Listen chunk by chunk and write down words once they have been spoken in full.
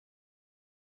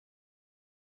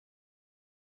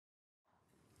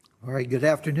All right, good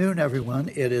afternoon, everyone.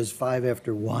 It is 5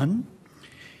 after 1,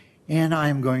 and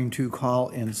I'm going to call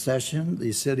in session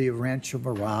the City of Rancho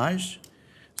Mirage,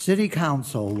 City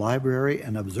Council, Library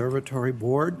and Observatory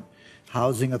Board,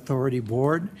 Housing Authority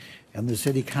Board, and the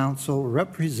City Council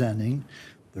representing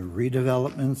the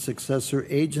Redevelopment Successor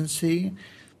Agency.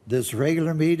 This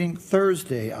regular meeting,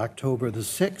 Thursday, October the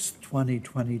 6th,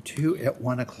 2022 at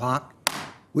 1 o'clock.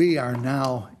 We are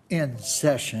now in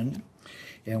session,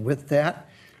 and with that,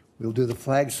 we'll do the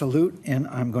flag salute, and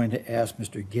I'm going to ask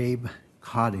Mr. Gabe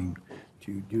Cotting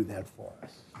to do that for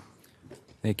us.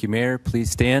 Thank you, Mayor.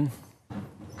 Please stand.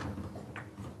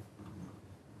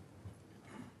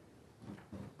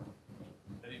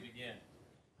 Ready to begin.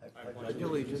 I pledge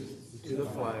allegiance to the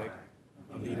flag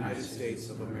of the United States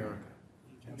of America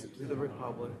and to the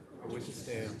republic for which it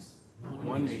stands,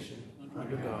 one nation,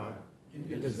 under God,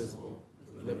 indivisible,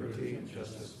 with liberty and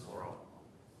justice for all.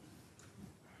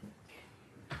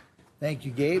 Thank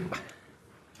you, Gabe.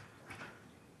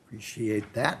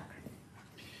 Appreciate that.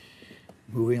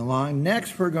 Moving along,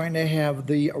 next we're going to have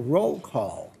the roll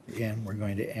call, and we're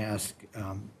going to ask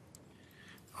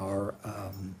our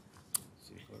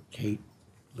Kate.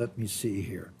 Let me see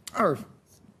here.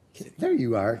 There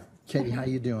you are, Katie. How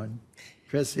you doing,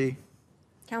 Chrissy?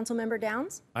 Councilmember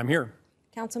Downs, I'm here.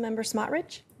 Councilmember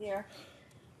Smotrich. Here.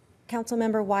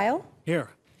 Councilmember Weil,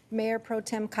 Here. Mayor Pro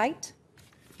Tem Kite,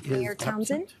 Is Mayor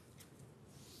Townsend. absent.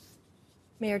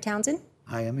 Mayor Townsend.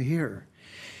 I am here.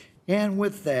 And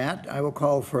with that, I will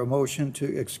call for a motion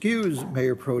to excuse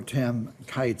Mayor Pro Tem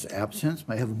Kite's absence.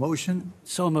 May I have a motion?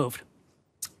 So moved.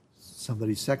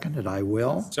 Somebody seconded, I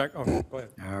will. Check. Oh, go ahead.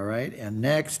 All right, and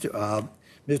next,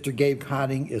 Mr. Gabe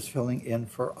Cotting is filling in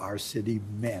for our city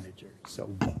manager.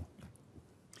 So,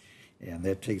 and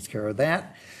that takes care of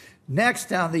that.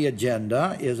 Next on the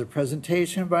agenda is a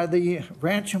presentation by the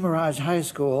Rancho Mirage High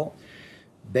School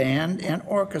Band and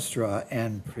Orchestra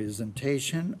and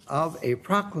presentation of a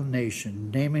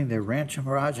proclamation naming the Rancho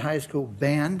Mirage High School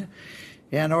Band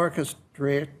and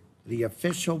Orchestra the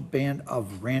official band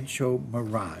of Rancho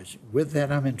Mirage. With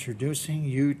that, I'm introducing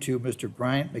you to Mr.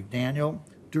 Bryant McDaniel,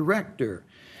 Director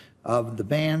of the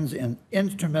Bands and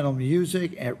Instrumental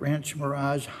Music at Rancho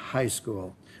Mirage High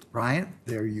School. Bryant,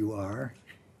 there you are.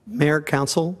 Mayor,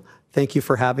 Council, thank you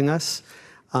for having us.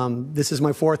 This is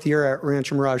my 4th year at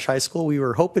Rancho Mirage High School. We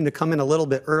were hoping to come in a little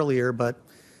bit earlier, but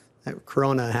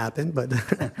Corona happened. But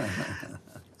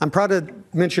I'm proud to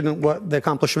mention what the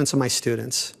accomplishments of my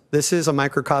students. This is a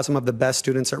microcosm of the best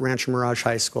students at Rancho Mirage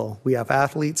High School. We have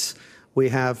athletes, we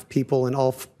have people in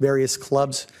all various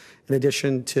clubs, in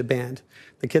addition to band.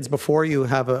 The kids before you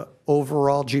have an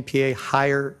overall GPA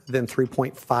higher than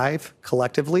 3.5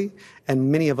 collectively, and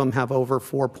many of them have over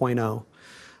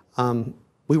 4.0.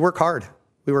 We work hard.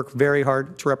 We work very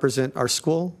hard to represent our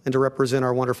school and to represent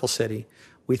our wonderful city.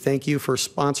 We thank you for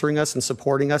sponsoring us and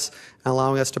supporting us and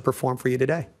allowing us to perform for you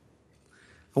today.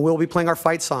 And we'll be playing our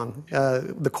fight song.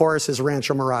 The chorus is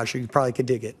Rancho Mirage. You probably could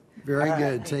dig it. Very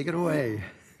good. Take it away.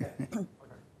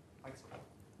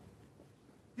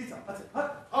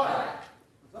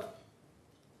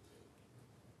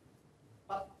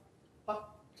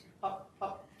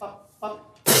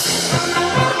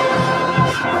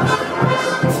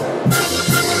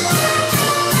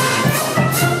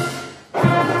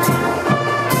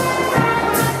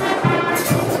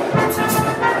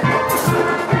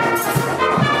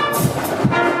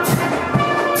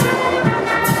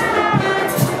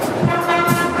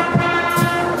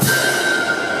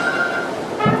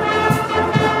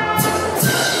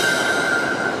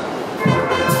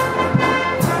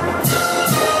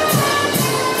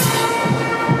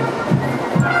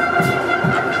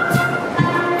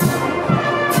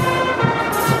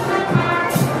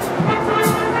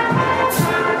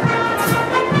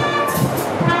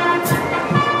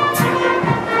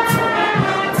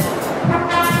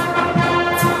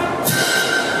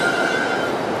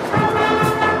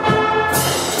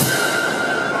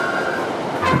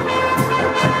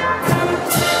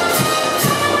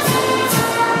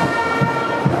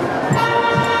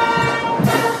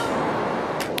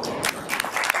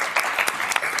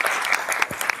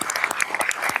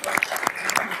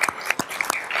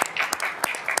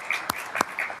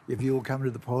 If you will come to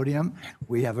the podium,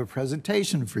 we have a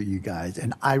presentation for you guys.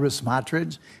 And Iris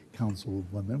Smotrich,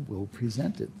 Councilwoman, will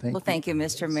present it. Thank you. Well, thank you,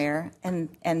 Mr. Mayor, and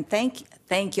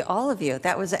thank you, all of you.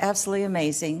 That was absolutely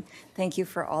amazing. Thank you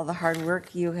for all the hard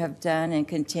work you have done and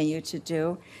continue to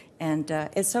do. And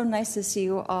it's so nice to see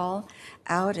you all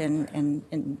out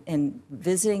and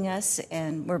visiting us,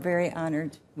 and we're very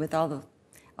honored with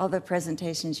all the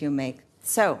presentations you make.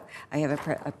 So I have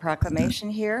a proclamation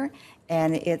here,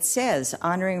 and it says,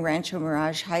 honoring Rancho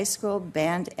Mirage High School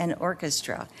Band and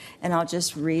Orchestra. And I'll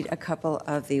just read a couple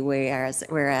of the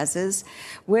whereases.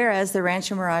 Whereas the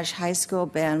Rancho Mirage High School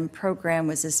Band program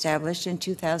was established in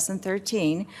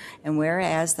 2013, and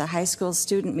whereas the high school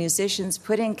student musicians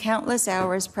put in countless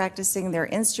hours practicing their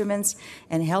instruments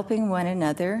and helping one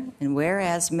another, and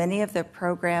whereas many of the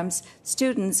program's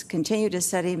students continue to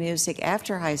study music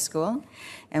after high school,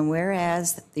 and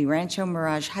whereas the Rancho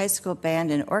Mirage High School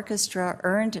Band and Orchestra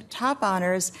earned top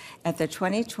honors at the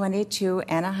 2022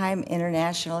 Anaheim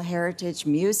International Heritage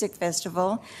Music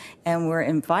Festival and were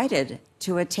invited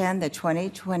to attend the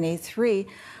 2023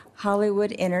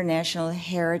 Hollywood International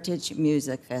Heritage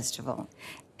Music Festival.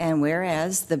 And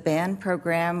whereas the band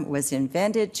program was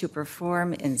invited to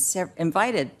perform in several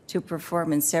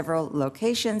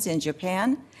locations in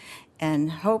Japan,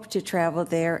 and hope to travel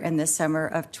there in the summer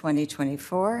of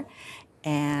 2024.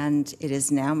 And it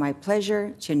is now my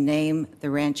pleasure to name the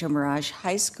Rancho Mirage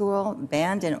High School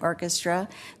Band and Orchestra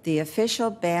the official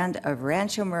band of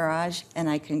Rancho Mirage, and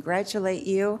I congratulate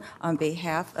you on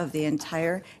behalf of the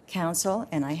entire council,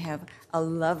 and I have a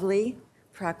lovely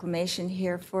proclamation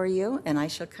here for you, and I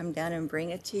shall come down and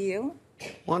bring it to you.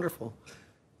 Wonderful.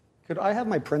 Could I have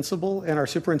my principal and our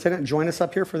superintendent join us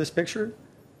up here for this picture?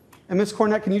 And Ms.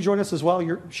 Cornett, can you join us as well?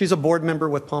 She's a board member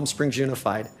with Palm Springs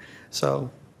Unified,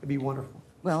 so it'd be wonderful.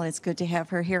 Well, it's good to have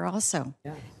her here also.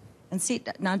 Yeah. And see,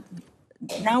 now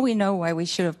we know why we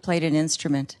should have played an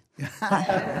instrument.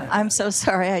 I'm so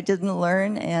sorry I didn't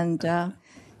learn, and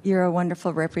you're a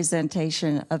wonderful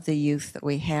representation of the youth that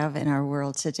we have in our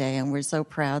world today, and we're so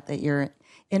proud that you're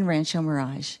in Rancho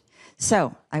Mirage.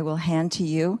 So I will hand to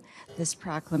you this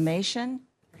proclamation.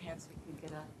 Perhaps we could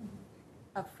get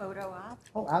a photo op.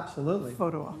 Oh, absolutely.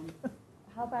 Photo op.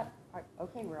 How about,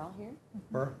 okay, we're all here?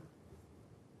 Her.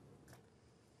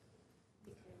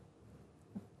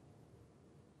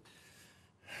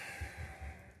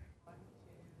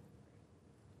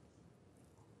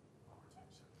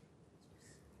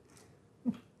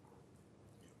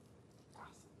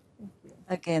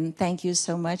 Again, thank you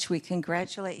so much. We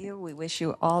congratulate you. We wish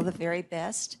you all the very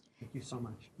best. Thank you so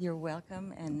much. You're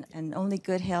welcome, and only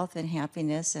good health and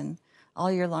happiness and all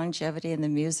your longevity in the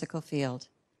musical field.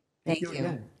 Thank you you.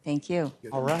 again. Thank you.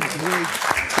 All right.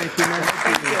 Thank you, Mary.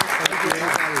 Thank you. Thank you,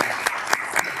 everybody.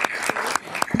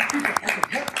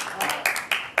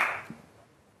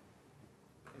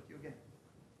 Thank you again.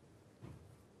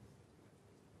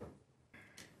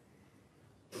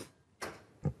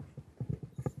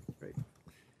 Great.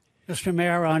 Mr.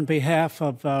 Mayor, on behalf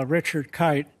of Richard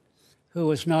Kite,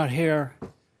 who is not here,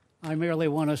 I merely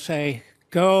want to say,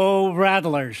 go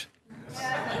Rattlers.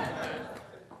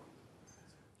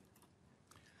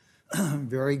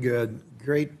 Very good.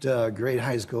 Great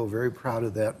high school. Very proud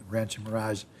of that. Rancho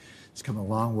Mirage. It's come a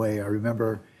long way. I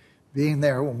remember being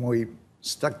there when we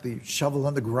stuck the shovel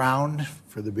in the ground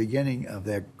for the beginning of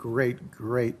that great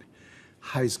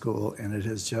high school, and it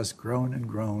has just grown and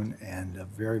grown, and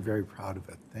very, very proud of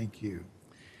it. Thank you.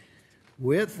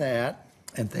 With that,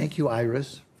 and thank you,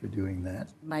 Iris, for doing that.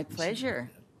 My pleasure.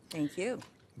 Thank you.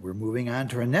 We're moving on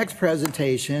to our next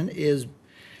presentation is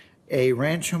a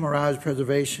Rancho Mirage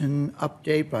Preservation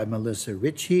update by Melissa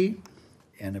Ritchie,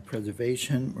 and a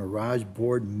Preservation Mirage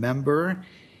Board member,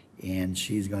 and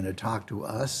she's going to talk to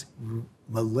us.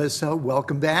 Melissa,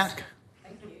 welcome back.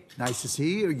 Thank you. Nice to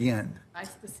see you again.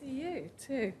 Nice to see you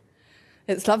too.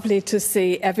 It's lovely to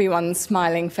see everyone's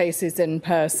smiling faces in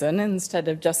person instead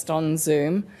of just on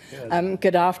Zoom. Yes.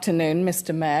 Good afternoon,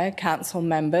 Mr. Mayor, council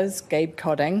members, Gabe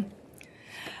Codding.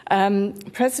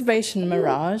 Preservation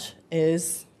Mirage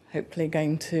is hopefully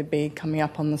going to be coming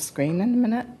up on the screen in a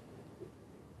minute.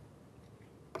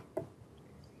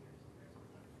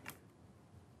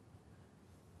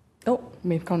 Oh,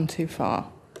 we've gone too far.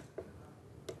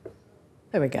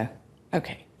 There we go.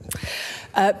 Okay.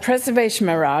 Preservation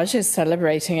Mirage is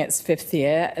celebrating its 5th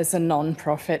year as a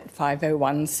non-profit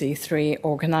 501c3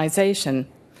 organisation.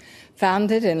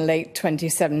 Founded in late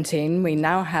 2017, we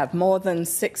now have more than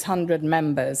 600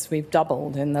 members. We've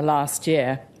doubled in the last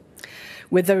year.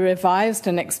 With a revised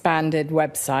and expanded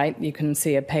website, you can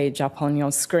see a page up on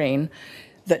your screen,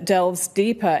 that delves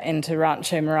deeper into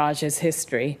Rancho Mirage's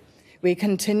history, we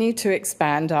continue to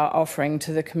expand our offering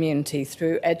to the community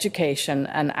through education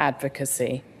and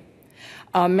advocacy.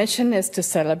 Our mission is to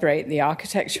celebrate the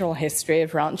architectural history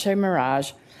of Rancho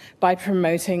Mirage by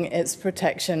promoting its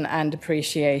protection and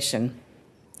appreciation.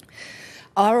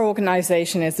 Our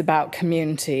organisation is about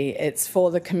community. It's for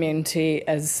the community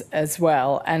as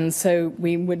well. And so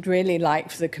we would really like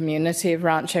for the community of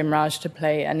Rancho Mirage to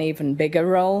play an even bigger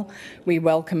role. We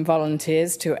welcome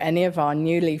volunteers to any of our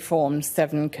newly formed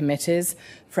 7 committees,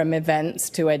 from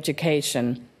events to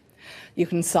education. You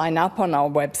can sign up on our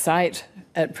website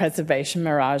at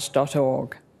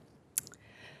preservationmirage.org.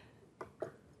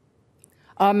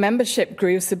 Our membership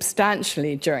grew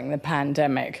substantially during the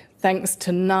pandemic, thanks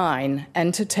to 9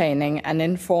 entertaining and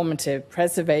informative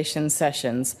preservation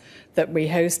sessions that we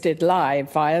hosted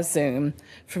live via Zoom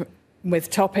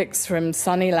with topics from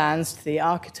sunny lands to the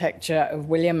architecture of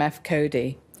William F.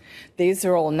 Cody. These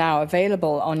are all now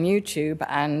available on YouTube,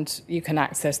 and you can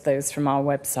access those from our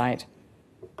website.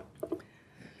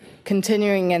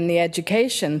 Continuing in the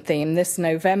education theme, this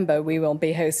November we will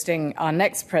be hosting our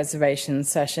next preservation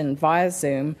session via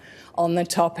Zoom on the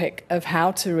topic of how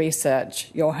to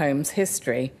research your home's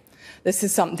history. This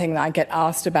is something that I get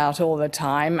asked about all the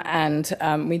time, and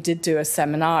we did do a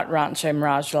seminar at Rancho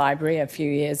Mirage Library a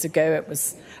few years ago. It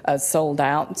was sold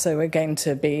out, so we're going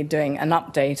to be doing an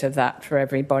update of that for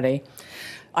everybody.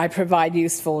 I provide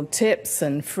useful tips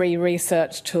and free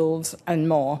research tools and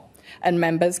more, and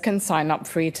members can sign up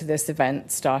free to this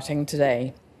event starting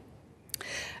today.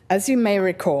 As you may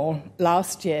recall,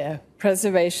 last year,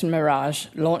 Preservation Mirage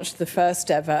launched the first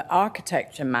ever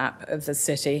architecture map of the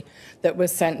city that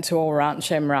was sent to all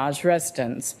Rancho Mirage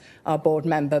residents. Our board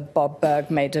member, Bob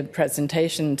Berg, made a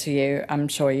presentation to you, I'm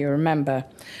sure you remember.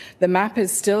 The map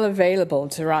is still available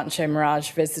to Rancho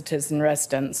Mirage visitors and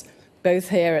residents, both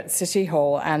here at City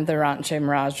Hall and the Rancho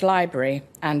Mirage Library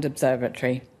and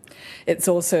Observatory. It's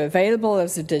also available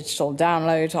as a digital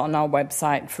download on our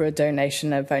website for a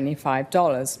donation of only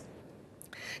 $5.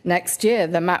 Next year,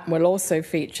 the map will also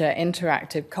feature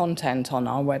interactive content on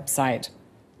our website.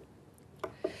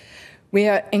 We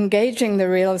are engaging the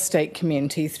real estate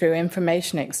community through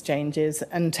information exchanges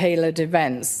and tailored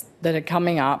events that are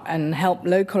coming up and help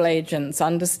local agents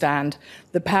understand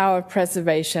the power of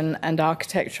preservation and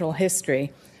architectural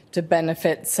history to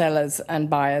benefit sellers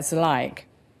and buyers alike.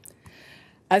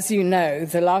 As you know,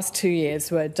 the last 2 years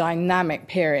were a dynamic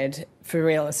period for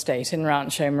real estate in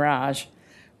Rancho Mirage.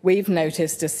 We've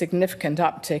noticed a significant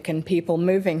uptick in people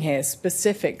moving here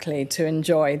specifically to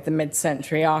enjoy the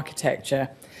mid-century architecture,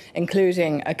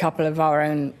 including a couple of our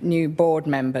own new board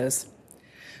members.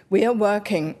 We are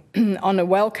working on a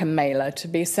welcome mailer to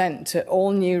be sent to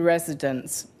all new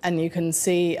residents, and you can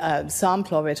see a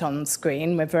sample of it on the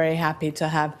screen. We're very happy to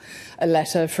have a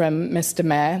letter from Mr.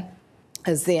 Mayor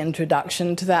as the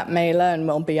introduction to that mailer, and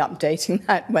we'll be updating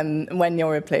that when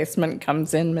your replacement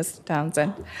comes in, Mr.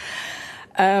 Townsend.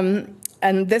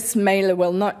 And this mailer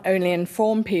will not only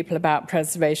inform people about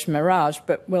Preservation Mirage,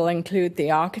 but will include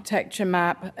the architecture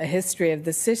map, a history of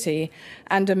the city,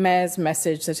 and a mayor's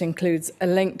message that includes a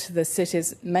link to the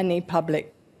city's many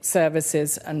public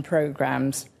services and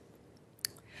programs.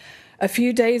 A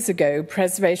few days ago,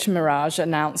 Preservation Mirage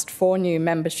announced 4 new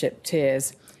membership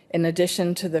tiers, in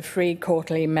addition to the free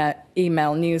quarterly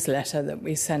email newsletter that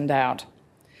we send out.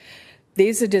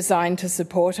 These are designed to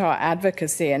support our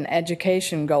advocacy and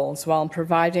education goals while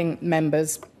providing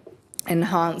members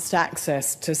enhanced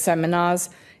access to seminars,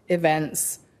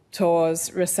 events,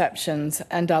 tours, receptions,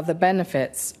 and other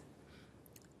benefits.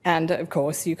 And, of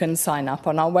course, you can sign up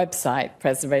on our website,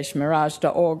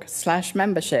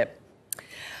 preservationmirage.org/membership.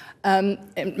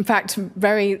 In fact,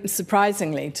 very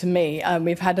surprisingly to me,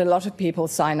 we've had a lot of people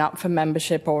sign up for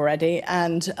membership already,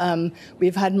 and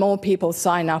we've had more people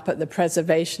sign up at the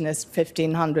preservationist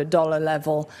 $1,500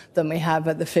 level than we have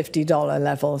at the $50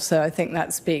 level. So I think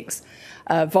that speaks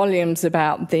volumes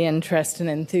about the interest and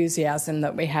enthusiasm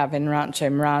that we have in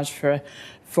Rancho Mirage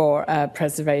for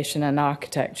preservation and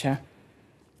architecture.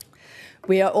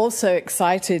 We are also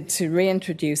excited to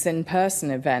reintroduce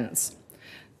in-person events.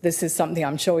 This is something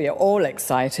I'm sure you're all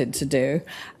excited to do.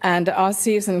 And our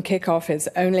season kickoff is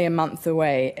only a month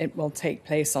away. It will take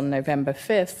place on November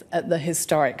 5th at the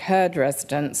historic Hurd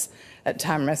residence at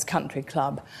Tamarisk Country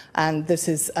Club. And this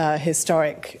is a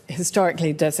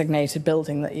historically designated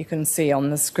building that you can see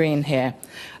on the screen here.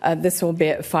 This will be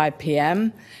at 5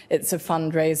 p.m. It's a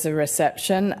fundraiser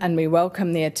reception, and we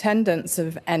welcome the attendance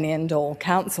of any and all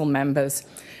council members.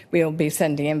 We will be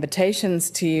sending invitations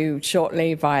to you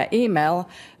shortly via email,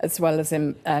 as well as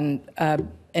in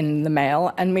the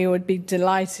mail, and we would be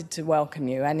delighted to welcome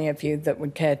you, any of you that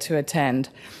would care to attend.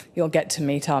 You'll get to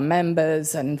meet our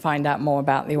members and find out more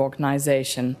about the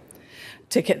organisation.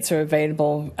 Tickets are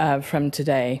available from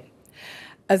today.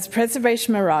 As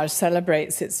Preservation Mirage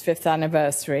celebrates its 5th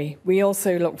anniversary, we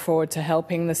also look forward to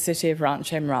helping the city of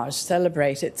Rancho Mirage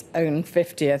celebrate its own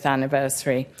 50th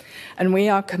anniversary. And we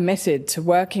are committed to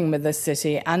working with the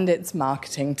city and its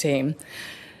marketing team,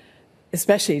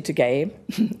 especially to Gabe,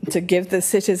 to give the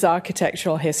city's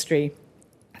architectural history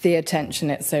the attention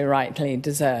it so rightly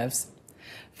deserves.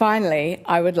 Finally,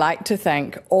 I would like to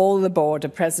thank all the board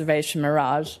of Preservation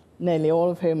Mirage, nearly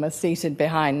all of whom are seated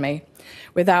behind me,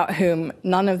 without whom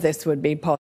none of this would be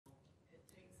possible. It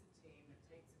takes a team, it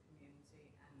takes a community,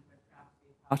 and we're proud to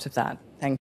be part of that.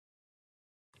 Thank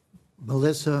you.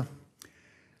 Melissa,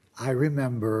 I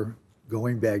remember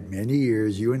going back many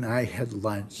years, you and I had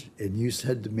lunch, and you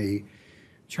said to me,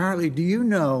 Charlie, do you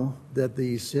know that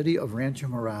the city of Rancho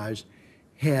Mirage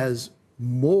has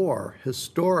more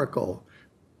historical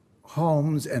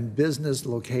homes and business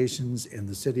locations in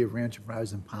the city of Rancho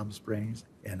Mirage and Palm Springs?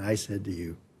 And I said to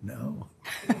you, no.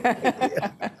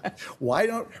 What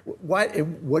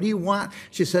do you want?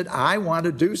 She said, I want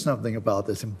to do something about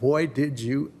this. And boy, did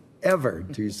you ever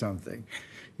do something.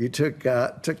 You took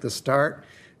the start.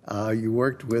 You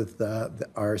worked with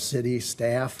our city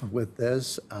staff with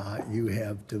this. You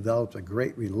have developed a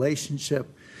great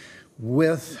relationship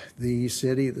with the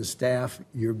city, the staff,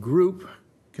 your group,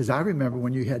 because I remember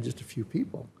when you had just a few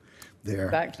people there.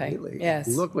 Exactly. Really. Yes.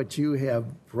 Look what you have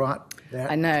brought that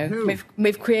I know. to.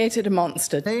 We've created a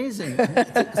monster. Amazing.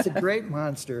 It's a great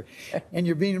monster. And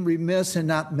you're being remiss in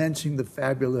not mentioning the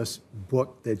fabulous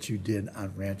book that you did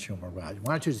on Rancho Mirage.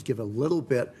 Why don't you just give a little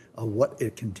bit of what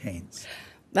it contains?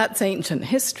 That's ancient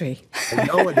history. I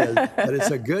know it is, but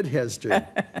it's a good history.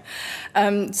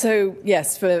 So,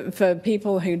 yes, for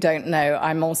people who don't know,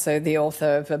 I'm also the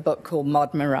author of a book called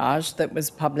Mod Mirage that was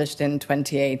published in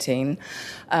 2018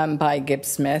 by Gibbs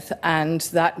Smith. And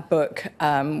that book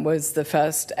was the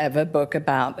first ever book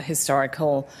about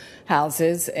historical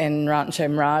houses in Rancho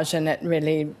Mirage. And it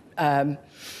really,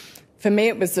 for me,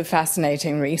 it was a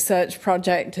fascinating research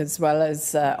project, as well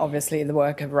as obviously the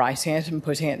work of writing it and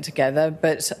putting it together.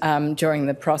 But during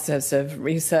the process of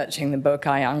researching the book,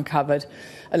 I uncovered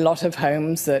a lot of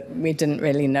homes that we didn't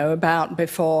really know about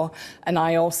before. And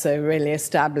I also really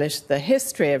established the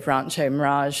history of Rancho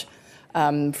Mirage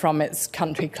from its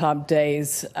country club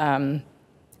days and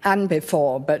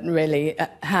before, but really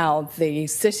how the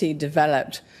city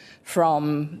developed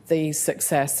from the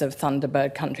success of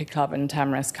Thunderbird Country Club and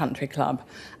Tamarisk Country Club.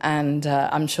 And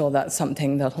I'm sure that's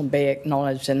something that will be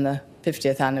acknowledged in the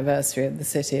 50th anniversary of the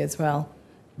city as well.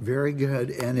 Very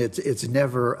good. And it's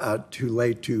never too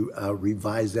late to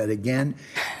revise that again.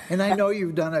 And I know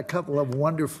you've done a couple of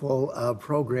wonderful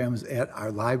programs at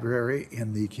our library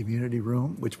in the community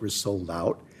room, which were sold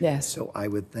out. Yes. So I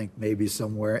would think maybe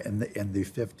somewhere in the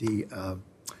 50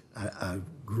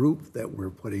 group that we're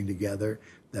putting together,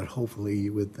 that hopefully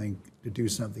you would think to do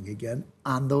something again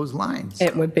on those lines.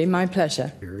 It would be my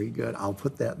pleasure. Very good. I'll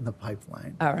put that in the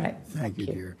pipeline. All right. Thank you,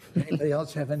 dear. Anybody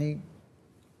else have any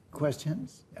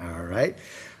questions? All right.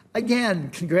 Again,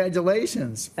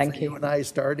 congratulations. Thank for you. You and I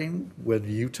starting when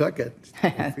you took it. I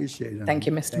appreciate it. Thank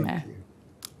you, Mr. Thank Mayor. you.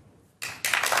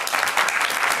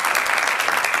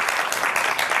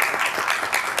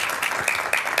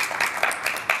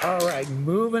 All right,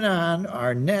 moving on.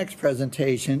 Our next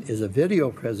presentation is a video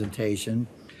presentation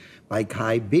by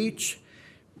Kai Beach,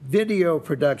 video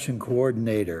production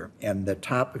coordinator. And the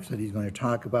topics that he's going to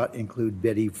talk about include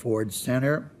Betty Ford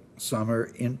Center,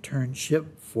 summer internship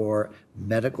for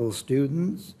medical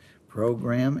students,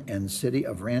 program, and City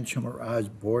of Rancho Mirage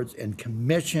boards and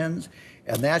commissions.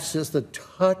 And that's just a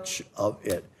touch of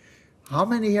it. How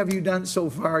many have you done so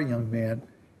far, young man?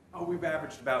 Oh, we've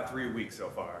averaged about 3 a week so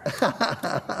far.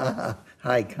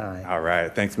 Hi, Kai. All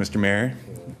right. Thanks, Mr. Mayor,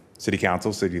 City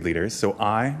Council, city leaders. So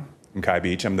I am Kai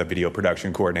Beach. I'm the video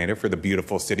production coordinator for the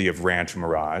beautiful city of Rancho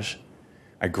Mirage.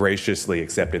 I graciously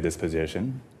accepted this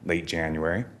position late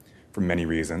January for many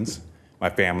reasons. My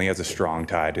family has a strong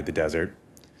tie to the desert.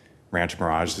 Rancho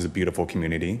Mirage is a beautiful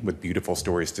community with beautiful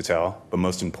stories to tell, but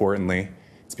most importantly,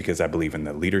 it's because I believe in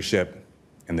the leadership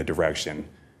and the direction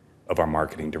of our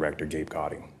marketing director, Gabe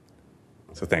Cotting.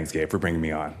 So thanks, Gabe, for bringing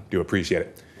me on. Do appreciate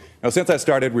it. Now, since I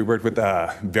started, we worked with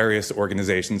various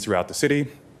organizations throughout the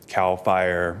city: CAL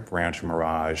FIRE, Rancho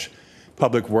Mirage,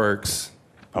 Public Works,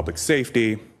 Public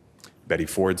Safety, Betty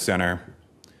Ford Center,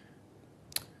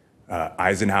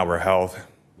 Eisenhower Health,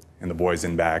 and the boys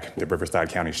in back, the Riverside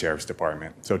County Sheriff's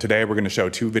Department. So today we're going to show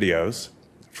 2 videos.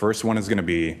 First one is going to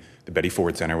be the Betty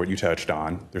Ford Center, what you touched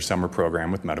on, their summer program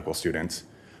with medical students.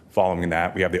 Following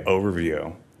that, we have the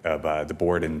overview of the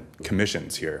board and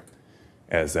commissions here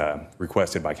as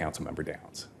requested by Councilmember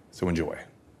Downs. So enjoy.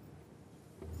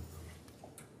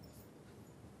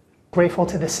 Grateful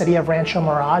to the City of Rancho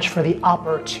Mirage for the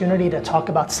opportunity to talk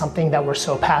about something that we're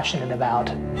so passionate about.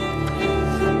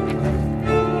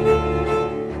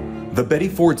 The Betty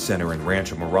Ford Center in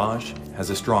Rancho Mirage has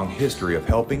a strong history of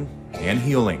helping and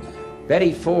healing.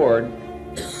 Betty Ford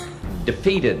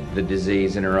defeated the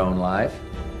disease in her own life,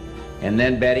 and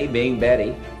then Betty, being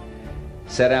Betty,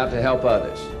 set out to help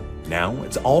others. Now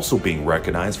it's also being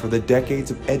recognized for the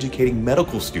decades of educating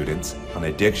medical students on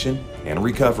addiction and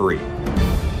recovery.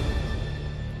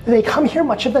 They come here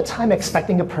much of the time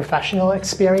expecting a professional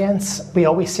experience. We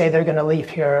always say they're going to leave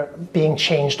here being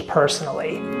changed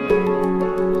personally.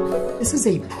 This is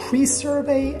a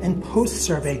pre-survey and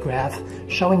post-survey graph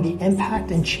showing the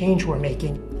impact and change we're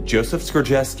making. Joseph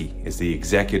Skrzyjewski is the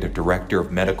Executive Director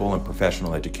of Medical and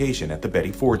Professional Education at the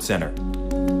Betty Ford Center.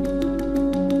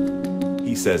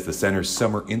 He says the center's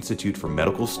Summer Institute for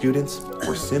Medical Students,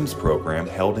 or SIMS program,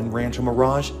 held in Rancho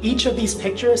Mirage, each of these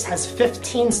pictures has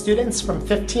 15 students from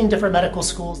 15 different medical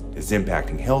schools, is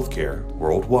impacting healthcare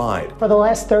worldwide. For the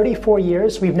last 34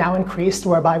 years, we've now increased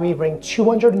whereby we bring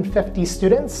 250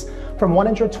 students from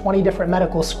 120 different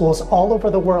medical schools all over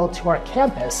the world to our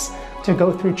campus to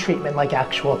go through treatment like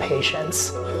actual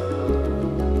patients.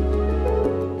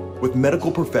 With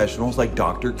medical professionals like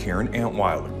Dr. Karen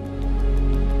Antweiler,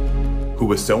 who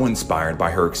was so inspired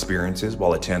by her experiences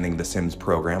while attending the SIMS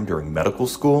program during medical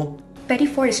school, Betty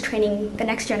Ford is training the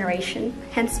next generation,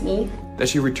 hence me, that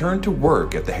she returned to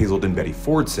work at the Hazelden Betty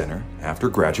Ford Center after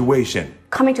graduation.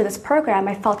 Coming to this program,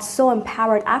 I felt so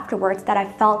empowered afterwards that I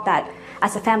felt that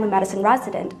as a family medicine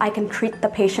resident, I can treat the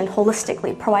patient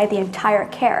holistically, provide the entire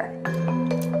care.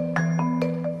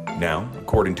 Now,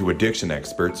 according to addiction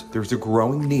experts, there's a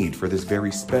growing need for this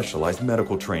very specialized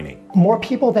medical training. More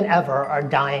people than ever are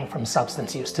dying from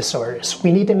substance use disorders.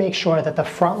 We need to make sure that the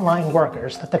frontline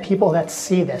workers, that the people that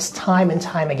see this time and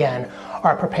time again,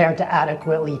 are prepared to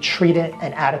adequately treat it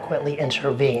and adequately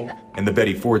intervene. And the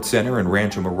Betty Ford Center in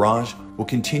Rancho Mirage will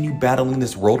continue battling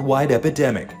this worldwide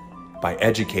epidemic by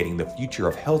educating the future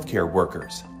of healthcare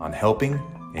workers on helping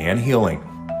and healing.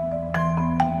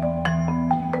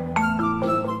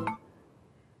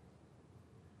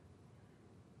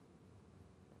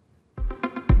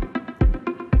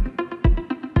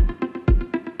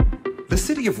 The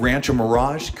city of Rancho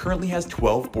Mirage currently has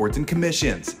 12 boards and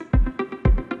commissions,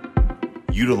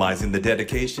 utilizing the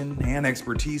dedication and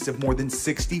expertise of more than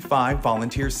 65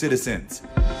 volunteer citizens.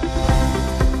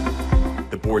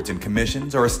 The boards and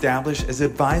commissions are established as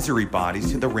advisory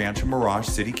bodies to the Rancho Mirage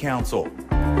City Council.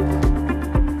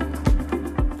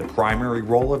 The primary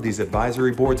role of these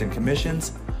advisory boards and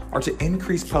commissions are to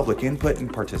increase public input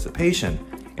and participation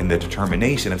in the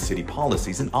determination of city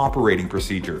policies and operating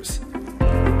procedures.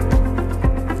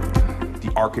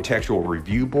 The Architectural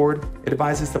Review Board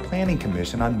advises the Planning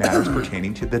Commission on matters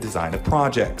pertaining to the design of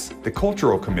projects. The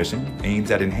Cultural Commission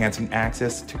aims at enhancing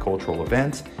access to cultural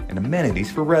events and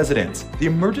amenities for residents. The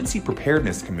Emergency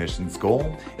Preparedness Commission's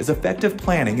goal is effective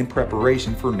planning and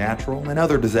preparation for natural and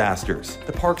other disasters.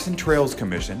 The Parks and Trails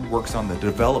Commission works on the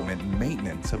development and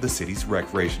maintenance of the city's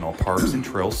recreational parks and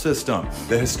trail system.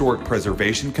 The Historic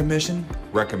Preservation Commission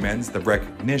recommends the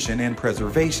recognition and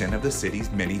preservation of the city's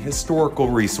many historical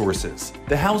resources.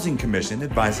 The Housing Commission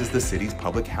advises the city's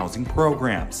public housing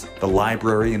programs. The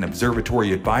Library and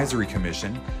Observatory Advisory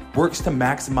Commission works to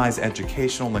maximize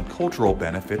educational and cultural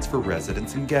benefits for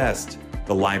residents and guests.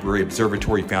 The Library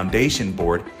Observatory Foundation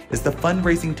Board is the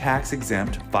fundraising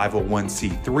tax-exempt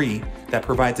 501c3 that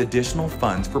provides additional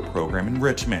funds for program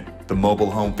enrichment. The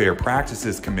Mobile Home Fair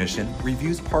Practices Commission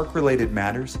reviews park-related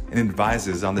matters and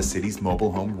advises on the city's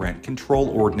mobile home rent control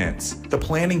ordinance. The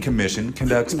Planning Commission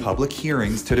conducts public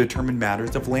hearings to determine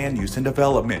matters of land use and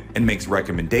development and makes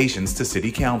recommendations to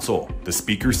City Council. The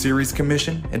Speaker Series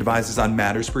Commission advises on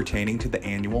matters pertaining to the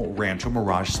annual Rancho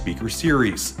Mirage Speaker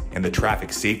Series. And the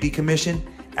Traffic Safety Commission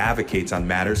advocates on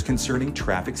matters concerning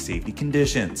traffic safety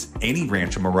conditions. Any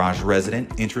Rancho Mirage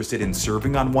resident interested in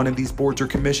serving on one of these boards or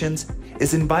commissions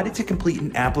is invited to complete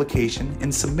an application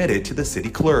and submit it to the city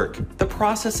clerk. The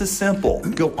process is simple.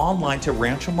 Go online to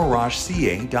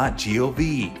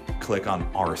ranchomirage.ca.gov, click on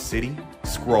Our City,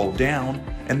 scroll down,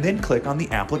 and then click on the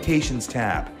Applications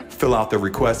tab. Fill out the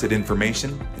requested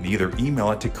information and either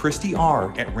email it to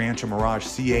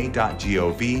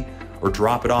christyr@ranchomirage.ca.gov or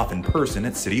drop it off in person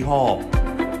at City Hall.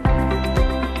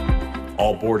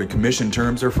 All board and commission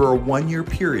terms are for a one-year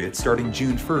period starting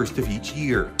June 1st of each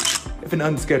year. If an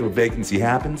unscheduled vacancy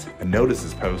happens, a notice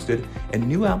is posted, and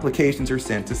new applications are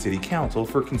sent to City Council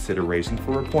for consideration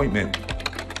for appointment.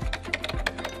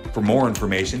 For more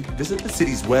information, visit the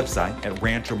city's website at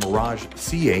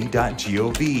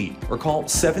ranchomirage.ca.gov or call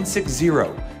 760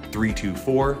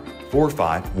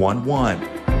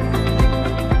 324-4511.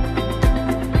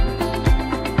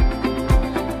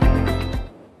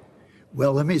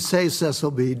 Well, let me say,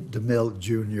 Cecil B. DeMille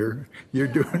Jr., you're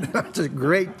doing such a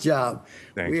great job.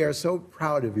 We are so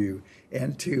proud of you,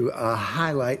 and to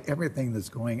highlight everything that's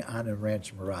going on in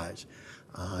Rancho Mirage.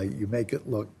 You make it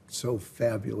look so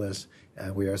fabulous,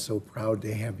 and we are so proud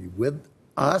to have you with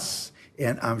us,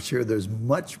 and I'm sure there's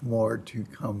much more to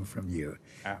come from you.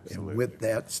 Absolutely. And with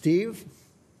that, Steve?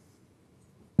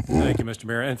 Thank you, Mr.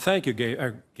 Mayor, and thank you,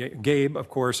 Gabe, of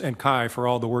course, and Kai for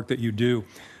all the work that you do.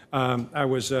 I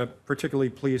was particularly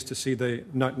pleased to see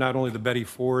not only the Betty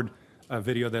Ford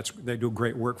video, they do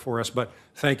great work for us, but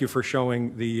thank you for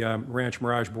showing the Rancho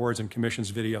Mirage boards and commissions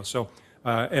video. So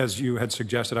as you had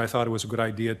suggested, I thought it was a good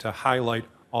idea to highlight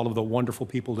all of the wonderful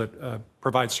people that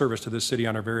provide service to this city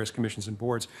on our various commissions and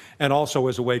boards, and also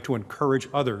as a way to encourage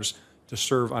others to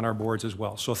serve on our boards as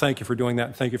well. So thank you for doing that,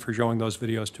 and thank you for showing those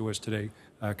videos to us today,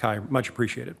 Kai. Much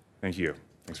appreciated. Thank you.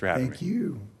 Thanks for having me. Thank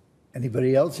you.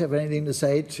 Anybody else have anything to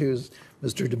say to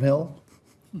Mr. DeMille?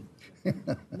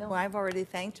 No, I've already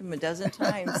thanked him a dozen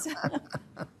times.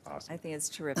 Awesome. I think it's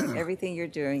terrific. Everything you're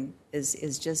doing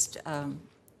is just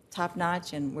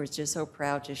top-notch, and we're just so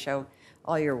proud to show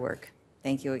all your work.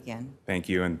 Thank you again. Thank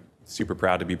you, and super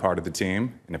proud to be part of the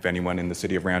team. And if anyone in the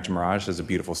city of Rancho Mirage has a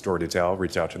beautiful story to tell,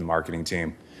 reach out to the marketing team,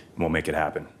 and we'll make it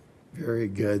happen. Very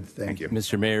good. Thank you.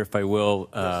 Mr. Mayor, if I will,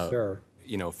 Yes, sir.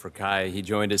 you know, for Kai, he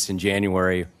joined us in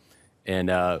January.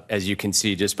 And as you can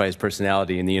see, just by his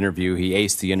personality in the interview, he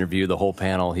aced the interview, the whole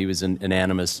panel. He was an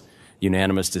unanimous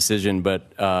decision.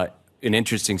 But an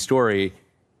interesting story,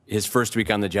 his first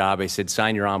week on the job, I said,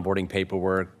 sign your onboarding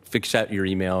paperwork, fix out your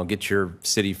email, get your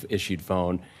city-issued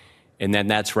phone. And then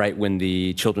that's right when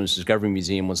the Children's Discovery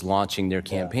Museum was launching their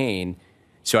campaign.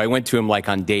 So I went to him like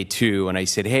on day 2, and I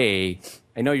said, hey,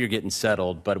 I know you're getting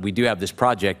settled, but we do have this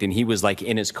project. And he was like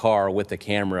in his car with the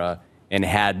camera and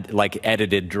had like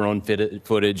edited drone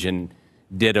footage and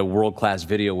did a world-class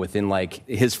video within like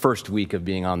his first week of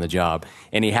being on the job.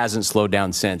 And he hasn't slowed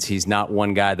down since. He's not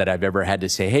one guy that I've ever had to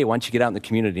say, hey, why don't you get out in the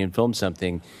community and film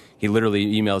something? He literally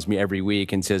emails me every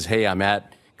week and says, hey, I'm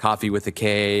at Coffee with a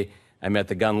K, I'm at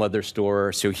the gun leather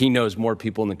store. So he knows more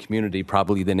people in the community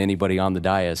probably than anybody on the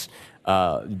dais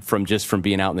from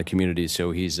being out in the community.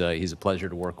 So he's a pleasure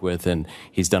to work with, and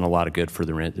he's done a lot of good for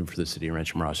the city of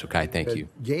Rancho Mirage. So Kai, thank you.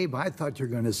 Gabe, I thought you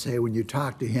were going to say when you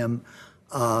talked to him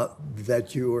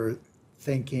that you were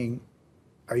thinking,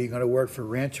 are you going to work for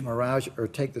Rancho Mirage or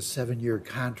take the 7-year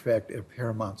contract at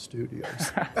Paramount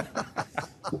Studios?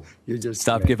 You just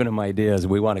Stop giving him ideas.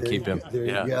 We want to keep him. There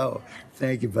you go.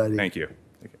 Thank you, buddy. Thank you.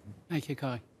 Thank you,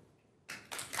 Kai.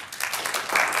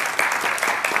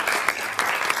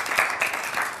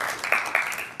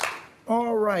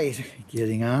 All right,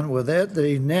 getting on with it.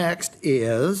 The next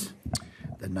is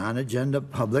the non-agenda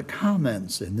public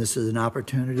comments, and this is an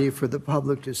opportunity for the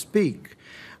public to speak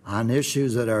on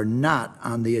issues that are not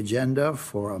on the agenda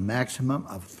for a maximum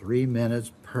of 3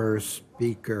 minutes per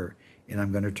speaker. And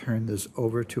I'm going to turn this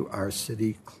over to our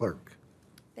city clerk.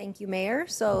 Thank you, Mayor.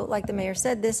 So like the mayor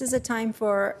said, this is a time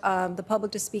for the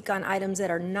public to speak on items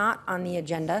that are not on the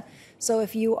agenda. So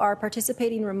if you are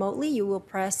participating remotely, you will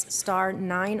press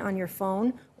 *9 on your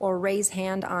phone or raise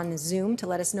hand on Zoom to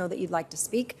let us know that you'd like to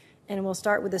speak. And we'll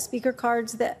start with the speaker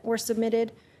cards that were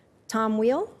submitted. Tom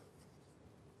Wheel.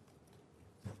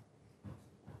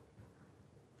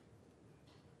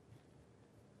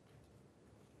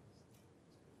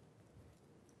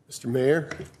 Mr. Mayor,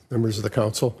 members of the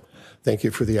council, thank you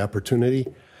for the opportunity.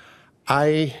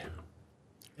 I,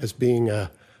 as being a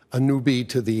newbie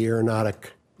to the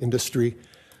aeronautic industry,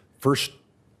 first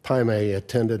time I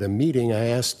attended a meeting, I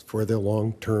asked for the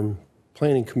long-term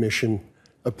planning commission,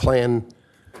 a plan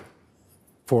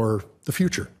for the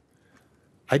future.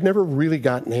 I'd never really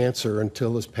got an answer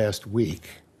until this past week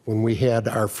when we had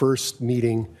our first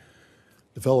meeting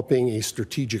developing a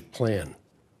strategic plan.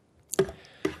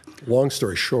 Long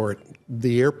story short,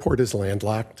 the airport is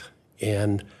landlocked,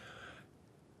 and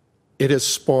it has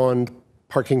spawned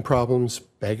parking problems,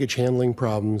 baggage handling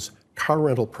problems, car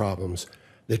rental problems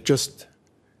that just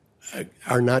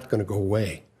are not going to go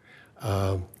away.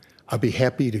 I'll be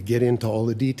happy to get into all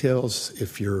the details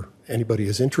if anybody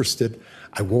is interested.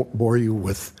 I won't bore you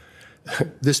with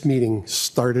this meeting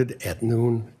started at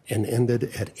noon and ended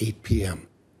at 8 p.m.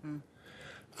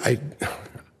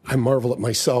 I marvel at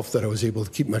myself that I was able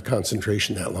to keep my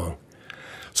concentration that long.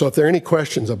 So if there are any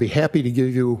questions, I'll be happy to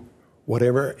give you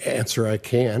whatever answer I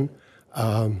can.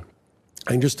 I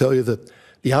can just tell you that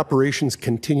the operations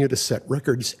continue to set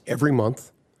records every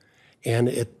month,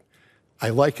 and I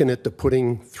liken it to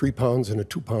putting 3 pounds in a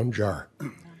 2-pound jar.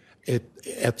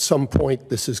 At some point,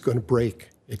 this is going to break.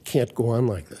 It can't go on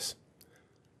like this.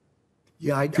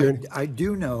 Yeah, I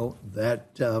do know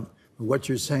that what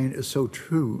you're saying is so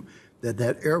true,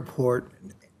 that airport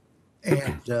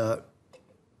and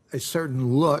a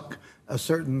certain look, a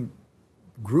certain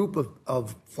group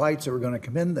of flights that were going to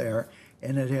come in there,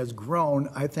 and it has grown.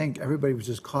 I think everybody was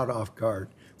just caught off guard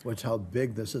with how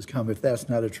big this has come, if that's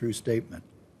not a true statement.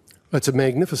 It's a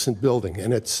magnificent building,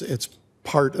 and it's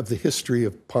part of the history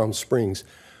of Palm Springs.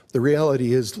 The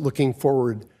reality is, looking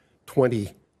forward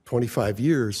 20, 25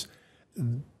 years,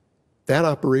 that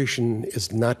operation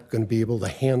is not going to be able to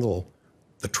handle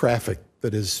the traffic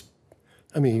that is,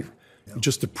 I mean,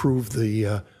 just to prove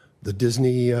the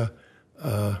Disney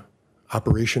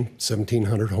operation,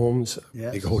 1,700 homes,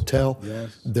 Yes. big hotel.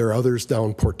 Yes. There are others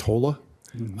down Portola.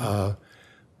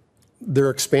 There are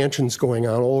expansions going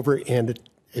on all over, and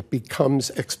it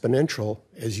becomes exponential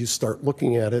as you start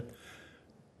looking at it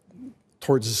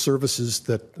towards the services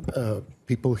that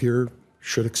people here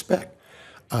should expect.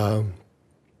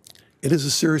 It is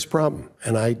a serious problem,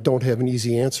 and I don't have an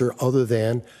easy answer other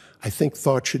than I think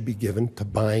thought should be given to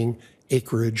buying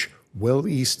acreage well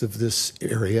east of this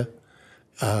area,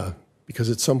 because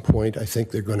at some point I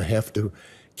think they're going to have to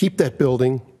keep that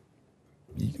building,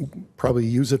 probably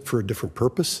use it for a different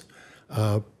purpose,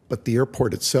 but the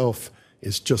airport itself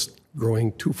is just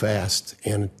growing too fast,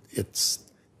 and it's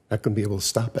not going to be able to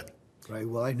stop it. Right.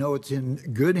 Well, I know it's in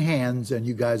good hands, and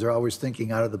you guys are always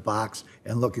thinking out of the box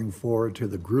and looking forward to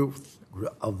the growth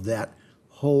of that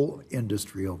whole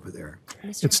industry over there.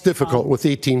 It's difficult with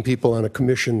 18 people on a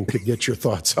commission to get your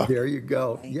thoughts out. There you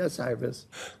go. Yes, Iris.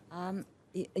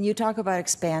 You talk about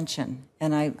expansion,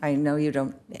 and I know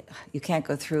you can't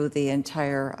go through the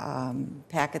entire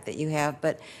packet that you have,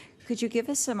 but could you give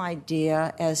us some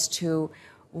idea as to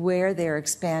where their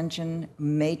expansion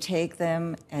may take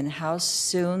them and how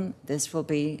soon this will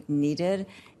be needed?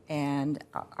 And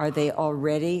are they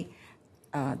already,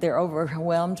 they're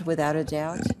overwhelmed without a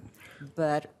doubt,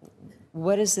 but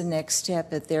what is the next step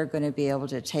that they're going to be able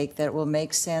to take that will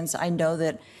make sense? I know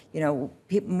that,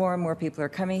 more and more people are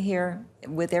coming here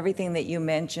with everything that you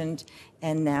mentioned,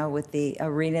 and now with the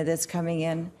arena that's coming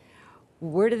in.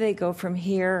 Where do they go from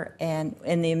here and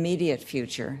in the immediate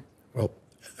future? Well,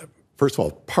 first of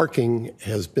all, parking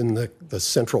has been the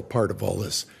central part of all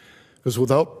this, because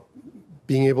without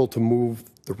being able to move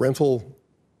the rental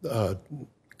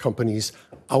companies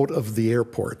out of the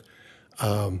airport,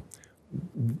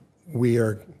 we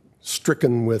are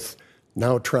stricken with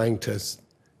now trying to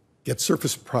get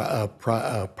surface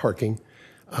parking.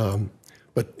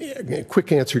 But a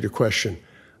quick answer to your question.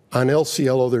 On El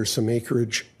Cielo, there's some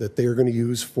acreage that they are going to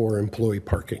use for employee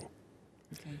parking.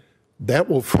 Okay. That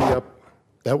will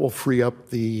free up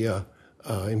the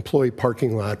employee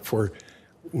parking lot for.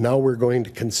 Now we're going to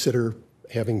consider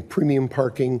having premium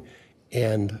parking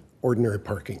and ordinary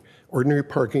parking. Ordinary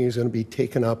parking is going to be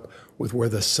taken up with where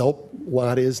the SELP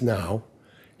lot is now,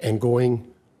 and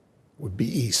would be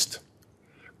east.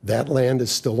 That land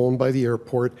is still owned by the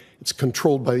airport. It's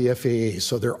controlled by the FAA.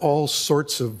 So there are all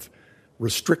sorts of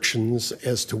restrictions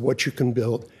as to what you can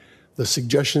build. The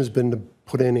suggestion has been to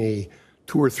put in a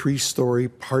 2 or 3 story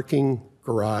parking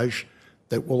garage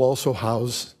that will also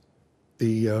house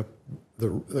the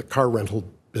car rental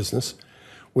business,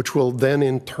 which will then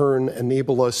in turn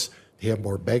enable us to have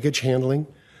more baggage handling,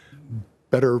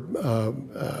 better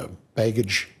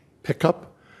baggage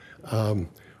pickup.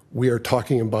 We are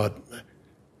talking about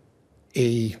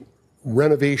a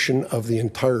renovation of the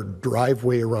entire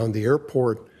driveway around the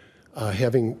airport,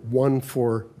 having one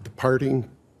for departing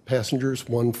passengers,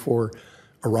 one for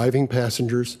arriving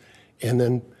passengers, and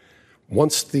then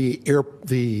once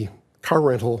the car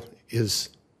rental is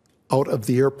out of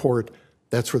the airport,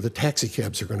 that's where the taxi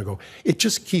cabs are going to go. It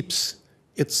just keeps,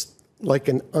 it's like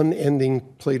an unending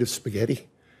plate of spaghetti.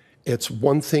 It's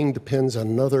one thing depends on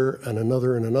another and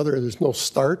another and another. There's no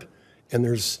start, and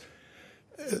there's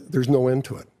no end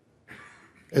to it.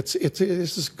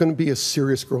 This is going to be a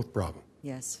serious growth problem.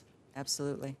 Yes,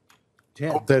 absolutely.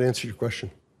 Hope that answered your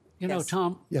question. Yes.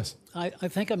 Tom. Yes. I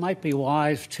think it might be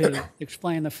wise to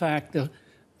explain the fact that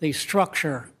the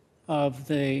structure of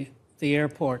the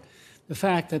airport, the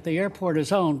fact that the airport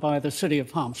is owned by the city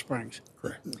of Palm Springs.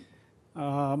 Correct.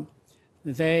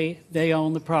 They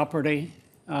own the property,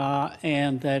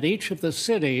 and that each of the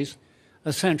cities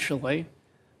essentially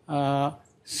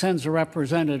sends a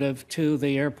representative to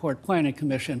the Airport Planning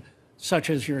Commission, such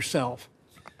as yourself.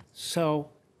 So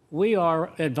we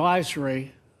are an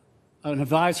advisory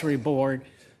board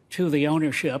to the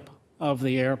ownership of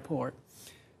the airport.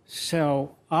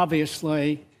 So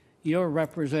obviously you're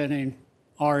representing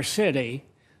our city,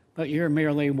 but you're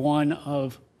merely one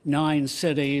of 9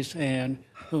 cities and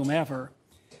whomever.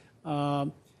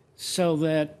 So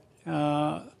that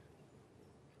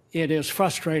it is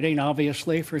frustrating,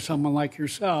 obviously, for someone like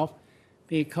yourself,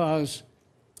 because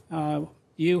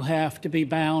you have to be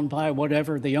bound by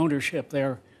whatever the ownership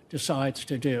there decides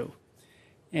to do.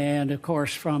 And of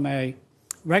course, from a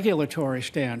regulatory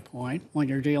standpoint, when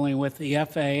you're dealing with the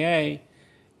FAA,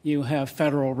 you have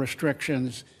federal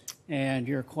restrictions and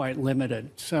you're quite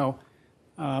limited. So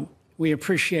we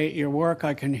appreciate your work.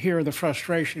 I can hear the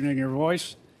frustration in your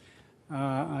voice.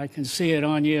 I can see it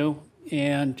on you.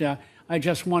 And I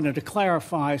just wanted to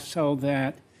clarify so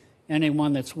that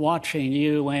anyone that's watching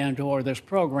you and or this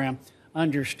program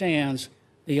understands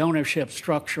the ownership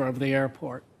structure of the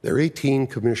airport. There are 18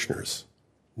 commissioners,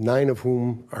 9 of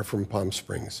whom are from Palm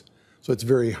Springs. So it's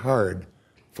very hard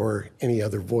for any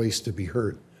other voice to be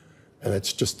heard. And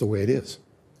that's just the way it is.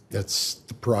 That's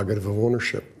the prerogative of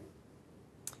ownership.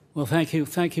 Well, thank you.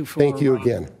 Thank you for... Thank you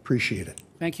again. Appreciate it.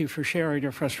 Thank you for sharing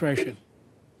your frustration.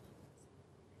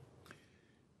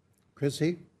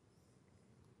 Chrissy?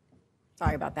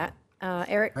 Sorry about that.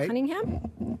 Eric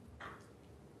Cunningham?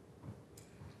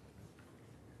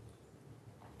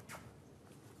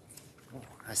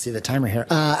 I see the timer here.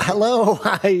 Hello,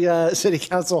 hi, City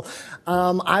Council.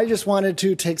 I just wanted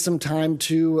to take some time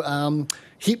to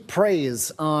heap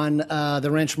praise on the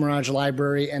Rancho Mirage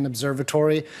Library and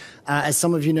Observatory. As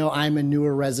some of you know, I'm a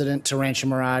newer resident to Rancho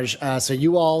Mirage, so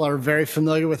you all are very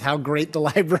familiar with how great the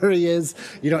library is.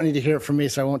 You don't need to hear it from me,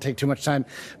 so I won't take too much time.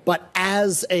 But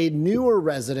as a newer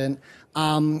resident,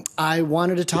 I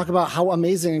wanted to talk about how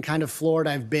amazing and kind of floored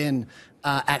I've been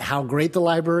at how great the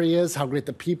library is, how great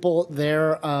the people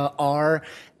there are.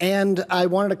 And I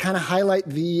wanted to kind of highlight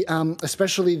the,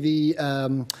 especially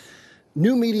the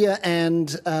new media and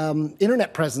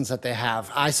internet presence that they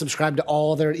have. I subscribe to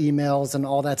all their emails and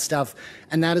all that stuff.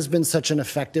 And that has been such an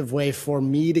effective way for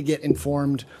me to get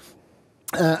informed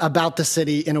about the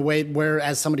city in a way where,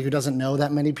 as somebody who doesn't know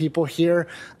that many people here,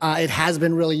 it has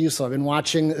been really useful. I've been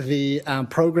watching the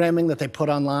programming that they put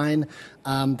online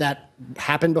that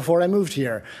happened before I moved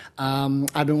here.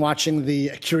 I've been watching the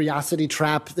Curiosity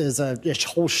Trap. There's a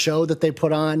whole show that they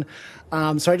put on.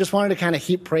 So I just wanted to kind of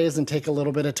heap praise and take a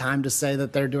little bit of time to say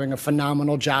that they're doing a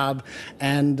phenomenal job.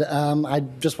 And I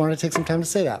just wanted to take some time to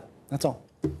say that. That's all.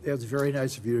 It's very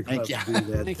nice of you to come up Thank and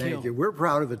do that. Thank you. We're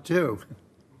proud of it, too.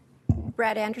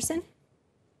 Brad Anderson?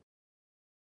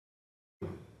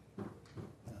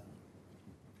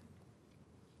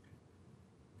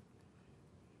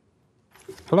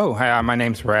 Hello, hi, my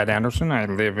name's Brad Anderson. I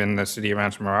live in the city of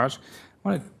Rancho Mirage. I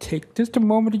want to take just a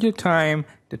moment of your time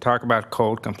to talk about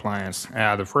code compliance.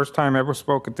 The first time I ever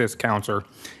spoke at this council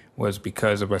was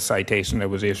because of a citation that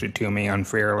was issued to me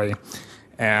unfairly.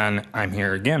 And I'm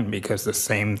here again because the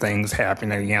same thing's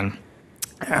happening again.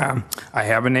 I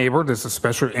have a neighbor that's a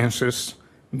special interest,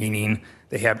 meaning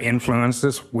they have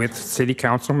influences with city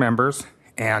council members,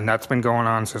 and that's been going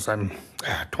on since I'm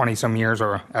 20-some years,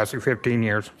 or actually 15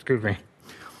 years, excuse me.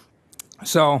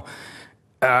 So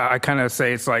I kind of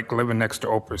say it's like living next to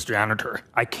Oprah's janitor.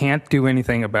 I can't do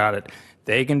anything about it.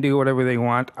 They can do whatever they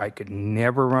want. I could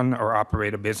never run or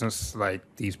operate a business like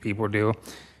these people do.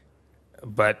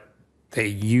 But they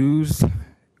use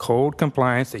code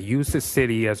compliance. They use the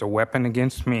city as a weapon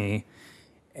against me,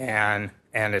 and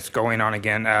it's going on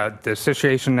again. The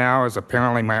situation now is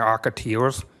apparently my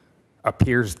ocotillos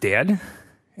appears dead.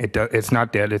 It's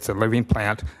not dead. It's a living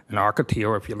plant, an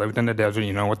ocotillo. If you lived in the desert,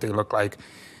 you know what they look like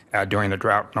during the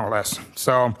drought, no less.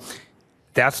 So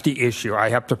that's the issue. I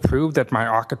have to prove that my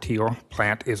ocotillo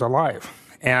plant is alive,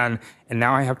 and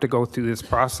now I have to go through this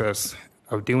process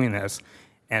of doing this.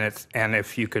 And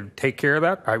if you could take care of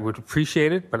that, I would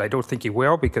appreciate it, but I don't think you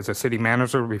will because the city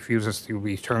manager refuses to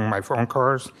return my phone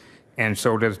calls, and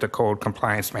so does the code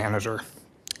compliance manager.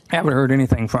 I haven't heard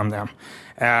anything from them.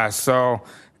 So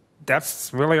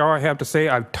that's really all I have to say.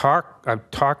 I've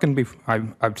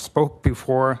spoke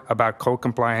before about code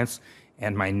compliance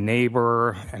and my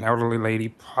neighbor, an elderly lady,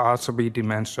 possibly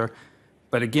dementia.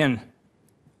 But again,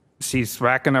 she's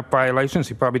racking up violations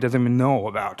she probably doesn't even know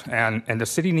about. And the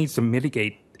city needs to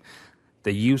mitigate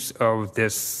the use of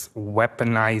this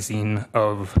weaponizing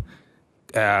of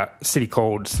city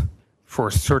codes for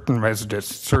certain residents,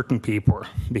 certain people,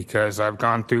 because I've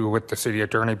gone through with the city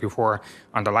attorney before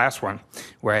on the last one,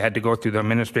 where I had to go through the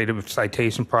administrative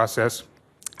citation process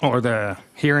or the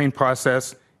hearing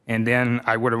process, and then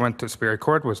I would have went to Superior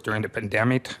Court, was during the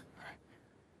pandemic.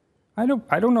 I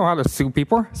don't know how to sue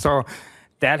people, so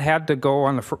that had to go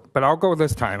on the, but I'll go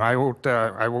this time. I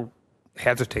will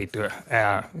hesitate to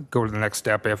go to the next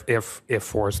step if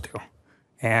forced to.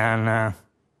 And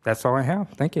That's all I have.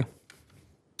 Thank you.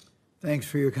 Thanks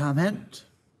for your comment.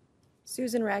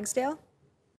 Susan Ragsdale?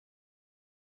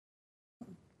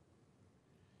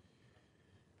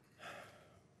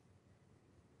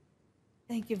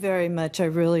 Thank you very much. I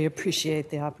really appreciate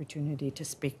the opportunity to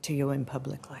speak to you in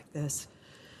public like this.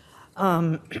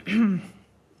 I'm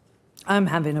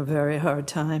having a very hard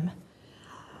time.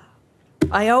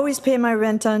 I always pay my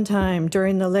rent on time.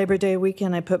 During the Labor Day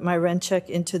weekend, I put my rent check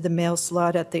into the mail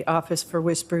slot at the office for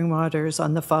Whispering Waters.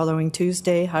 On the following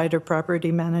Tuesday, Hyder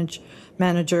property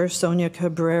manager Sonia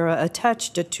Cabrera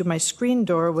attached it to my screen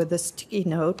door with a sticky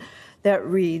note that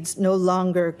reads, "No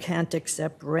longer can't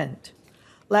accept rent."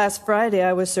 Last Friday,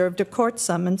 I was served a court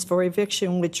summons for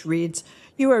eviction, which reads,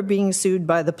 "You are being sued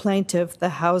by the plaintiff, the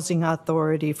housing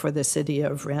authority for the city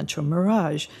of Rancho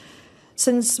Mirage."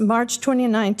 Since March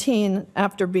 2019,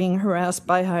 after being harassed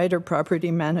by Hyder Property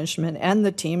Management and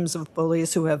the teams of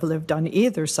bullies who have lived on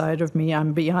either side of me,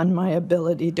 I'm beyond my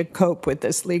ability to cope with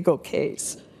this legal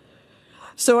case.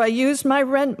 So I used my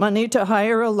rent money to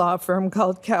hire a law firm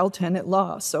called Cal Tenant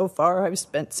Law. So far, I've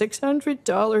spent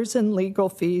 $600 in legal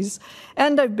fees,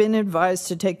 and I've been advised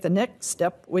to take the next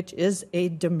step, which is a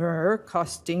demurrer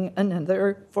costing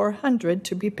another $400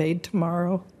 to be paid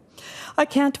tomorrow. I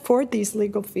can't afford these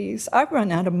legal fees. I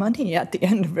run out of money at the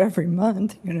end of every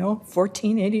month. You know,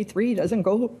 $14.83 doesn't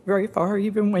go very far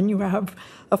even when you have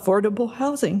affordable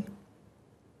housing.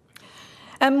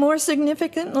 And more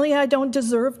significantly, I don't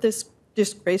deserve this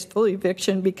disgraceful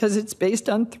eviction because it's based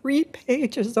on 3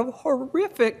 pages of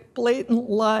horrific,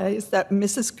 blatant lies that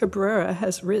Mrs. Cabrera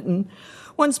has written.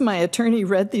 Once my attorney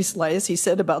read these lies, he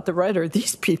said about the writer,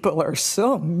 "These people are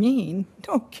so mean."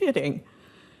 No kidding.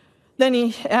 Then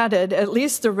he added, "At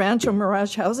least the Rancho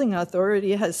Mirage Housing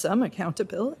Authority has some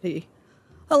accountability."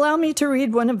 Allow me to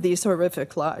read one of these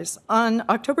horrific lies. On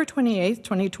October 28,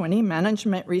 2020,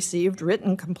 management received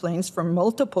written complaints from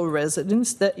multiple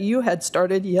residents that you had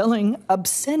started yelling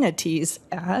obscenities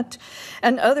at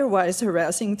and otherwise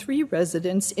harassing 3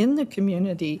 residents in the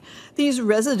community. These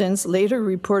residents later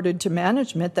reported to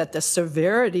management that the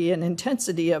severity and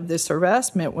intensity of this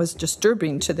harassment was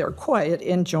disturbing to their quiet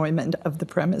enjoyment of the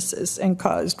premises and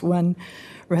caused one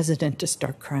resident to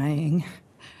start crying.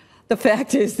 The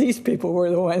fact is, these people were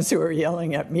the ones who were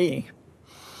yelling at me.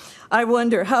 I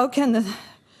wonder, how can the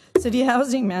city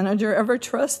housing manager ever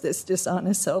trust this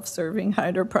dishonest, self-serving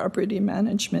Hyder property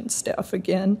management staff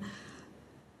again?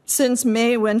 Since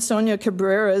May, when Sonia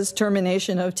Cabrera's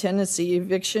termination of tenancy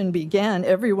eviction began,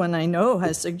 everyone I know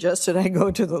has suggested I go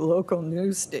to the local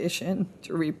news station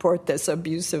to report this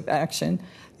abusive action.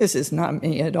 This is not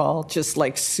me at all. Just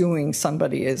like suing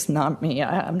somebody is not me.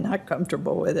 I'm not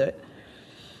comfortable with it.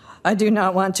 I do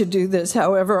not want to do this.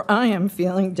 However, I am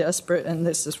feeling desperate, and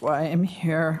this is why I'm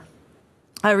here.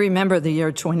 I remember the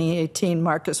year 2018.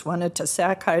 Marcus wanted to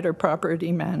sack Hyder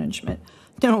Property Management.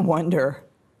 No wonder.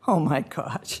 Oh, my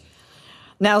gosh.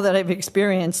 Now that I've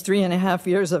experienced 3.5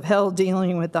 years of hell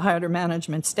dealing with the Hyder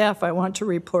Management staff, I want to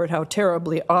report how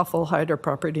terribly awful Hyder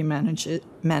Property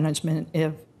Management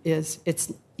is.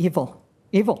 It's evil.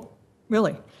 Evil.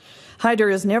 Really. Hyder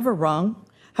is never wrong.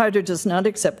 Hyder does not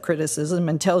accept criticism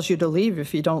and tells you to leave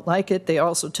if you don't like it. They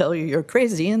also tell you you're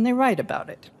crazy, and they write about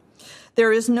it.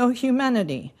 There is no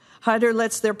humanity. Hyder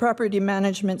lets their property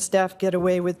management staff get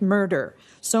away with murder.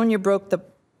 Sonia broke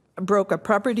a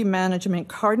property management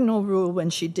cardinal rule when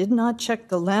she did not check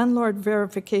the landlord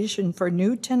verification for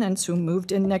new tenants who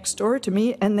moved in next door to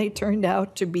me, and they turned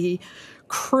out to be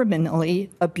criminally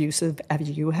abusive, as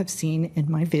you have seen in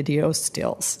my video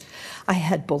stills. I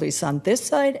had bullies on this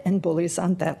side and bullies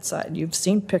on that side. You've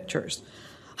seen pictures.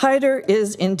 Hyder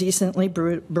is indecently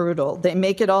brutal. They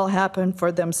make it all happen for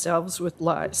themselves with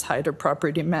lies. Hyder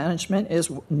Property Management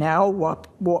is now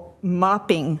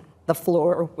mopping the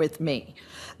floor with me.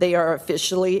 They are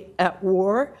officially at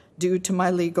war due to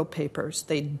my legal papers.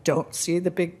 They don't see the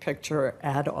big picture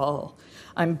at all.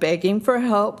 I'm begging for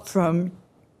help from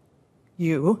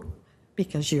you,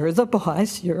 because you're the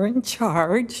boss, you're in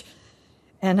charge,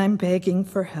 and I'm begging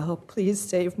for help. Please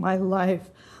save my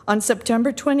life. On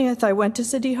September 20th, I went to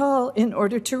City Hall in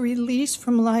order to release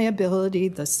from liability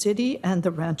the city and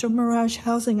the Rancho Mirage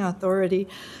Housing Authority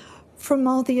from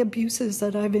all the abuses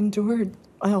that I've endured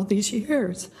all these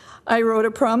years. I wrote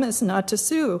a promise not to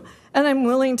sue, and I'm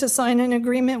willing to sign an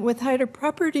agreement with Hyder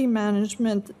Property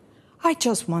Management. I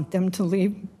just want them to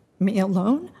leave me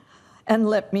alone and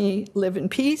let me live in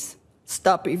peace,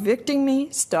 stop evicting me,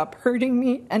 stop hurting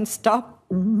me, and stop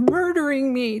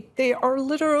murdering me. They are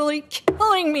literally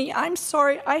killing me. I'm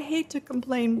sorry. I hate to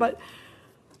complain, but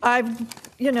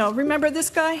remember this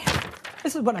guy?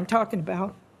 This is what I'm talking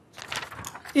about.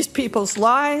 these people's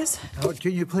lives. Oh,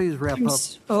 can you please wrap up?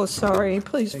 Oh, sorry.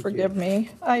 Please Thank forgive me.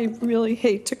 I really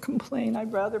hate to complain.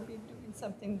 I'd rather be doing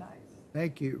something nice.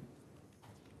 Thank you.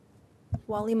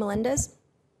 Wally Melendez.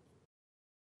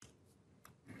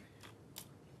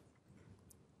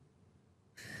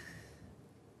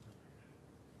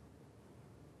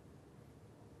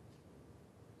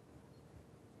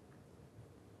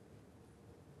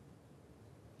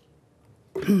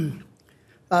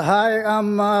 Hi,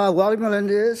 I'm Wally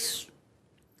Melendez.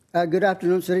 Good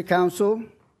afternoon, City Council,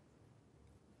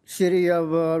 City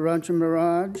of Rancho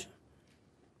Mirage.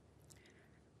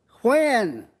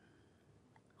 When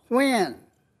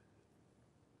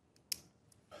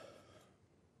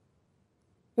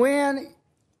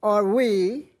are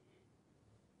we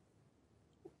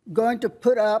going to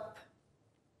put up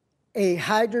a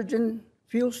hydrogen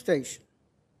fuel station?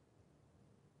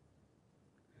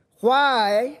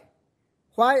 Why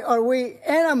are we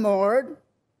enamored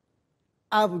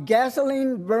of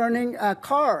gasoline-burning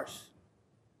cars?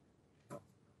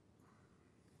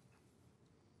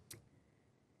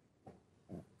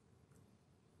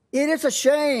 It is a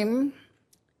shame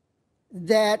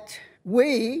that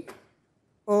we,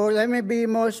 or let me be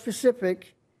more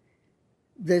specific,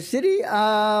 the city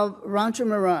of Rancho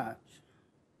Mirage,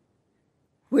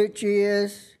 which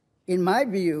is, in my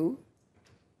view,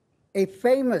 a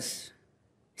famous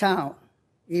town.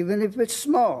 Even if it's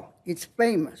small, it's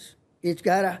famous. It's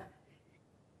got a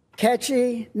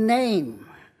catchy name,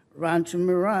 Rancho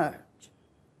Mirage.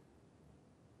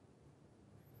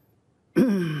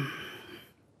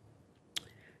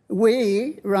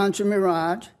 We, Rancho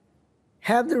Mirage,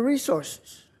 have the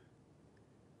resources.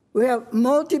 We have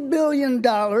multi-billion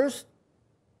dollars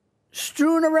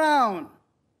strewn around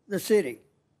the city.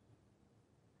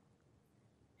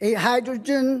 A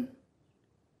hydrogen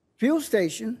fuel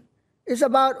station is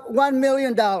about $1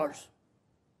 million,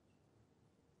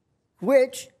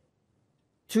 which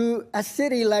to a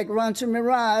city like Rancho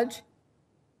Mirage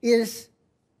is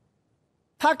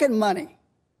pocket money.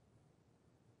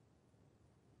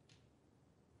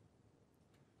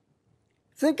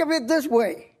 Think of it this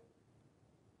way.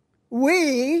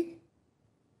 We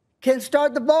can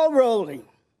start the ball rolling.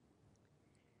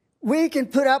 We can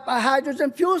put up a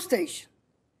hydrogen fuel station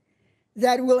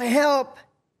that will help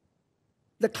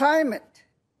the climate,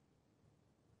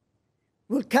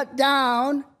 will cut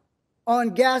down on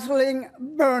gasoline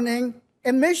burning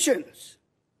emissions.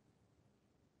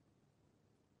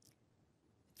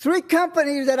 3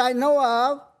 companies that I know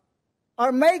of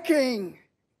are making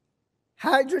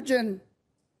hydrogen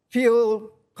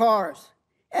fuel cars.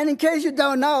 And in case you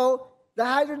don't know, the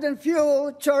hydrogen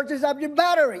fuel charges up your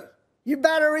battery. Your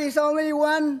battery is only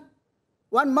one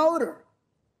motor,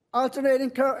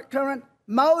 alternating current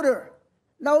motor.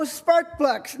 No spark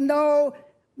plugs, no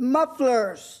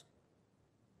mufflers,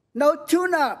 no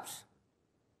tune-ups.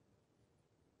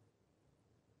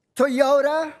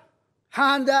 Toyota,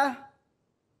 Honda,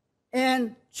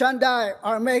 and Hyundai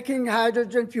are making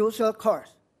hydrogen fuel cell cars.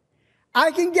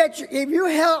 I can get you, if you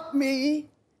help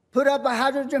me put up a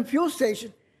hydrogen fuel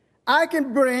station, I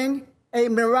can bring a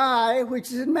Mirage,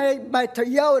 which is made by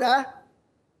Toyota.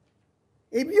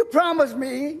 If you promise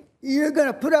me you're going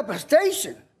to put up a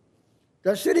station,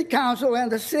 the city council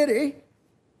and the city,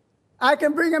 I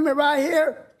can bring a Mirage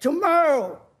here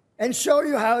tomorrow and show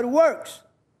you how it works.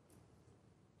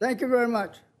 Thank you very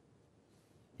much.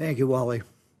 Thank you, Wally.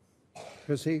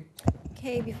 Chrissy?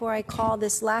 Okay, before I call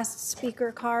this last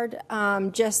speaker card,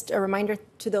 just a reminder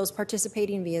to those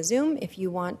participating via Zoom, if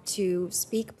you want to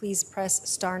speak, please press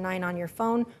 *9 on your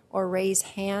phone or raise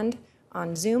hand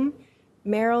on Zoom.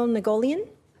 Meryl Nagolian.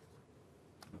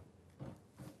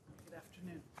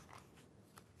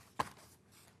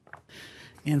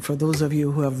 And for those of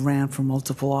you who have ran for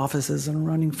multiple offices and are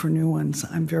running for new ones,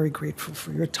 I'm very grateful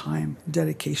for your time and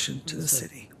dedication to the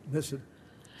city. Listen.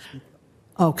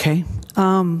 Okay.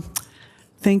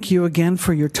 Thank you again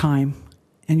for your time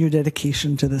and your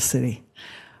dedication to the city.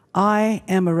 I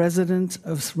am a resident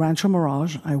of Rancho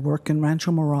Mirage. I work in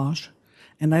Rancho Mirage,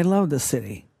 and I love the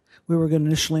city. We were going to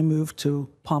initially move to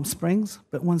Palm Springs,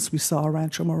 but once we saw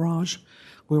Rancho Mirage,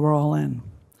 we were all in.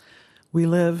 We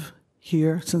live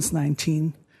here since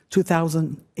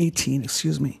 2018,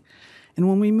 And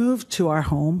when we moved to our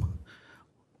home,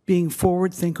 being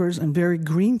forward thinkers and very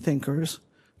green thinkers,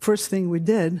 first thing we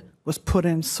did was put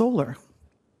in solar.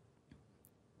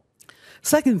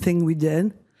 Second thing we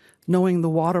did, knowing the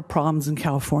water problems in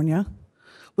California,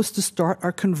 was to start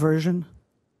our conversion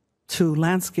to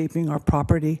landscaping our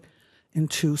property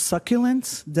into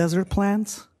succulents, desert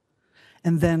plants,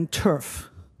 and then turf.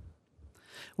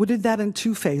 We did that in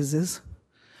 2 phases.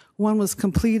 One was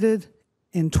completed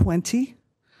in 20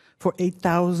 for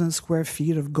 8,000 square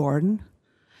feet of garden,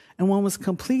 and one was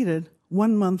completed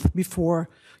 1 month before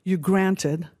you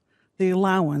granted the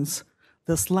allowance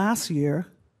this last year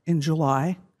in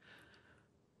July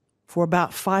for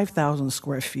about 5,000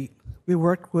 square feet. We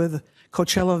worked with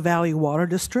Coachella Valley Water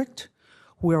District,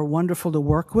 who are wonderful to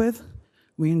work with.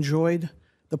 We enjoyed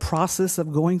the process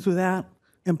of going through that,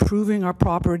 improving our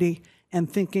property, and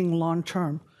thinking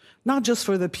long-term, not just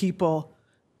for the people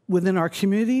within our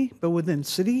community, but within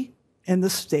city and the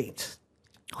state,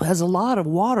 who has a lot of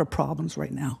water problems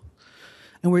right now.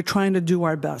 And we're trying to do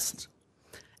our best.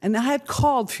 And I had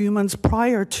called a few months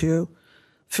prior to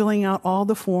filling out all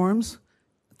the forms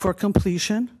for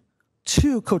completion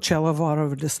to Coachella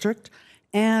Water District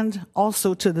and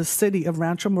also to the city of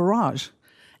Rancho Mirage,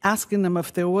 asking them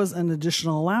if there was an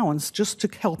additional allowance just to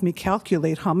help me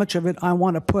calculate how much of it I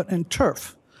want to put in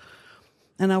turf.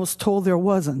 And I was told there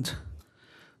wasn't.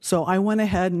 So I went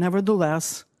ahead,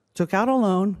 nevertheless, took out a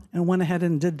loan and went ahead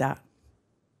and did that.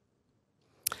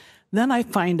 Then I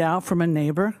find out from a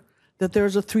neighbor that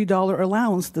there's a $3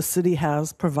 allowance the city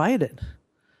has provided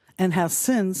and has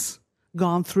since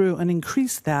gone through and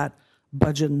increased that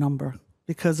budget number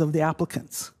because of the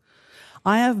applicants.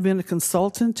 I have been a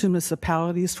consultant to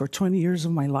municipalities for 20 years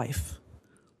of my life.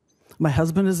 My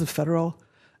husband is a federal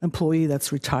employee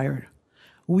that's retired.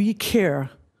 We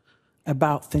care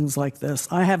about things like this.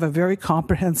 I have a very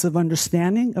comprehensive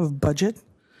understanding of budget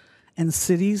and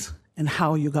cities and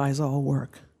how you guys all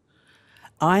work.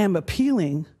 I am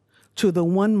appealing to the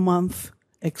 1 month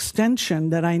extension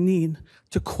that I need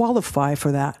to qualify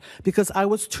for that because I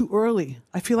was too early.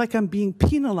 I feel like I'm being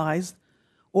penalized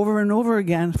over and over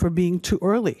again for being too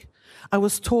early. I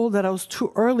was told that I was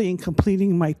too early in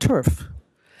completing my turf,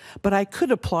 but I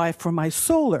could apply for my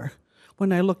solar.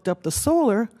 When I looked up the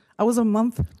solar, I was a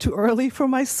month too early for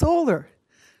my solar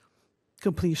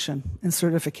completion and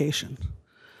certification.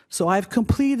 So I've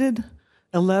completed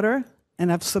a letter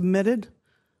and I've submitted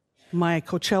my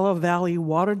Coachella Valley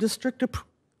Water District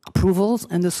approvals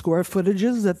and the square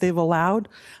footages that they've allowed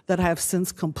that I have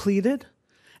since completed.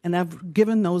 And I've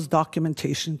given those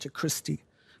documentation to Christy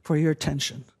for your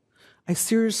attention. I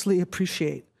seriously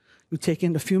appreciate you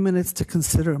taking a few minutes to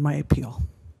consider my appeal.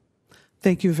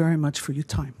 Thank you very much for your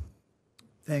time.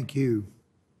 Thank you.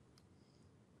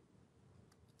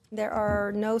 There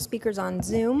are no speakers on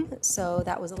Zoom, so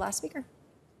that was the last speaker.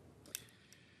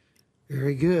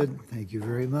 Very good. Thank you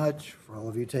very much for all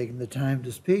of you taking the time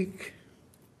to speak.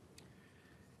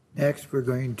 Next, we're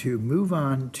going to move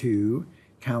on to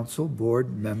council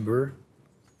board member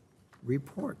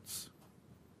reports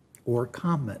or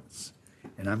comments.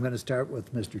 And I'm going to start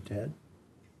with Mr. Ted.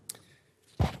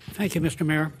 Thank you, Mr.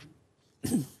 Mayor.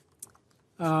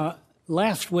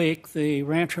 Last week, the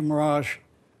Rancho Mirage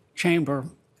Chamber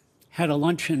had a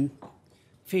luncheon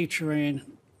featuring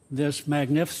this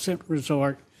magnificent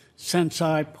resort,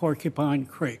 Sensei Porcupine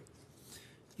Creek.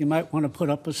 You might want to put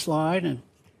up a slide, and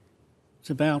it's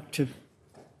about to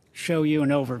show you an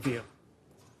overview.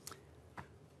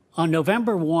 On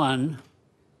November 1,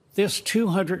 this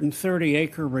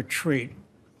 230-acre retreat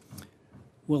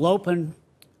will open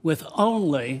with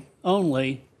only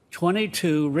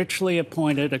 22 richly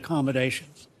appointed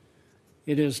accommodations.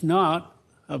 It is not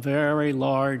a very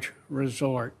large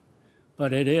resort,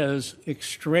 but it is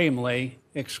extremely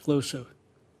exclusive.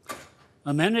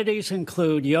 Amenities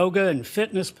include yoga and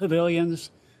fitness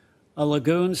pavilions, a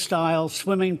lagoon-style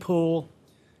swimming pool,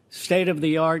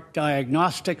 state-of-the-art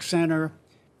diagnostic center,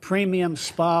 premium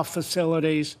spa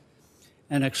facilities,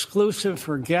 and exclusive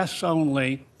for guests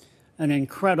only, an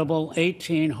incredible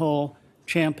 18-hole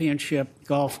championship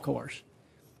golf course.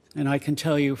 And I can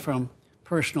tell you from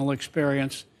personal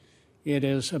experience, it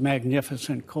is a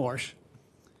magnificent course.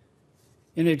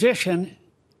 In addition,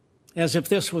 as if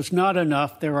this was not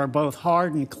enough, there are both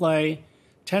hard and clay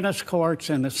tennis courts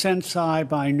and the Sensei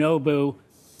by Nobu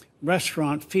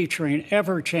restaurant featuring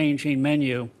ever-changing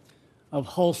menu of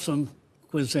wholesome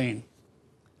cuisine.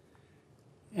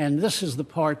 And this is the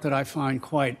part that I find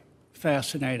quite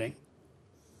fascinating.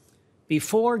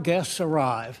 Before guests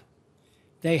arrive,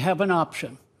 they have an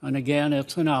option, and again,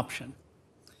 it's an option,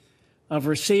 of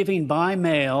receiving by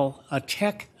mail a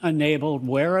tech-enabled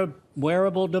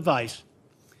wearable device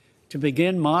to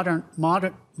begin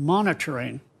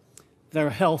monitoring their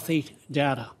healthy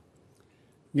data.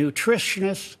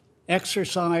 Nutritionists,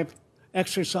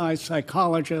 exercise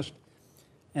psychologists,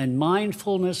 and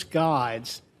mindfulness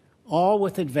guides, all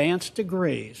with advanced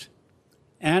degrees,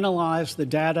 analyze the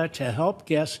data to help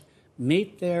guests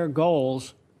meet their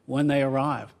goals when they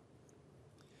arrive.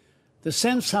 The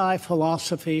Sensei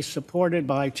philosophy, supported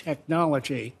by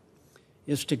technology,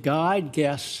 is to guide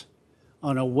guests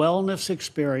on a wellness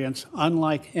experience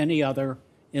unlike any other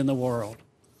in the world.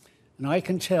 And I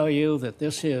can tell you that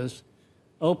this is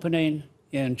opening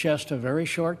in just a very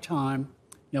short time,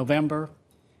 November.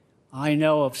 I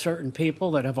know of certain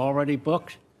people that have already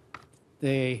booked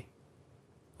the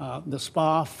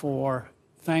spa for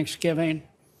Thanksgiving.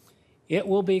 It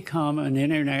will become an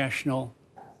international,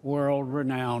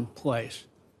 world-renowned place.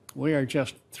 We are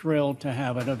just thrilled to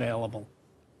have it available.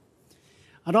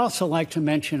 I'd also like to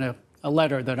mention a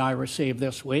letter that I received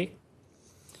this week,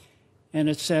 and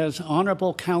it says,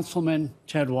 Honorable Councilman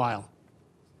Ted Weil.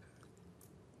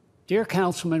 Dear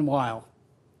Councilman Weil,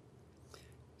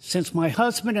 since my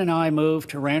husband and I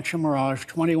moved to Rancho Mirage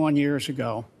 21 years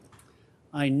ago,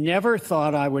 I never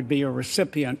thought I would be a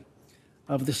recipient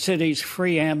of the city's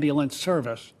free ambulance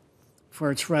service for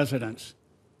its residents.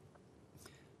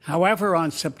 However,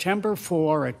 on September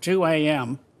 4 at 2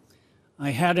 a.m., I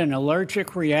had an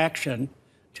allergic reaction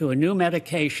to a new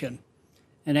medication,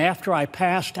 and after I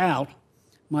passed out,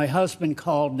 my husband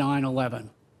called 911.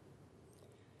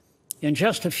 In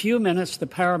just a few minutes, the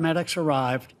paramedics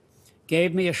arrived,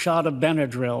 gave me a shot of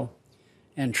Benadryl,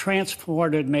 and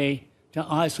transported me to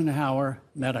Eisenhower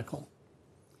Medical.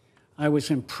 I was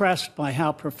impressed by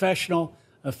how professional,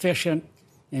 efficient,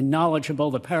 and knowledgeable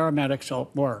the paramedics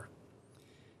were.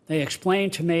 They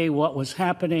explained to me what was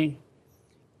happening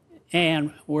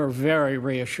and were very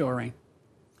reassuring.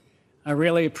 I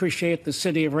really appreciate the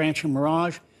City of Rancho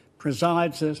Mirage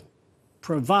provides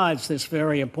this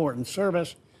very important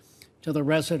service to the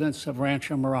residents of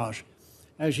Rancho Mirage.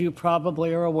 As you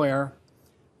probably are aware,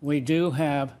 we do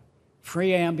have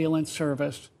free ambulance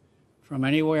service from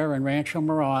anywhere in Rancho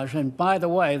Mirage. And by the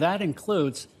way, that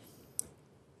includes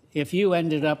if you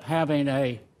ended up having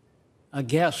a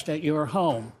guest at your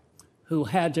home who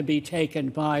had to be taken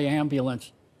by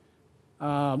ambulance,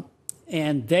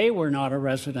 and they were not a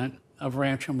resident of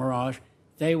Rancho Mirage,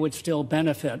 they would still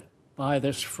benefit by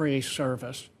this free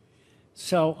service.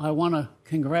 So I want to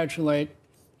congratulate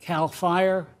CAL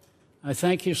FIRE. I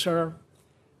thank you, sir.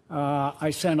 I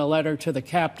sent a letter to the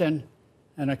captain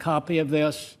and a copy of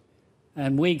this,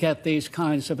 and we get these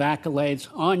kinds of accolades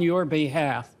on your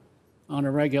behalf on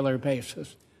a regular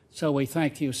basis. So we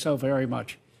thank you so very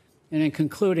much. And in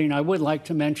concluding, I would like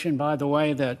to mention, by the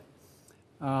way, that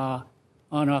on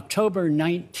October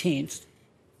 19th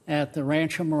at the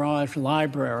Rancho Mirage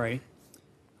Library,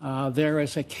 there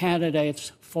is a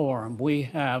candidates forum. We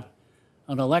have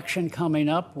an election coming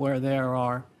up where there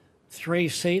are 3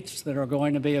 seats that are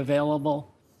going to be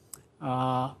available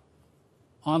on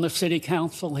the City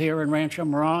Council here in Rancho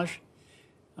Mirage.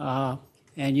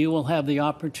 And you will have the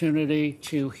opportunity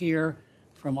to hear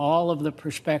from all of the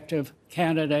prospective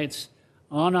candidates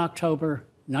on October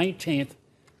 19th,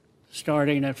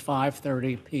 starting at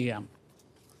 5:30 p.m.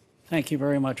 Thank you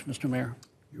very much, Mr. Mayor.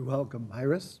 You're welcome.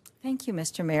 Iris? Thank you,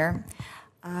 Mr. Mayor.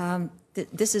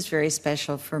 This is very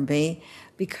special for me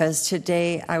because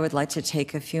today I would like to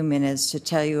take a few minutes to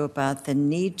tell you about the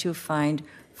need to find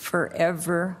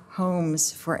forever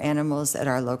homes for animals at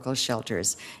our local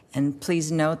shelters. And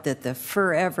please note that the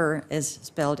forever is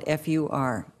spelled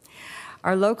F-U-R.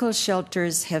 Our local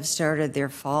shelters have started their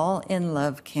Fall in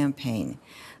Love campaign.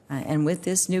 And with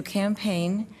this new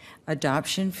campaign,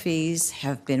 adoption fees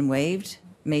have been waived,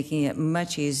 making it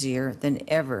much easier than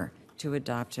ever to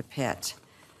adopt a pet.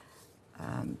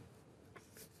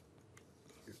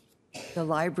 The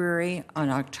library on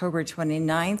October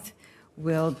 29th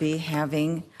will be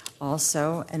having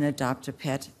also an Adopt a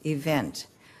Pet event.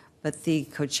 But the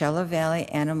Coachella Valley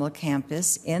Animal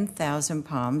Campus in Thousand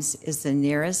Palms is the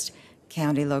nearest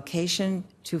county location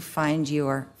to find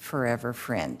your forever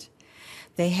friend.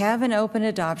 They have an open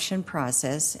adoption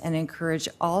process and encourage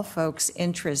all folks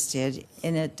interested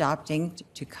in adopting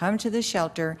to come to the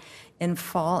shelter and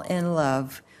fall in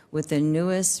love with the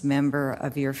newest member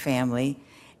of your family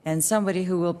and somebody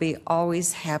who will be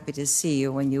always happy to see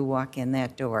you when you walk in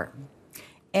that door.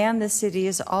 And the city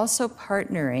is also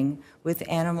partnering with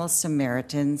Animal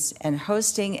Samaritans and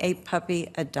hosting a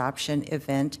puppy adoption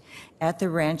event at the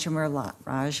Rancho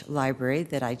Mirage Library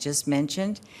that I just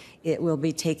mentioned. It will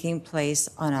be taking place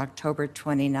on October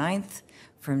 29th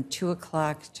from 2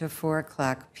 o'clock to 4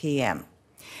 o'clock p.m.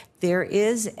 There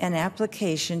is an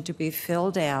application to be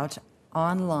filled out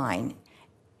online,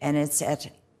 and it's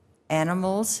at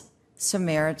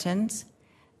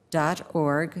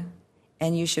animalsamaritans.org,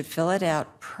 and you should fill it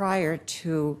out prior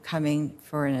to coming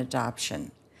for an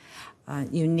adoption.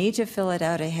 You need to fill it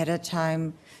out ahead of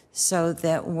time so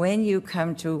that when you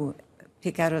come to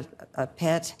pick out a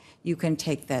pet, you can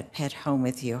take that pet home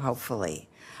with you, hopefully.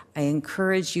 I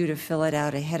encourage you to fill it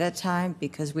out ahead of time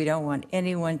because we don't want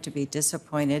anyone to be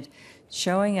disappointed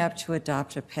showing up to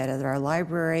adopt a pet at our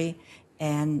library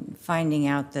and finding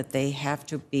out that they have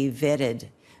to be vetted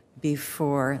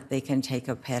before they can take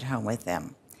a pet home with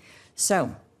them.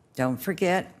 So don't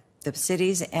forget, the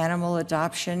city's animal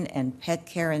adoption and pet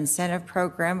care incentive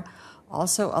program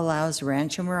also allows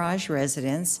Rancho Mirage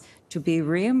residents to be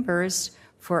reimbursed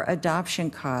for adoption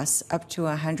costs up to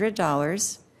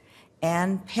 $100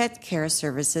 and pet care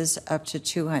services up to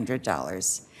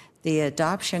 $200. The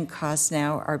adoption costs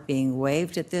now are being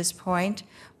waived at this point,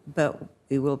 but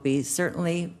we will be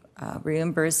certainly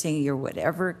reimbursing your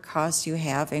whatever costs you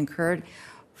have incurred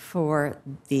for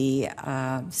the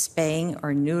spaying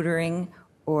or neutering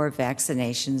or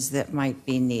vaccinations that might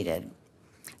be needed.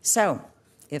 So,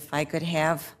 if I could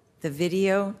have the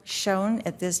video shown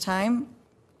at this time.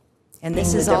 And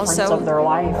this is also of their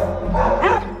life.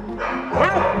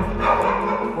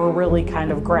 We're really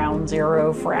kind of ground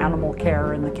zero for animal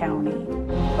care in the county.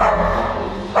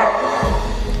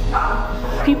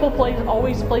 People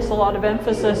always place a lot of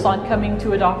emphasis on coming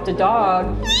to adopt a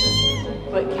dog,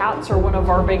 but cats are one of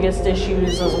our biggest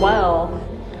issues as well.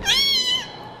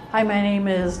 Hi, my name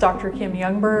is Dr. Kim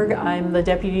Youngberg. I'm the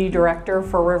Deputy Director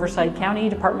for Riverside County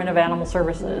Department of Animal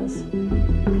Services.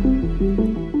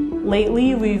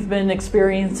 Lately, we've been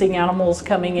experiencing animals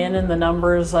coming in the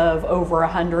numbers of over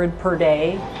 100 per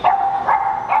day.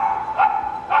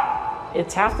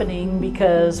 It's happening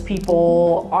because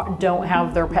people don't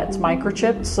have their pets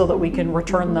microchipped so that we can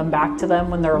return them back to them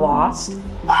when they're lost.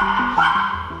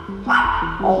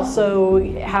 Also,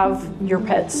 have your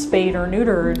pets spayed or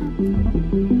neutered.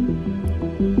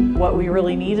 What we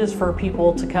really need is for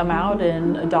people to come out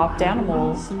and adopt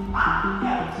animals.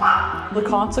 The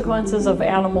consequences of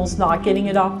animals not getting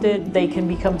adopted, they can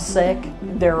become sick,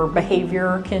 their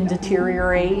behavior can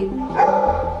deteriorate,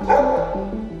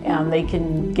 and they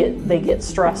get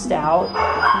stressed out.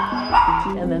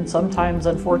 And then sometimes,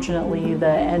 unfortunately, the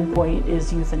end point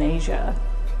is euthanasia.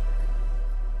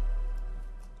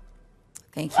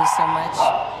 Thank you so much.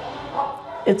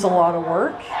 It's a lot of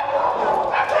work.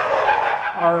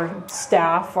 Our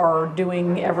staff are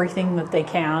doing everything that they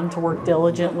can to work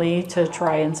diligently to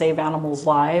try and save animals'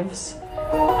 lives.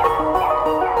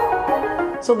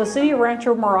 So the City of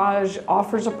Rancho Mirage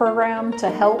offers a program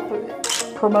to help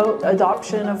promote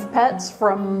adoption of pets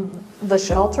from the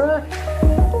shelter.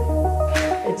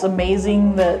 It's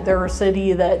amazing that they're a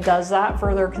city that does that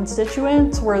for their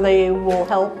constituents, where they will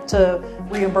help to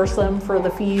reimburse them for the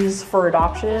fees for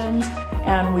adoptions.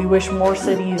 And we wish more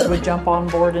cities would jump on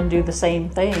board and do the same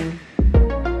thing.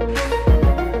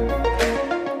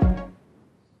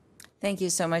 Thank you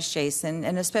so much, Jason.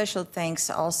 And a special thanks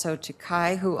also to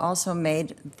Kai, who also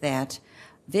made that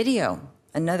video,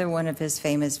 another one of his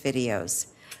famous videos.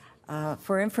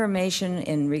 For information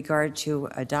in regard to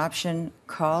adoption,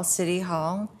 call City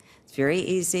Hall. It's very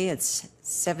easy. It's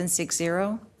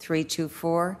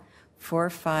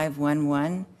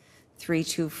 760-324-4511,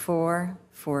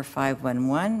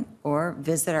 324-4511, or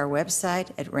visit our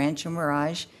website at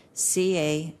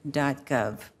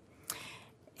ranchomirage.ca.gov.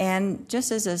 And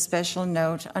just as a special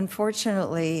note,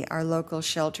 unfortunately, our local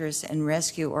shelters and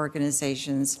rescue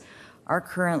organizations are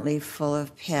currently full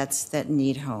of pets that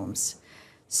need homes.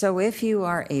 So if you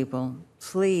are able,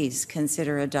 please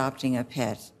consider adopting a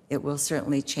pet. It will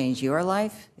certainly change your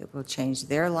life. It will change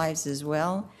their lives as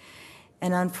well.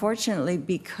 And unfortunately,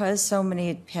 because so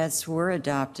many pets were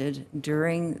adopted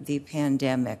during the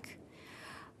pandemic,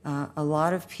 a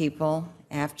lot of people,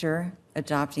 after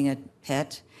adopting a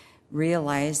pet,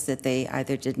 realized that they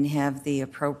either didn't have the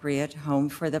appropriate home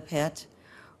for the pet,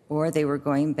 or they were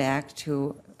going back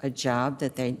to a job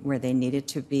where they needed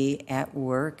to be at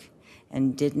work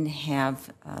and didn't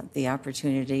have the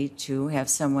opportunity to have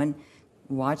someone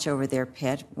watch over their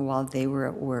pet while they were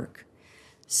at work.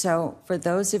 So for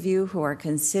those of you who are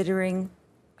considering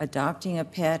adopting a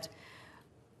pet,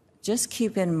 just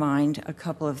keep in mind a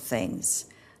couple of things.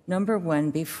 Number one,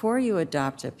 before you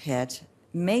adopt a pet,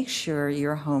 make sure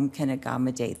your home can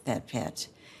accommodate that pet.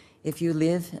 If you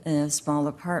live in a small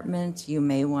apartment, you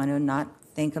may want to not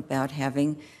think about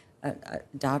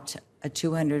adopt a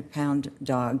 200-pound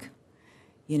dog.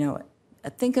 You know,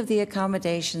 think of the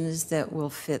accommodations that will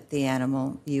fit the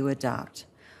animal you adopt.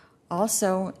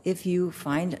 Also, if you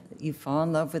fall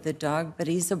in love with a dog, but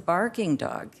he's a barking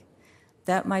dog,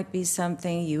 that might be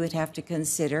something you would have to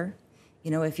consider.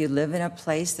 You know, if you live in a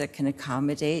place that can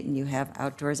accommodate and you have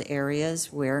outdoors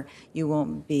areas where you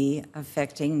won't be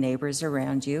affecting neighbors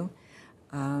around you,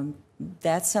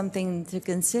 that's something to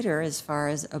consider as far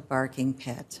as a barking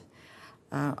pet.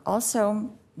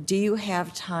 Also, do you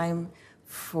have time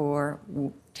for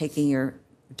taking your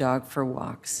dog for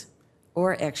walks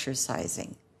or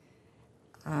exercising?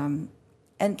 And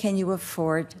can you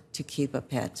afford to keep a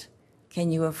pet?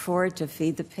 Can you afford to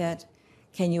feed the pet?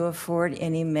 Can you afford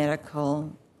any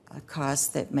medical costs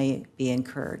that may be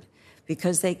incurred?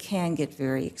 Because they can get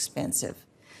very expensive.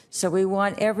 So we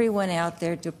want everyone out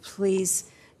there to please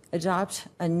adopt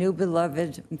a new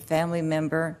beloved family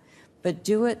member, but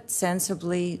do it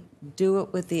sensibly, do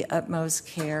it with the utmost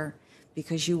care,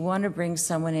 because you want to bring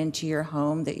someone into your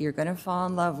home that you're going to fall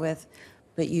in love with,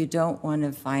 but you don't want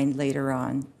to find later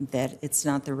on that it's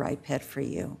not the right pet for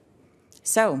you.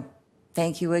 So,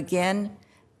 thank you again.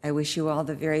 I wish you all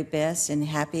the very best and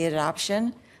happy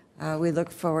adoption. We look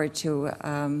forward to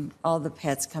all the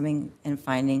pets coming and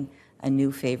finding a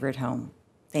new favorite home.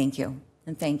 Thank you.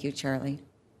 And thank you, Charlie.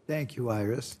 Thank you,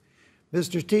 Iris.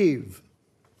 Mr. Steve.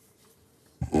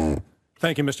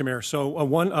 Thank you, Mr. Mayor. So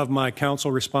one of my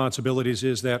council responsibilities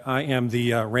is that I am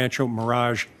the Rancho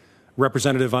Mirage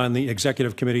representative on the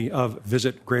executive committee of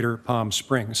Visit Greater Palm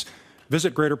Springs.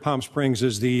 Visit Greater Palm Springs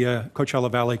is the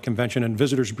Coachella Valley Convention and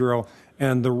Visitors Bureau,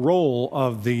 and the role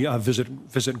of the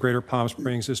Visit Greater Palm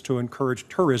Springs is to encourage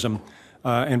tourism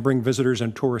and bring visitors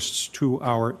and tourists to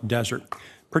our desert.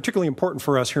 Particularly important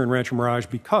for us here in Rancho Mirage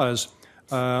because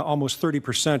almost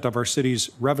 30% of our city's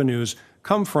revenues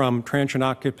come from transient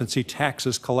occupancy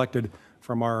taxes collected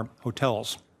from our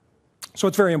hotels. So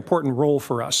it's a very important role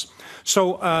for us.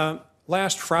 So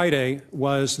last Friday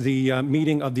was the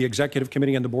meeting of the Executive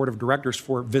Committee and the Board of Directors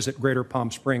for Visit Greater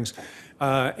Palm Springs.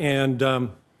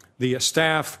 The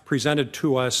staff presented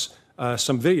to us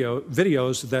some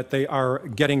videos that they are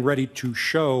getting ready to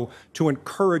show to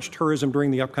encourage tourism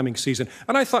during the upcoming season.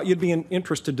 And I thought you'd be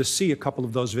interested to see a couple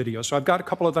of those videos. So I've got a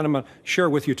couple of them I'm going to share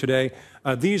with you today.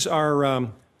 These are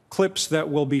clips that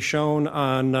will be shown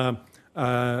on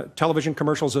television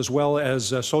commercials as well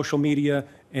as social media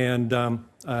and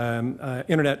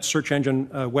internet search engine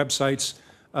websites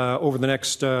over the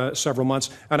next several months.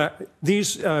 And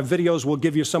these videos will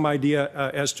give you some idea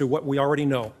as to what we already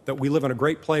know, that we live in a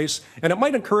great place, and it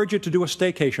might encourage you to do a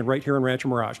staycation right here in Rancho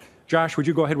Mirage. Josh, would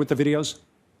you go ahead with the videos?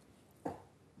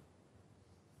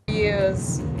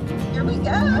 Yes. Here we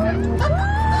go.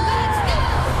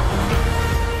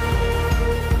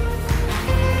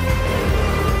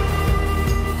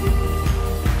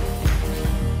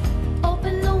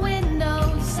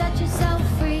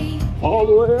 All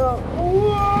the way up.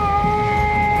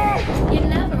 Whoa! You're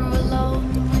never alone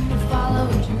when you follow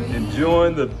a dream.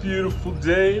 Enjoying the beautiful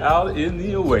day out in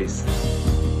the oasis.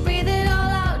 Breathe it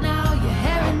all out now, your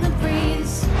hair in the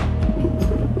breeze.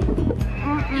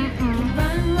 You can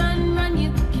run, run, run,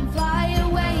 you can fly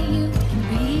away, you can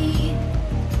be.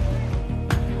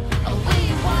 We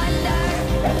wander,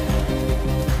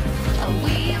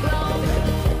 we roam.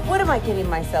 What am I getting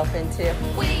myself into?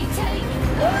 We take.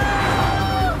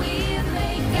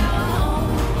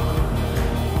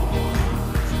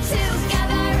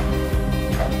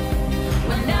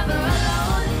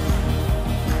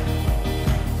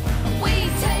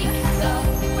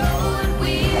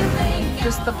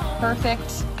 Just the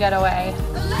perfect getaway.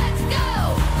 Let's go!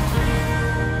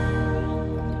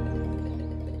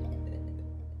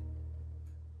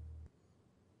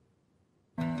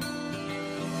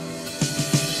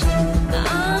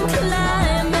 I'm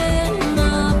climbing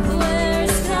up where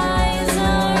skies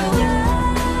are wide.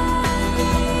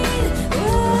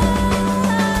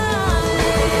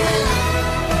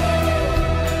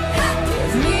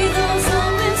 Give me those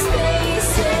open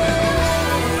spaces.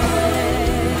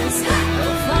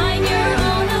 Find your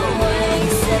own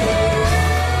oasis.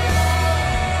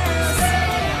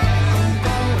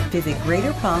 Visit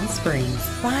Greater Palm Springs.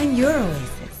 Find your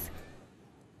oasis.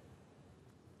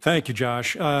 Thank you,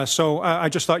 Josh. So I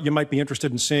just thought you might be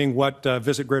interested in seeing what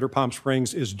Visit Greater Palm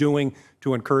Springs is doing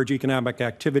to encourage economic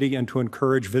activity and to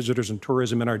encourage visitors and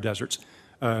tourism in our deserts.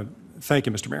 Thank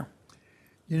you, Mr. Mayor.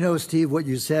 You know, Steve, what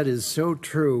you said is so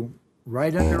true,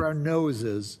 right under our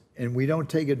noses, and we don't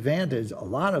take advantage, a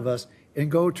lot of us,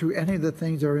 and go to any of the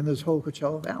things that are in this whole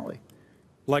Coachella Valley.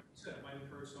 Like I said, it might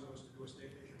encourage someone to do a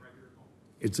staycation right here at home.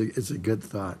 It's a good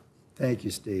thought. Thank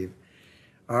you, Steve.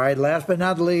 All right, last but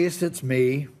not least, it's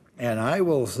me, and I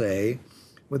will say,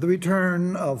 with the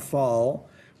return of fall,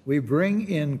 we bring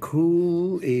in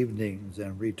cool evenings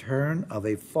and return of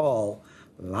a fall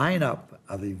lineup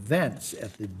of events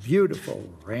at the beautiful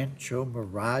Rancho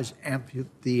Mirage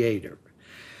Amphitheater.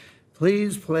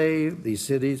 Please play the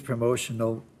city's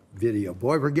promotional video.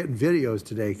 Boy, we're getting videos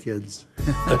today, kids.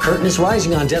 The curtain is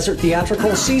rising on Desert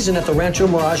Theatrical season at the Rancho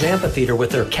Mirage Amphitheater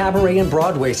with their Cabaret and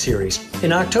Broadway series.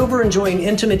 In October, enjoy an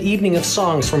intimate evening of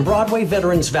songs from Broadway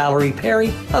veterans Valerie Perry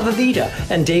of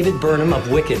Evita and David Burnham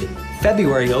of Wicked.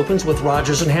 February opens with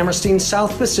Rodgers and Hammerstein's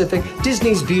South Pacific,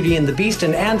 Disney's Beauty and the Beast,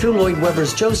 and Andrew Lloyd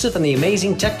Webber's Joseph and the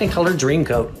Amazing Technicolor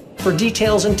Dreamcoat. For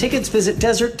details and tickets, visit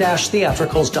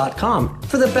desert-theatricals.com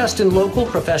for the best in local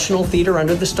professional theater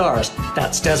under the stars.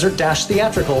 That's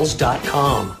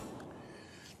desert-theatricals.com.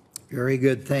 Very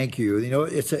good, thank you. You know,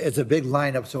 it's a big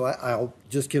lineup, so I'll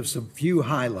just give some few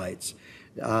highlights.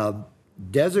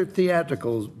 Desert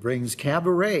Theatricals brings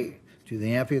Cabaret to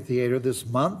the amphitheater this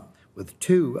month with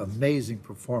 2 amazing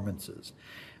performances.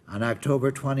 On October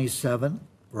 27th,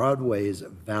 Broadway's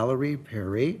Valerie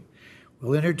Perry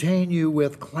will entertain you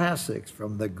with classics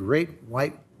from The Great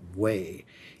White Way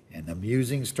and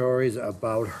amusing stories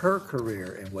about her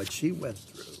career and what she went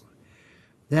through.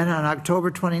 Then on October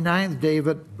 29th,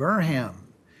 David Burnham,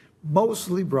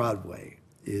 mostly Broadway,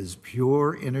 is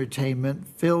pure entertainment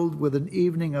filled with an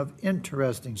evening of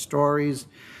interesting stories,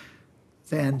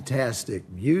 fantastic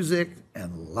music,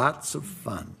 and lots of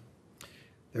fun.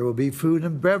 There will be food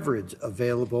and beverage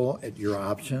available at your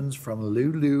options from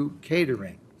Lulu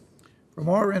Catering. For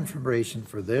more information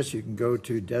for this, you can go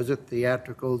to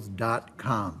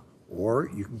deserttheatricals.com, or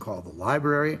you can call the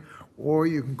library, or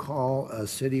you can call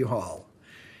City Hall.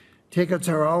 Tickets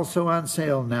are also on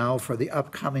sale now for the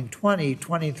upcoming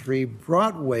 2023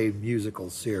 Broadway musical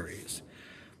series.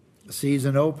 The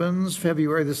season opens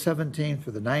February the 17th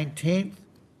to the 19th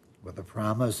with the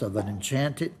promise of an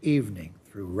enchanted evening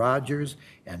through Rodgers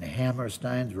and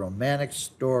Hammerstein's romantic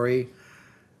story,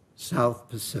 South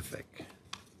Pacific.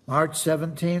 March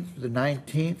 17th to the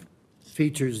 19th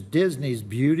features Disney's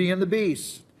Beauty and the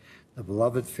Beast, the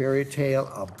beloved fairy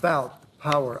tale about the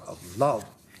power of love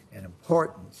and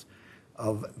importance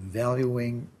of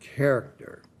valuing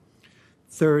character.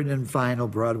 Third and final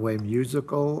Broadway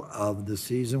musical of the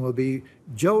season will be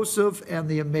Joseph and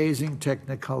the Amazing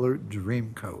Technicolor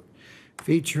Dreamcoat,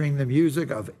 featuring the music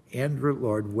of Andrew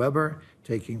Lloyd Webber,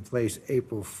 taking place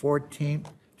April 14th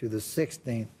to the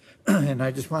 16th. And I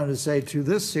just wanted to say to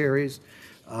this series,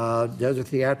 Desert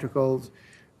Theatricals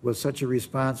was such a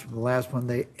response from the last one,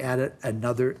 they added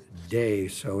another day.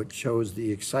 So it shows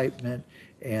the excitement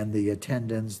and the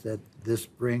attendance that this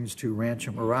brings to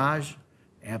Rancho Mirage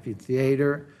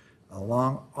Amphitheater,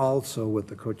 along also with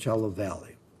the Coachella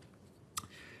Valley.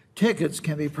 Tickets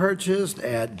can be purchased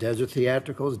at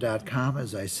deserttheatricals.com,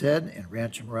 as I said, and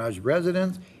Rancho Mirage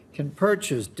residents can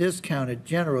purchase discounted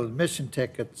general admission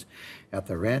tickets at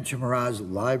the Rancho Mirage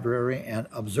Library and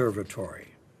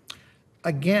Observatory.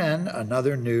 Again,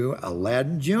 another new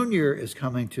Aladdin Jr. is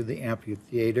coming to the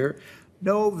amphitheater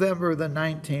November the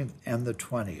 19th and the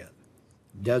 20th.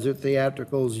 Desert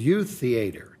Theatricals Youth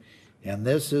Theater, and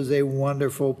this is a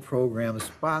wonderful program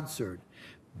sponsored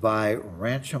by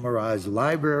Rancho Mirage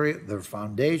Library, their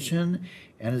foundation,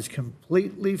 and is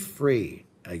completely free.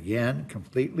 Again,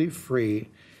 completely free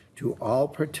to all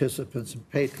participants and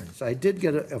patrons. I did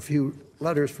get a few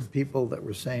letters from people that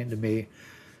were saying to me,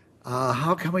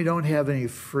 how come we don't have any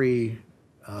free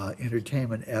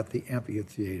entertainment at the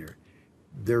amphitheater?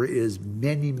 There is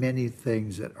many, many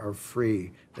things that are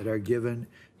free, that are given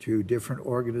to different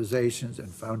organizations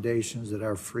and foundations that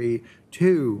are free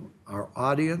to our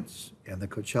audience and the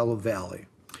Coachella Valley.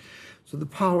 So the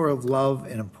power of love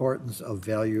and importance of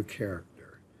value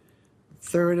character.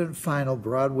 Third and final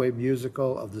Broadway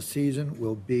musical of the season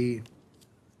will be,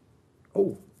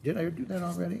 oh, did I do that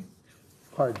already?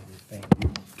 Pardon me, thank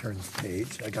you. Turn the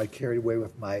page. I got carried away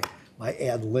with my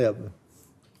ad lib.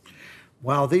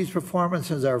 While these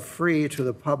performances are free to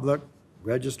the public,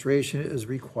 registration is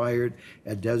required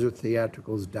at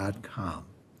deserttheatricals.com.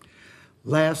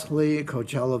 Lastly,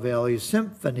 Coachella Valley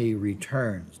Symphony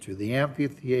returns to the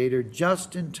amphitheater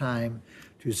just in time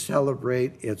to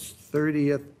celebrate its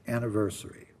 30th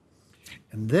anniversary.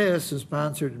 And this is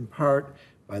sponsored in part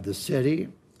by the city.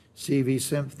 CV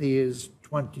Symphony's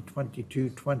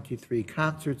 2022-23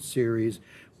 concert series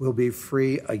will be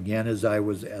free, again, as I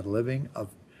was ad-libbing,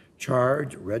 of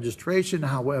charge. Registration,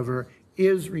 however,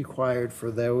 is required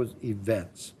for those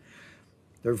events.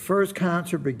 Their first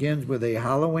concert begins with a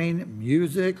Halloween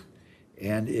music,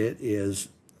 and it is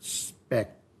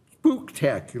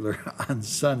spooktacular on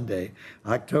Sunday,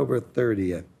 October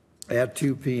 30th at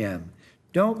 2 p.m.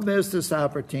 Don't miss this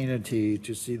opportunity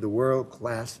to see the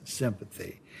world-class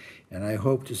Sympathy. And I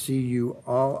hope to see you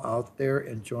all out there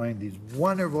enjoying these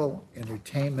wonderful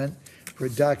entertainment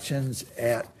productions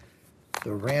at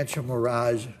the Rancho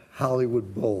Mirage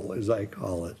Hollywood Bowl, as I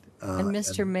call it. And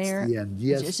Mr. Mayor,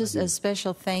 yes, just I do. a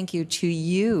special thank you to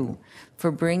you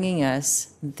for bringing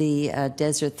us the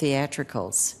desert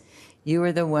theatricals. You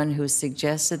were the one who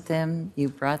suggested them. You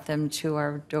brought them to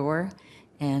our door,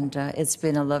 and it's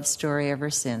been a love story ever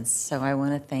since. So I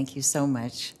want to thank you so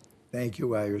much. Thank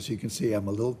you, Iris. You can see I'm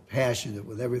a little passionate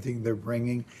with everything they're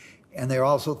bringing. And they're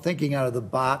also thinking out of the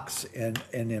box and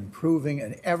improving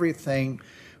and everything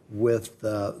with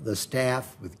the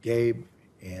staff, with Gabe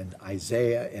and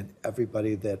Isaiah and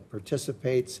everybody that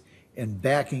participates in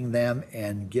backing them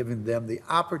and giving them the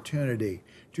opportunity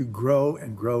to grow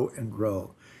and grow and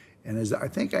grow. And as I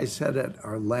think I said at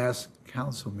our last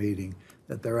council meeting,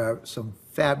 that there are some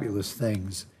fabulous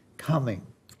things coming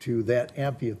to that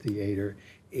amphitheater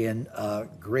in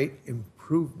great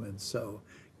improvements. So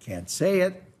can't say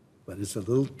it, but it's a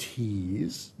little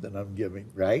tease that I'm giving,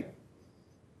 right?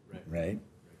 Right.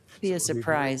 Be a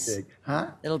surprise. Big. Huh?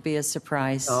 It'll be a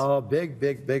surprise. Oh,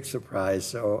 big surprise.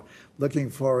 So looking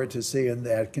forward to seeing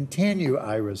that continue,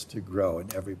 Iris, to grow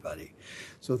and everybody.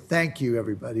 So thank you,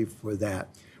 everybody, for that.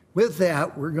 With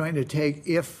that, we're going to take,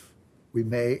 if we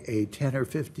may, a 10 or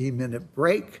 15-minute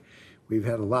break. We've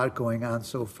had a lot going on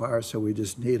so far, so we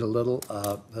just need a little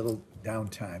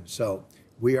downtime. So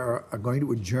we are going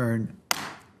to adjourn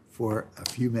for a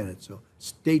few minutes, so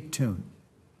stay tuned.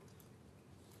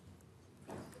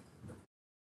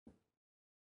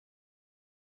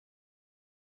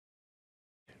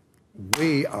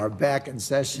 We are back in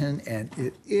session, and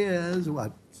it is,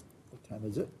 what time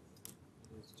is it?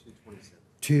 It's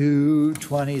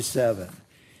 2:27.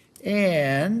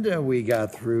 And we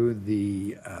got through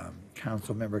the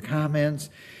council member comments,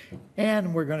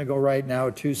 and we're going to go right now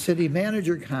to city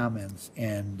manager comments.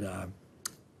 And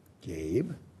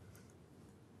Gabe.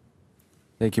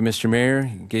 Thank you, Mr.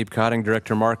 Mayor. Gabe Cotting,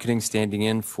 Director of Marketing, standing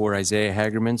in for Isaiah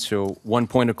Hagerman. So one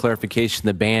point of clarification,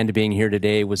 the band being here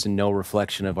today was in no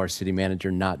reflection of our city manager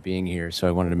not being here. So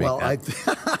I wanted to make I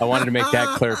wanted to make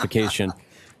that clarification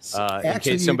in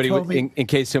case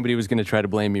somebody was going to try to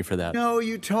blame me for that. No,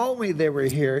 you told me they were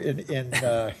here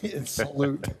in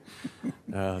salute.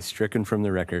 Stricken from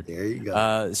the record. There you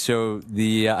go. So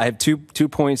I have two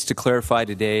points to clarify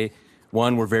today.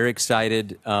 One, we're very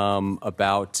excited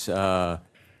about.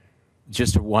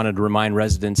 Just wanted to remind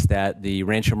residents that the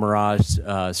Rancho Mirage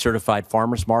Certified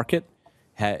Farmers Market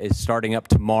is starting up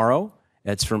tomorrow.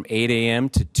 That's from 8 a.m.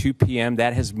 to 2 p.m.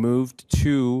 That has moved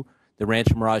to the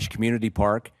Rancho Mirage Community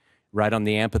Park, right on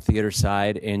the amphitheater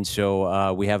side. And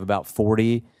so we have about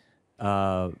 40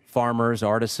 farmers,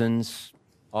 artisans,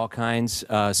 all kinds.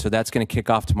 So that's going to kick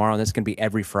off tomorrow, and that's going to be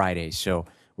every Friday. So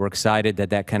we're excited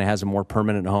that kind of has a more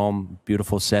permanent home,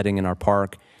 beautiful setting in our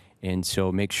park. And so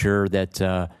make sure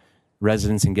that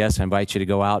residents and guests, I invite you to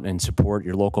go out and support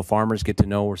your local farmers, get to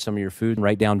know where some of your food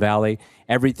right down Valley.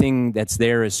 Everything that's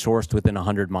there is sourced within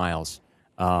 100 miles.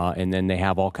 And then they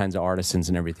have all kinds of artisans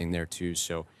and everything there too.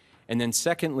 So, and then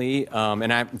secondly,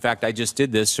 in fact, I just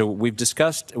did this. So we've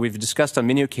discussed on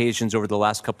many occasions over the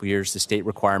last couple of years the state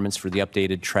requirements for the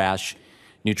updated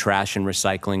new trash and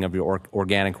recycling of your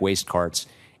organic waste carts.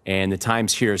 And the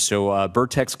time's here. So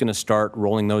Burtek's going to start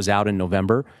rolling those out in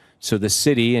November. So the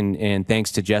city, and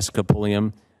thanks to Jessica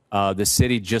Pulliam, the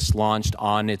city just launched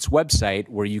on its website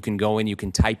where you can go in, you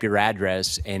can type your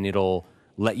address, and it'll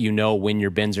let you know when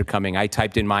your bins are coming. I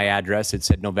typed in my address. It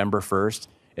said November 1st.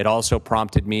 It also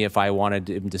prompted me if I wanted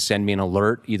him to send me an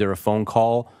alert, either a phone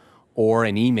call or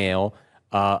an email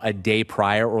a day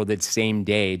prior or the same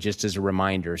day, just as a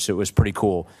reminder. So it was pretty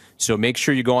cool. So make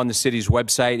sure you go on the city's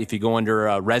website. If you go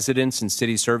under residents and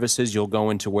city services, you'll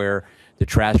go into where the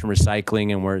trash and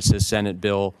recycling and where it says Senate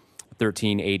Bill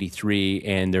 1383,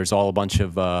 and there's all a bunch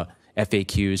of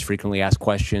FAQs, frequently asked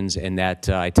questions, and that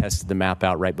I tested the map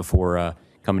out right before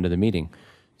coming to the meeting.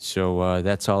 So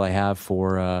that's all I have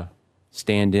for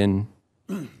stand-in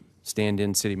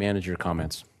city manager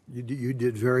comments. You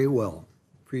did very well.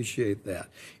 Appreciate that.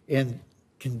 And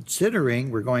considering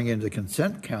we're going into the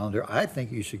consent calendar, I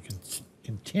think you should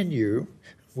continue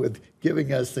with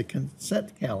giving us the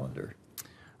consent calendar.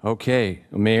 Okay,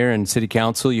 Mayor and City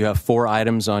Council, you have 4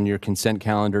 items on your consent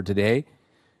calendar today.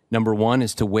 Number 1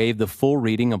 is to waive the full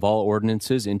reading of all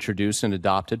ordinances introduced and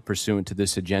adopted pursuant to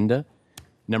this agenda.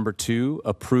 Number 2,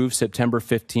 approve September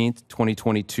 15th,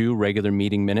 2022 regular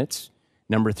meeting minutes.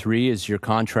 Number 3 is your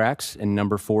contracts, and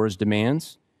number 4 is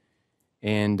demands.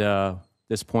 And at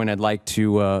this point, I'd like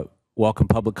to welcome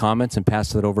public comments and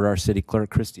pass it over to our City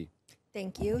Clerk, Christy.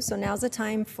 Thank you. So now's the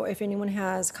time for if anyone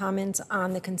has comments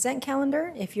on the consent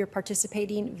calendar. If you're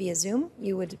participating via Zoom,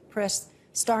 you would press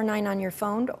 *9 on your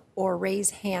phone or raise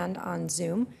hand on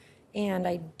Zoom. And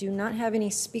I do not have any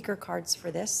speaker cards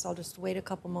for this, so I'll just wait a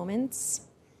couple moments.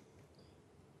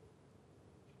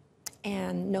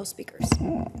 And no speakers.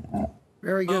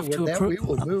 Very good. With that, we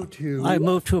will move to. I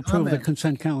move to approve the comments.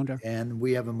 consent calendar. And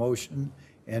we have a motion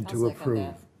and I'll to second approve.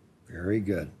 that. Very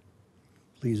good.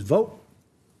 Please vote.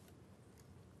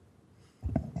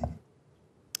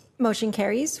 Motion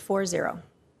carries 4-0.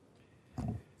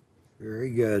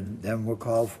 Very good. Then we'll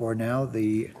call for now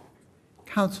the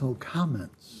council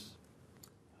comments.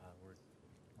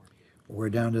 We're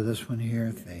down to this one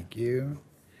here. Thank you.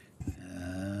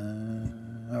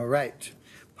 All right.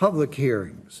 Public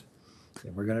hearings.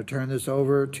 And we're going to turn this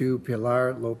over to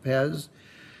Pilar Lopez,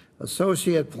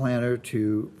 Associate Planner,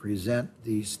 to present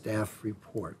the staff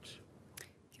report.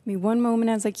 Give me one moment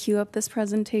as I queue up this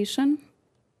presentation.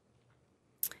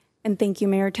 And thank you,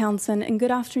 Mayor Townsend, and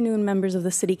good afternoon, members of the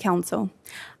City Council.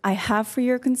 I have for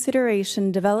your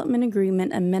consideration Development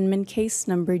Agreement Amendment Case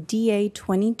Number DA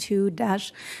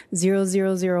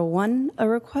 22-0001, a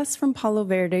request from Palo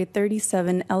Verde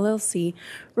 37 LLC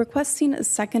requesting a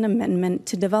second amendment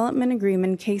to Development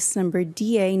Agreement Case Number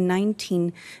DA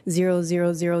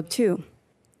 19-0002.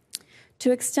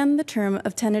 To extend the term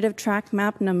of tentative track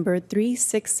map number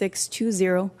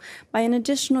 36620 by an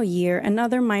additional year and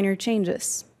other minor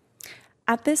changes.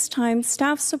 At this time,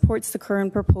 staff supports the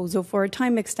current proposal for a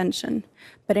time extension,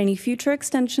 but any future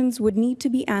extensions would need to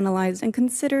be analyzed and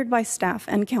considered by staff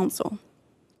and council.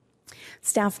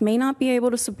 Staff may not be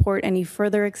able to support any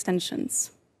further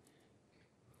extensions.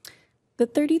 The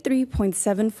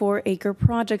 33.74-acre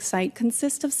project site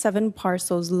consists of 7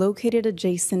 parcels located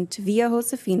adjacent to Villa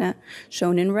Josefina,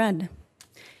 shown in red,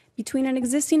 between an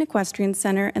existing equestrian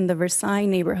center and the Versailles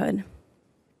neighborhood.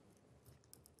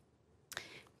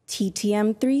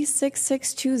 TTM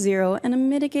 36620 and a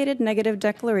mitigated negative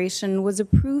declaration was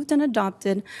approved and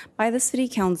adopted by the City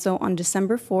Council on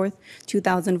December 4th,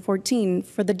 2014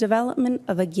 for the development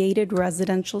of a gated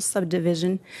residential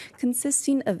subdivision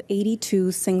consisting of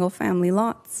 82 single-family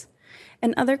lots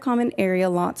and other common area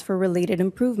lots for related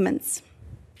improvements.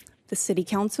 The City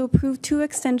Council approved 2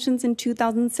 extensions in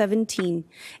 2017,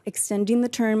 extending the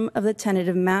term of the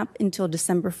tentative map until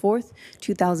December 4th,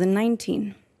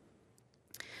 2019.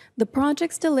 The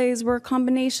project's delays were a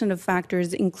combination of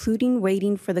factors, including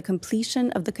waiting for the completion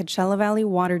of the Coachella Valley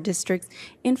Water District's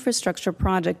infrastructure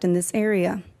project in this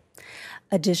area.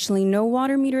 Additionally, no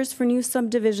water meters for new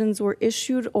subdivisions were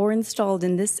issued or installed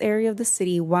in this area of the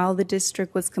city while the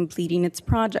district was completing its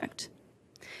project.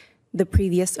 The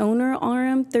previous owner,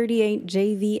 RM38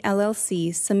 JV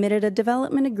LLC, submitted a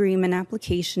development agreement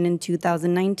application in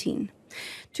 2019.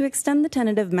 To extend the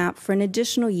tentative map for an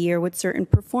additional year with certain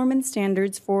performance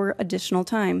standards for additional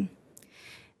time.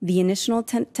 The initial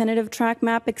tentative track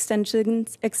map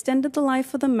extensions extended the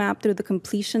life of the map through the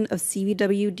completion of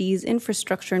CVWD's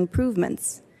infrastructure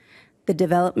improvements. The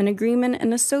development agreement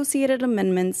and associated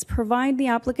amendments provide the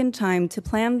applicant time to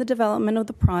plan the development of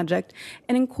the project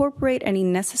and incorporate any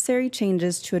necessary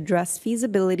changes to address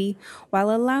feasibility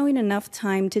while allowing enough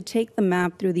time to take the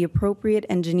map through the appropriate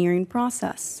engineering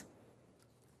process.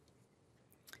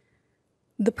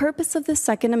 The purpose of the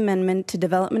Second Amendment to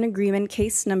Development Agreement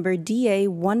Case Number DA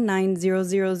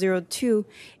 190002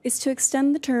 is to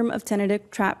extend the term of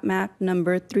tentative track map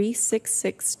number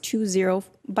 36620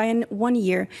 by 1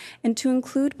 year and to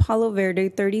include Palo Verde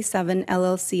 37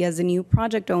 LLC as a new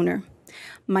project owner.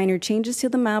 Minor changes to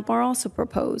the map are also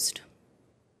proposed.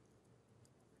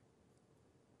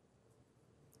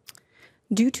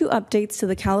 Due to updates to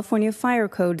the California Fire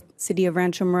Code, City of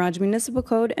Rancho Mirage Municipal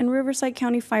Code, and Riverside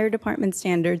County Fire Department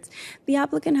standards, the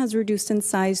applicant has reduced in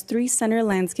size 3 center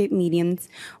landscape medians,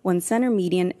 1 center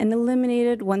median, and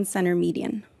eliminated 1 center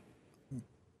median.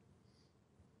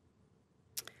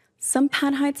 Some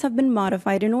pad heights have been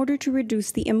modified in order to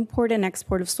reduce the import and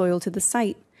export of soil to the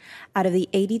site. Out of the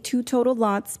 82 total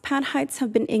lots, pad heights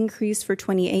have been increased for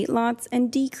 28 lots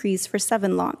and decreased for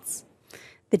 7 lots.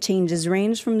 The changes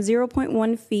range from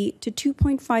 0.1 feet to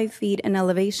 2.5 feet in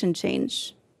elevation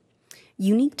change.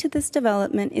 Unique to this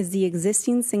development is the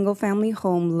existing single-family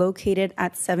home located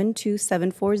at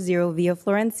 72740 Via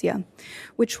Florencia,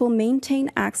 which will maintain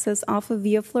access off of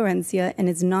Via Florencia and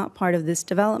is not part of this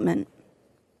development.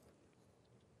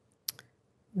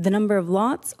 The number of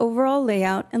lots, overall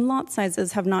layout, and lot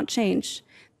sizes have not changed.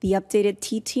 The updated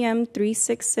TTM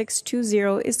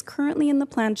 36620 is currently in the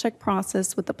plan check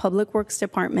process with the Public Works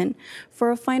Department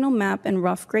for a final map and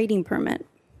rough grading permit.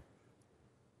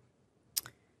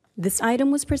 This item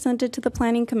was presented to the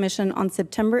Planning Commission on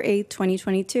September 8,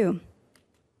 2022.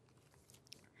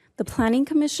 The Planning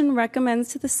Commission recommends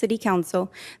to the City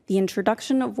Council the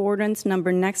introduction of ordinance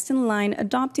number next in line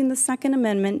adopting the Second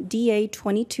Amendment DA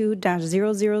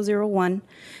 22-0001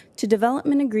 to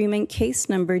Development Agreement Case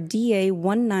Number DA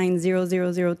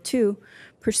 190002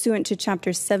 pursuant to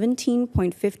Chapter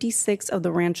 17.56 of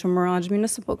the Rancho Mirage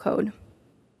Municipal Code.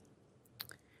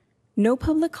 No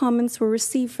public comments were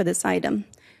received for this item.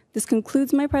 This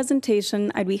concludes my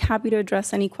presentation. I'd be happy to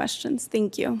address any questions.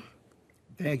 Thank you.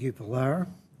 Thank you, Pilar.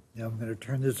 Now I'm going to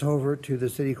turn this over to the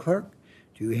city clerk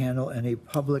to handle any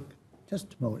public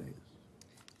testimonies.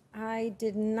 I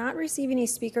did not receive any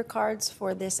speaker cards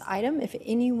for this item. If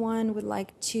anyone would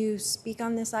like to speak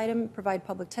on this item, provide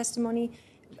public testimony,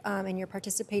 and you're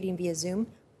participating via Zoom,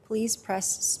 please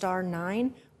press star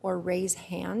 9 or raise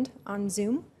hand on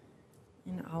Zoom.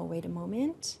 And I'll wait a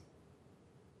moment.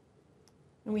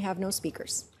 And we have no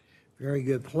speakers. Very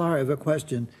good. Pilar, I have a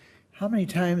question. How many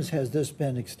times has this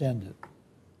been extended?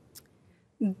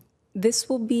 This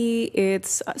will be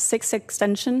its sixth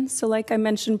extension. So like I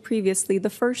mentioned previously, the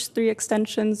first 3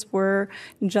 extensions were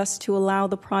just to allow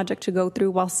the project to go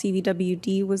through while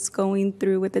CVWD was going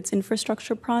through with its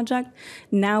infrastructure project.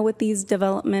 Now with these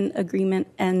development agreement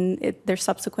and their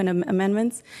subsequent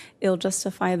amendments, it'll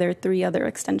justify their 3 other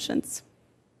extensions.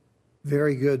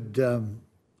 Very good.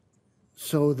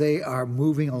 So they are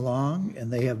moving along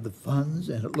and they have the funds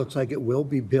and it looks like it will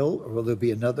be built, or will there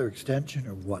be another extension,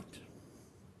 or what?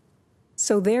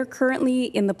 So they're currently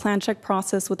in the plan check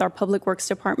process with our Public Works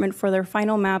Department for their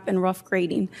final map and rough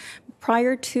grading.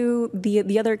 Prior to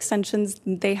the other extensions,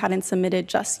 they hadn't submitted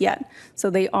just yet. So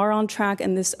they are on track,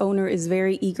 and this owner is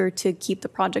very eager to keep the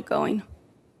project going.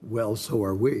 Well, so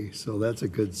are we. So that's a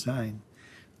good sign.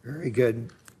 Very good.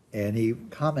 Any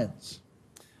comments?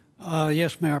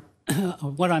 Yes, Mayor.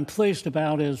 What I'm pleased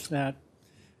about is that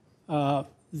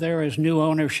there is new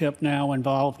ownership now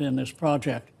involved in this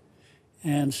project.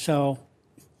 And so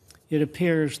it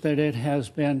appears that it has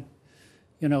been,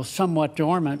 somewhat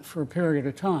dormant for a period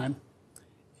of time.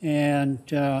 And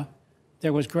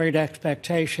there was great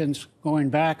expectations going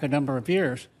back a number of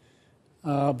years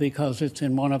because it's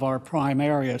in one of our prime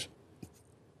areas.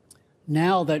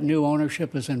 Now that new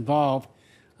ownership is involved,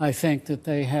 I think that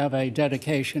they have a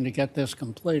dedication to get this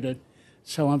completed.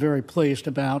 So I'm very pleased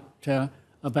about that,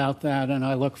 and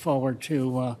I look forward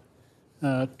to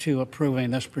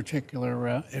approving this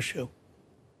particular issue.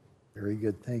 Very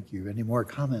good, thank you. Any more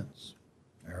comments?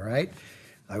 All right,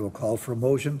 I will call for a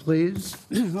motion, please.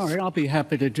 All right, I'll be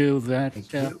happy to do that.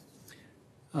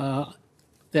 I'll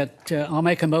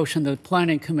make a motion that the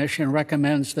Planning Commission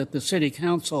recommends that the City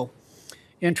Council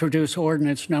introduce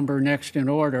ordinance number next in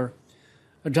order,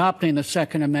 adopting the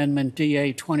Second Amendment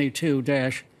DA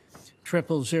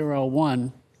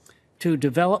 22-0001 to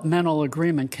Developmental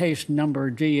Agreement Case Number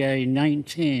DA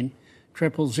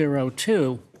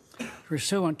 19-0002,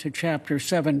 pursuant to Chapter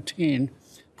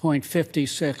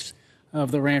 17.56 of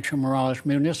the Rancho Mirage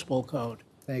Municipal Code.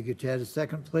 Thank you, Ted. A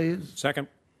second, please. Second.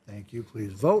 Thank you.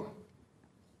 Please vote.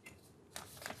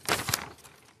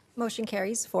 Motion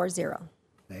carries 4-0.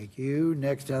 Thank you.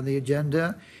 Next on the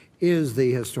agenda is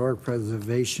the Historic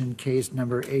Preservation Case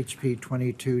Number HP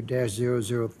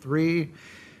 22-003,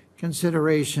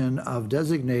 consideration of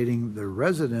designating the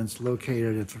residence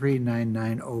located at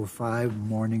 39905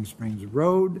 Morning Springs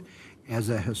Road as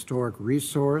a historic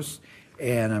resource.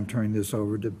 And I'm turning this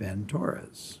over to Ben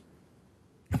Torres.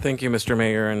 Thank you, Mr.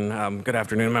 Mayor, and good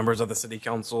afternoon, members of the City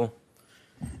Council.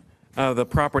 The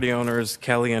property owners,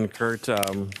 Kelly and Kurt,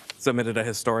 submitted a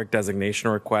historic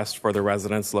designation request for the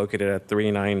residence located at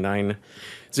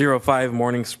 39905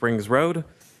 Morning Springs Road.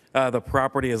 The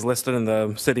property is listed in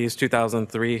the city's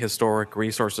 2003 Historic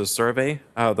Resources Survey.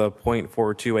 The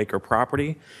 0.42 acre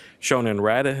property, shown in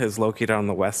red, is located on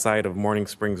the west side of Morning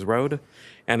Springs Road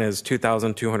and is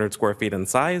 2,200 square feet in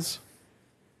size.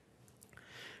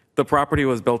 The property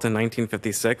was built in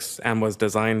 1956 and was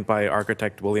designed by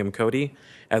architect William Cody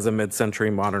as a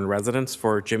mid-century modern residence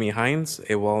for Jimmy Hines,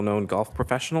 a well-known golf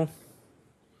professional.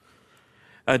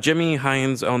 Jimmy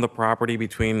Hines owned the property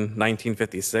between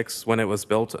 1956, when it was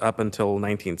built, up until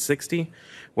 1960,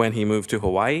 when he moved to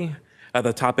Hawaii.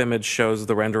 The top image shows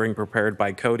the rendering prepared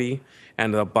by Cody,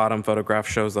 and the bottom photograph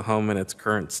shows the home in its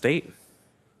current state.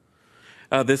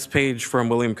 This page from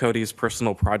William Cody's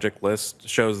personal project list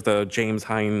shows the James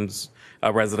Hines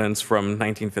residence from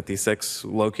 1956,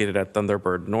 located at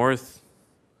Thunderbird North.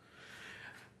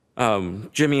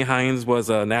 Jimmy Hines was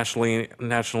a nationally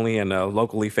and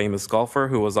locally famous golfer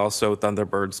who was also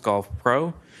Thunderbird's golf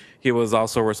pro. He was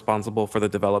also responsible for the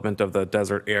development of the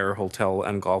Desert Air Hotel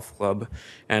and Golf Club,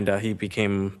 and he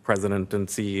became president and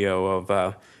CEO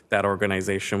of that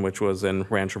organization, which was in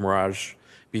Rancho Mirage,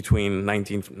 between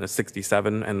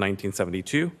 1967 and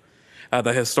 1972.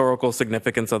 The historical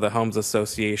significance of the home's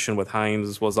association with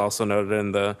Hines was also noted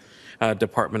in the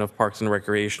Department of Parks and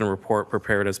Recreation report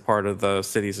prepared as part of the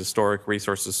city's Historic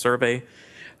Resources Survey.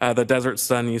 The Desert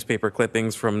Sun newspaper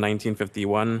clippings from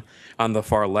 1951 on the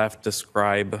far left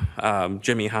describe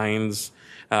Jimmy Hines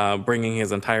bringing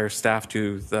his entire staff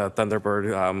to the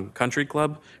Thunderbird Country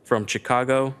Club from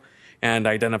Chicago, and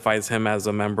identifies him as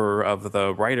a member of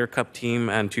the Ryder Cup team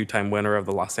and two-time winner of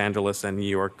the Los Angeles and New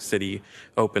York City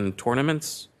Open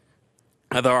tournaments.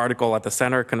 The article at the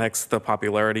center connects the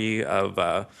popularity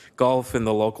of golf in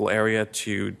the local area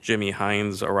to Jimmy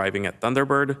Hines arriving at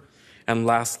Thunderbird. And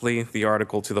lastly, the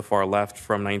article to the far left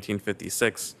from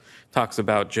 1956 talks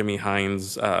about Jimmy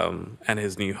Hines and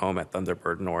his new home at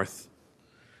Thunderbird North.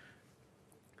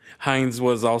 Hines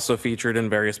was also featured in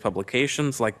various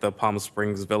publications like the Palm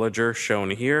Springs Villager shown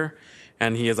here,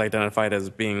 and he is identified as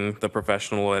being the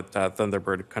professional at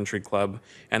Thunderbird Country Club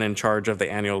and in charge of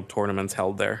the annual tournaments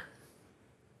held there.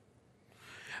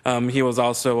 He was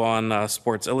also on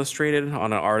Sports Illustrated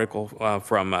on an article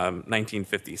from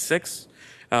 1956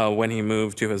 when he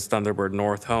moved to his Thunderbird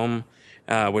North home,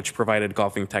 which provided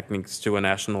golfing techniques to a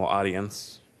national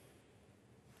audience.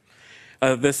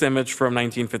 This image from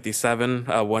 1957,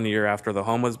 1 year after the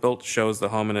home was built, shows the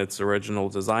home in its original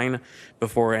design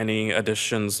before any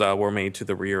additions were made to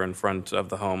the rear and front of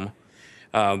the home.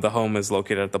 The home is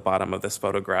located at the bottom of this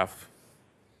photograph.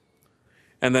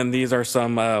 And then these are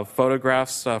some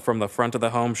photographs from the front of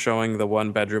the home showing the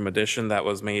one-bedroom addition that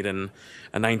was made in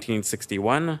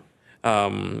 1961,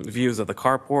 views of the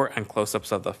carport and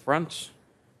close-ups of the front.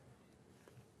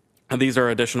 And these are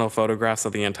additional photographs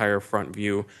of the entire front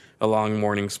view along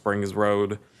Morning Springs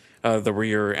Road, the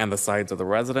rear and the sides of the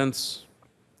residence.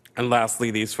 And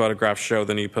lastly, these photographs show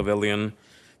the new pavilion,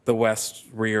 the west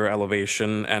rear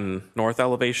elevation and north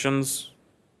elevations.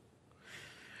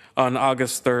 On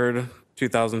August 3rd,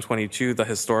 2022, the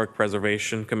Historic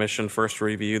Preservation Commission first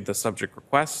reviewed the subject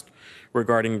request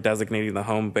regarding designating the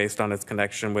home based on its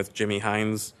connection with Jimmy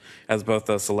Hines as both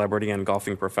a celebrity and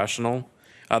golfing professional.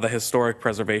 The Historic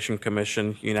Preservation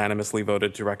Commission unanimously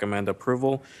voted to recommend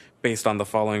approval based on the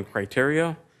following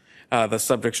criteria. The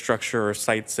subject structure or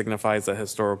site signifies a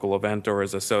historical event or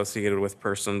is associated with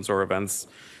persons or events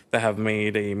that have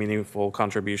made a meaningful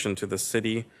contribution to the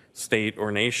city, state,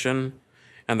 or nation.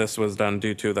 And this was done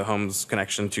due to the home's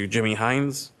connection to Jimmy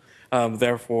Hines.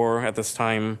 Therefore, at this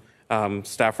time,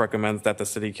 staff recommends that the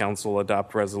City Council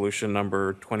adopt resolution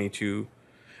number 2022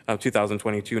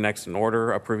 next in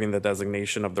order, approving the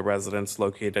designation of the residence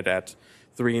located at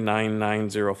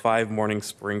 39905 Morning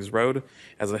Springs Road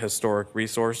as a historic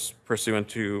resource pursuant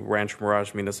to Rancho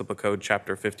Mirage Municipal Code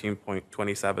Chapter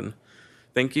 15.27.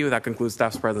 Thank you. That concludes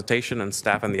staff's presentation, and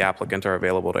staff and the applicant are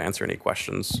available to answer any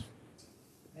questions.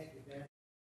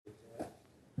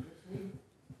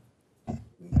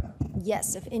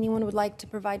 Yes, if anyone would like to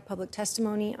provide public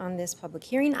testimony on this public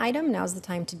hearing item, now's the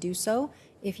time to do so.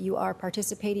 If you are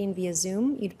participating via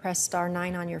Zoom, you'd press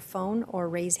 *9 on your phone or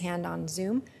raise hand on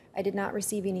Zoom. I did not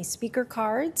receive any speaker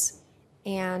cards,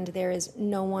 and there is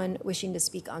no one wishing to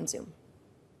speak on Zoom.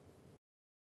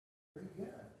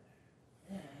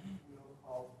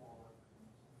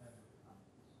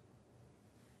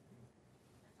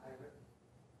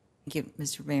 Thank you,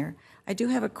 Mr. Mayor. I do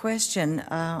have a question.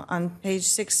 On page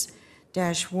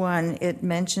 6-1, it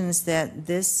mentions that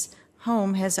this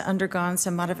home has undergone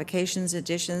some modifications,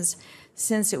 additions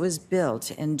since it was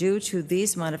built, and due to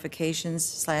these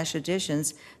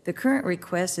modifications/additions, the current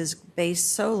request is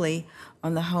based solely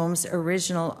on the home's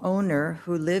original owner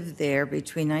who lived there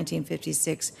between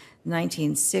 1956 and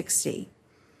 1960.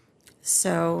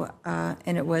 So,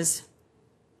 and it was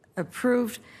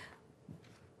approved.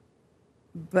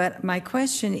 But my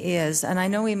question is, and I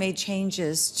know we made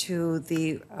changes to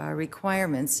the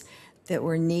requirements that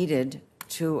were needed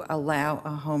to allow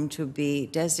a home to be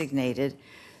designated.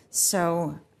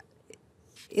 So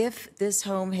if this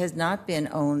home has not been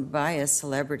owned by a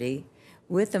celebrity,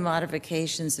 with the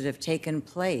modifications that have taken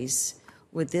place,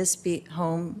 would this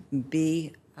home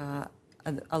be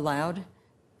allowed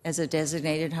as a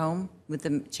designated home with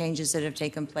the changes that have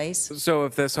taken place? So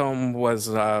if this home was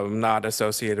not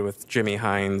associated with Jimmy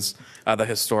Hines, the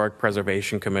Historic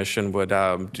Preservation Commission would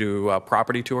do a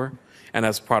property tour. And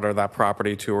as part of that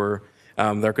property tour,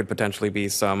 there could potentially be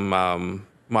some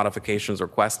modifications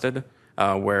requested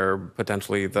where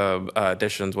potentially the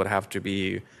additions would have to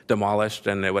be demolished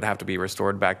and it would have to be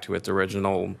restored back to its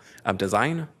original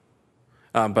design.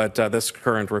 But this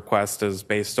current request is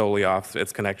based solely off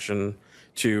its connection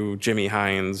to Jimmy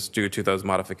Hines due to those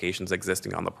modifications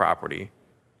existing on the property.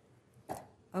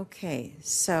 Okay,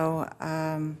 so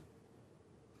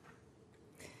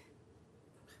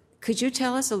could you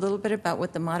tell us a little bit about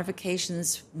what the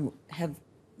modifications have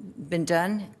been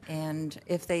done, and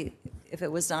if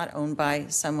it was not owned by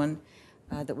someone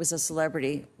that was a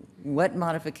celebrity, what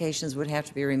modifications would have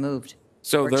to be removed?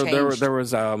 So or there changed?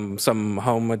 was some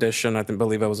home addition.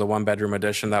 Believe it was a one-bedroom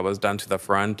addition that was done to the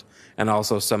front, and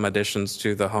also some additions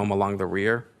to the home along the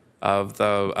rear of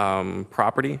the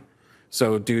property.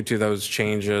 So due to those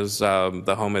changes,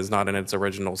 the home is not in its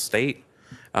original state,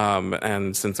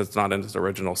 and since it's not in its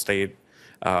original state,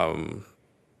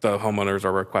 the homeowners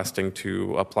are requesting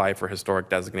to apply for historic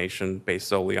designation based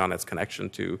solely on its connection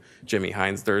to Jimmy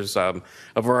Hines. There's a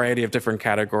variety of different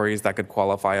categories that could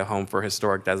qualify a home for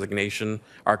historic designation.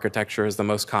 Architecture is the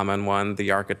most common one.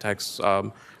 The architects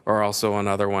are also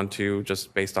another one too,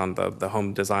 just based on the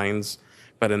home designs.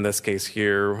 But in this case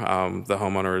here, the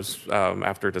homeowners,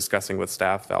 after discussing with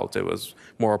staff, felt it was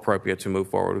more appropriate to move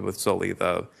forward with solely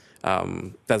the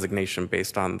designation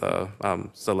based on the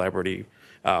celebrity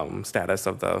status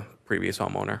of the previous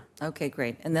homeowner. Okay,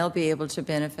 great. And they'll be able to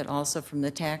benefit also from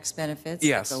the tax benefits?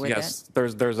 Yes, that go with yes.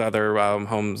 it? There's other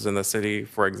homes in the city.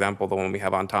 For example, the one we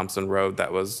have on Thompson Road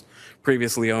that was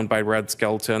previously owned by Red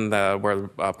Skelton, where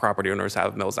property owners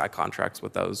have Mills Act contracts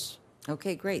with those.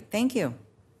 Okay, great. Thank you.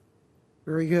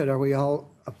 Very good. Are we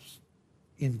all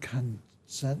in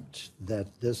consent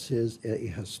that this is a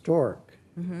historic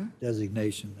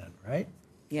designation then, right?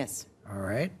 Yes. All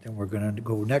right, then we're going to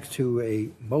go next to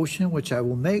a motion, which I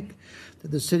will make,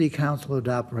 that the City Council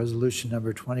adopt resolution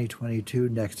number 2022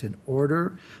 next in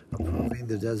order, approving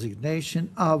the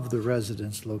designation of the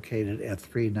residence located at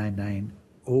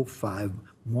 39905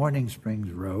 Morning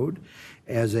Springs Road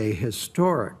as a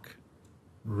historic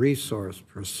resource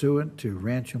pursuant to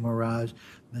Rancho Mirage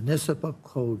Municipal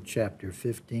Code Chapter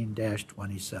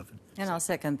 15-27. And I'll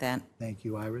second that. Thank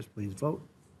you, Iris. Please vote.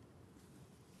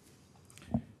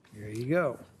 There you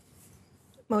go.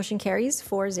 Motion carries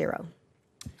 4-0.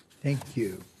 Thank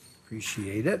you.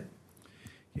 Appreciate it.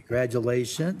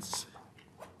 Congratulations.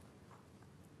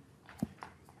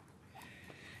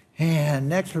 And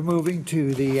next, we're moving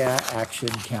to the action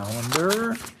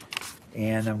calendar.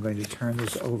 And I'm going to turn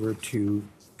this over to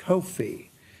Kofi,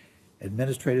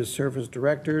 Administrative Service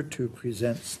Director, to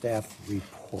present staff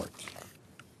report.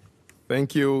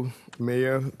 Thank you,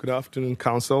 Mayor. Good afternoon,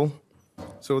 Council.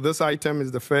 So this item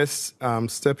is the first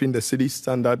step in the city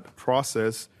standard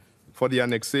process for the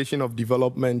annexation of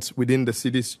developments within the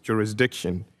city's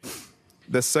jurisdiction.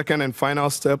 The second and final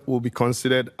step will be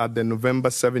considered at the November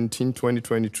 17,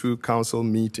 2022 council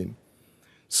meeting.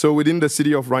 So within the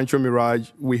city of Rancho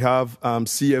Mirage, we have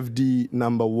CFD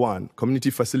number 1, Community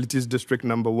Facilities District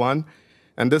number 1.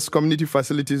 And this Community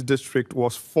Facilities District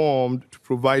was formed to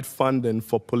provide funding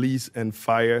for police and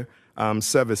fire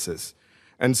services.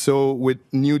 And so with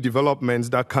new developments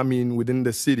that come in within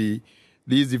the city,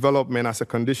 these developments, as a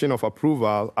condition of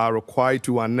approval, are required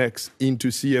to annex into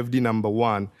CFD number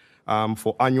 1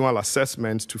 for annual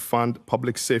assessments to fund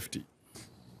public safety.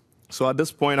 So at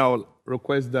this point, I will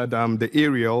request that the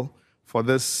aerial for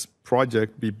this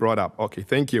project be brought up. Okay,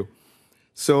 thank you.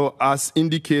 So as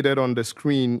indicated on the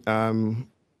screen,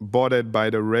 bordered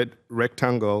by the red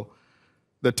rectangle,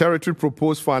 the territory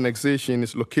proposed for annexation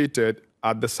is located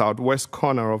at the southwest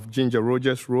corner of Ginger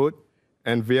Rogers Road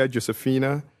and Via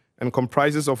Josefina, and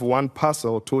comprises of one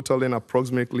parcel totaling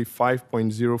approximately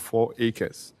 5.04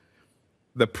 acres.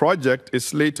 The project is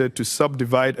slated to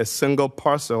subdivide a single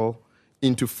parcel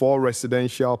into 4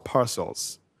 residential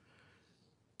parcels.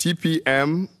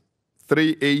 TPM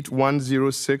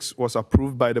 38106 was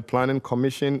approved by the Planning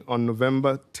Commission on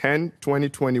November 10,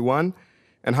 2021,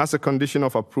 and has a condition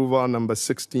of approval number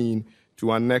 16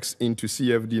 to annex into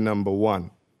CFD number 1.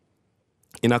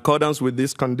 In accordance with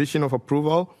this condition of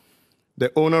approval,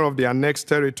 the owner of the annexed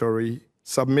territory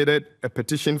submitted a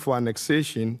petition for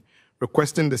annexation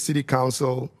requesting the City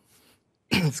Council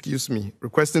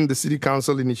requesting the City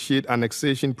Council initiate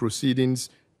annexation proceedings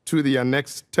to the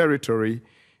annexed territory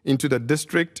into the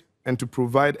district and to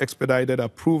provide expedited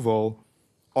approval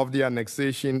of the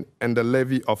annexation and the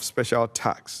levy of special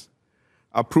tax.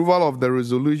 Approval of the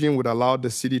resolution would allow the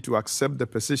city to accept the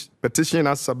petition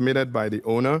as submitted by the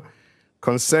owner,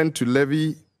 consent to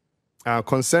the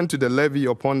levy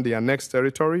upon the annexed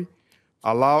territory,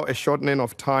 allow a shortening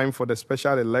of time for the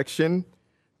special election,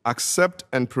 accept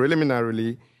and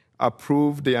preliminarily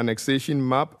approve the annexation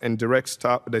map and direct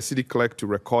the city clerk to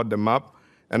record the map,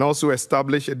 and also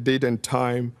establish a date and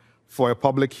time for a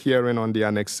public hearing on the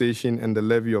annexation and the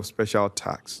levy of special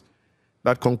tax.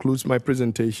 That concludes my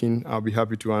presentation. I'll be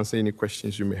happy to answer any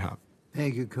questions you may have.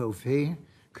 Thank you, Kofi.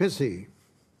 Chrissy.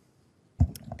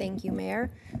 Thank you,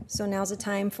 Mayor. So now's the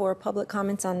time for public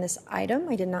comments on this item.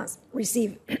 I did not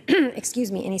receive,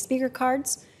 excuse me, any speaker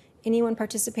cards. Anyone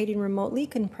participating remotely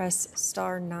can press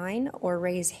 *9 or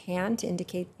raise hand to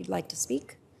indicate you'd like to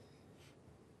speak.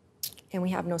 And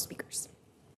we have no speakers.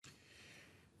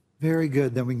 Very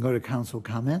good. Then we can go to council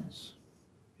comments.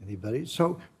 Anybody?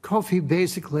 So Kofi,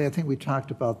 basically, I think we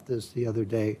talked about this the other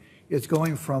day. It's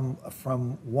going from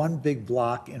one big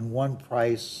block and one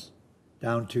price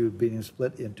down to being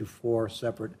split into 4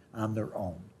 separate on their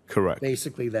own. Correct.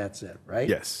 Basically, that's it, right?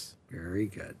 Yes. Very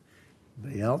good.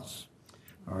 Anybody else?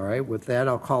 All right. With that,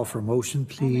 I'll call for motion,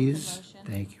 please.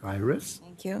 Thank you, Iris.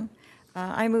 Thank you.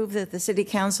 I move that the City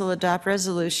Council adopt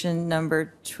resolution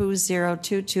number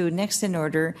 2022, next in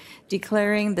order,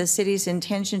 declaring the city's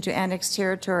intention to annex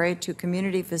territory to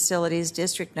Community Facilities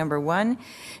District Number 1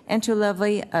 and to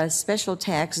levy a special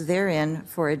tax therein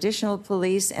for additional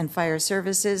police and fire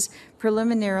services,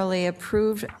 preliminarily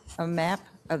approved a map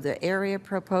of the area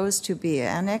proposed to be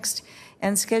annexed,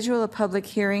 and schedule a public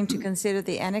hearing to consider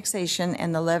the annexation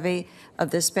and the levy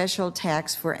of the special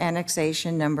tax for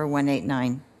annexation number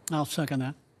 189. I'll second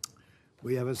that.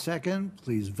 We have a second.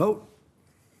 Please vote.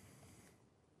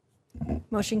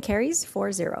 Motion carries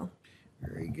 4-0.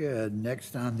 Very good.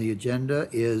 Next on the agenda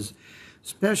is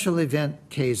special event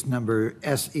case number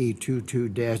SE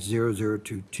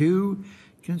 22-0022,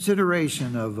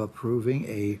 consideration of approving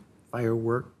a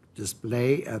firework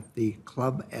display at the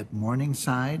club at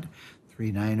Morningside,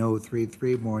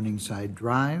 39033 Morningside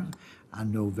Drive,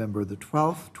 on November the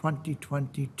 12th,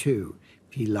 2022.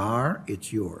 Pilar,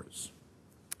 it's yours.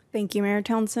 Thank you, Mayor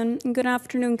Townsend, and good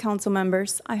afternoon, council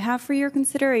members. I have for your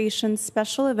consideration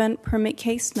special event permit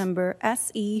case number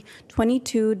SE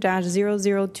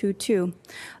 22-0022,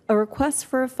 a request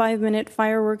for a 5-minute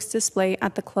fireworks display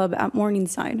at the club at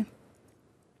Morningside.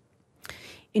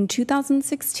 In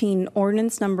 2016,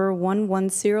 ordinance number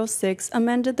 1106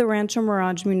 amended the Rancho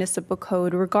Mirage Municipal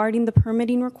Code regarding the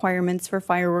permitting requirements for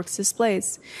fireworks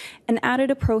displays and added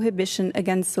a prohibition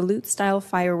against salute-style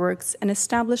fireworks and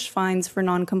established fines for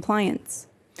noncompliance.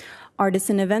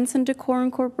 Artisan Events and Decor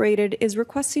Incorporated is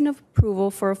requesting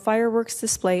approval for a fireworks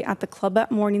display at the club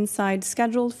at Morningside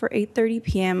scheduled for 8:30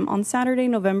 p.m. on Saturday,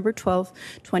 November 12,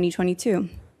 2022,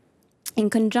 in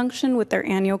conjunction with their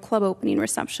annual club opening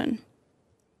reception.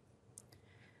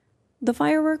 The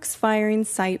fireworks firing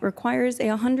site requires a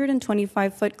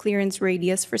 125-foot clearance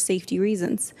radius for safety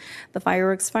reasons. The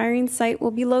fireworks firing site will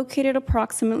be located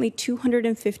approximately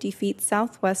 250 feet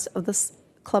southwest of the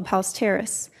clubhouse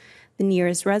terrace. The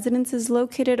nearest residence is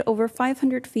located over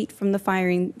 500 feet from the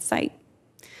firing site.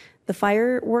 The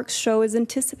fireworks show is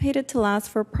anticipated to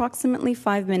last for approximately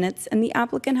 5 minutes, and the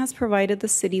applicant has provided the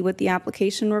city with the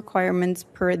application requirements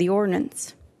per the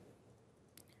ordinance.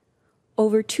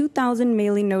 Over 2,000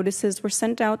 mailing notices were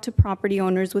sent out to property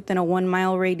owners within a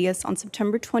 1-mile radius on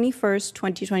September 21st,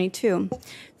 2022,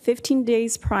 15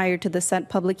 days prior to the set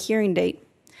public hearing date.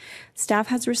 Staff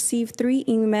has received 3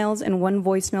 emails and 1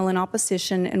 voicemail in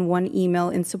opposition and 1 email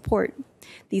in support.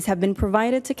 These have been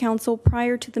provided to council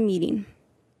prior to the meeting.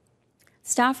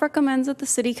 Staff recommends that the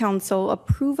City Council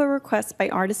approve a request by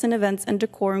Artisan Events and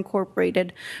Decor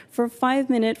Incorporated for a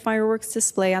 5-minute fireworks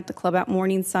display at the club at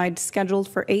Morningside scheduled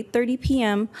for 8:30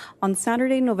 p.m. on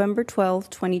Saturday, November 12,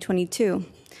 2022.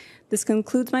 This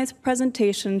concludes my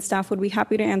presentation. Staff would be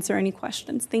happy to answer any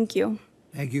questions. Thank you.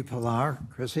 Thank you, Pilar.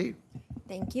 Chrissy?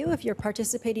 Thank you. If you're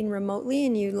participating remotely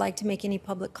and you'd like to make any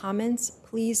public comments,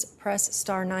 please press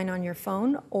 *9 on your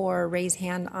phone or raise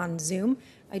hand on Zoom.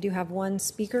 I do have 1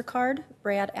 speaker card.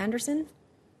 Brad Anderson.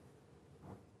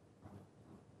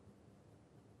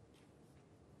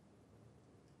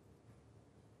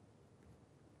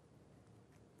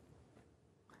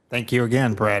 Thank you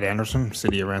again, Brad Anderson,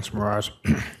 City of Rancho Mirage.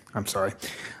 I'm sorry.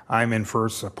 I'm in for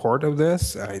support of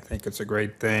this. I think it's a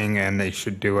great thing, and they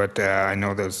should do it. I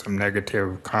know there's some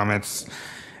negative comments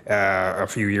a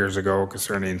few years ago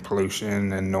concerning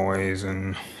pollution and noise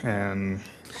and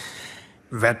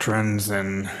veterans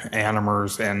and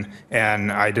animals, and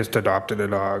I just adopted a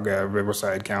dog,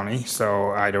 Riverside County,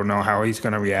 so I don't know how he's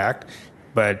going to react,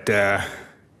 but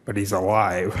he's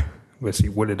alive. He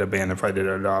would it have been if I did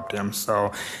adopt him?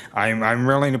 So I'm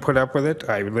willing to put up with it.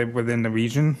 I live within the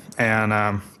region,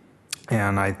 and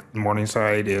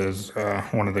Morningside is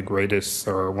one of the greatest,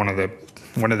 or one of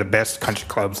the best country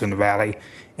clubs in the valley,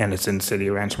 and it's in the city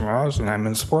of Rancho Mirage, and I'm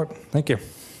in support. Thank you.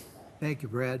 Thank you,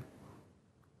 Brad.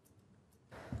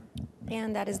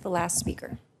 And that is the last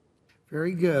speaker.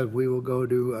 Very good. We will go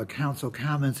to council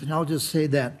comments, and I'll just say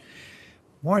that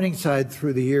Morningside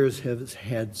through the years has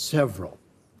had several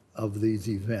of these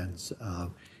events,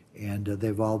 and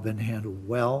they've all been handled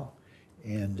well.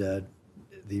 and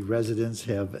the residents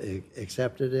have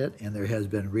accepted it, and there has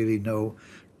been really no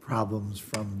problems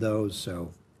from those,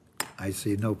 so I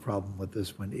see no problem with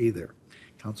this one either.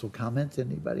 Council comments,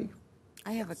 anybody?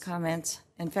 I have a comment.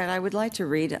 In fact, I would like to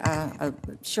read a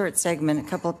short segment, a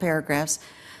couple of paragraphs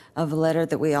of a letter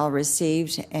that we all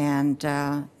received, and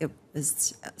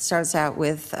starts out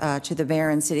with, to the mayor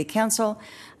and city council,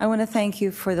 I want to thank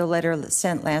you for the letter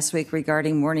sent last week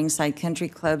regarding Morningside Country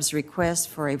Club's request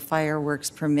for a fireworks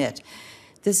permit.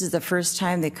 This is the first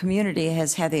time the community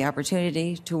has had the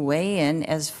opportunity to weigh in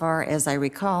as far as I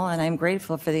recall, and I'm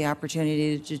grateful for the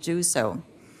opportunity to do so.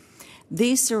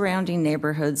 These surrounding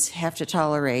neighborhoods have to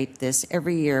tolerate this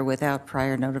every year without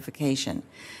prior notification.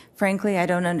 Frankly, I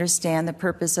don't understand the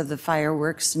purpose of the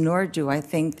fireworks, nor do I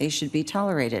think they should be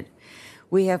tolerated.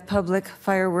 We have public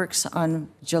fireworks on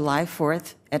July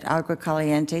 4th at Agua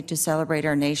Caliente to celebrate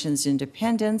our nation's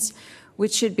independence,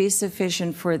 which should be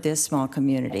sufficient for this small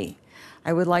community.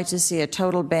 I would like to see a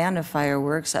total ban of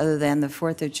fireworks other than the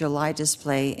 4th of July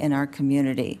display in our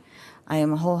community. I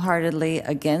am wholeheartedly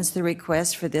against the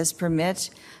request for this permit.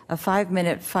 A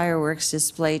 5-minute fireworks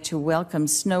display to welcome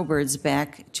snowbirds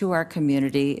back to our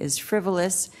community is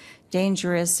frivolous,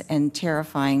 dangerous, and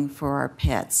terrifying for our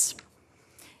pets.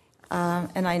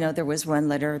 And I know there was one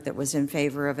letter that was in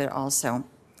favor of it also.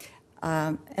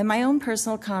 And my own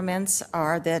personal comments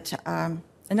are that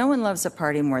no one loves a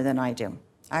party more than I do.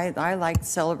 I like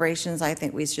celebrations. I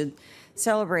think we should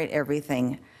celebrate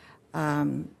everything.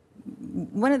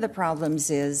 One of the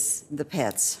problems is the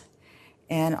pets.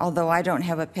 And although I don't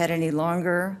have a pet any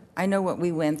longer, I know what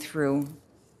we went through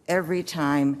every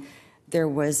time there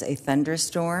was a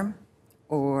thunderstorm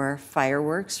or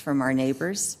fireworks from our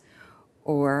neighbors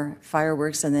or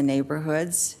fireworks in the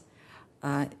neighborhoods.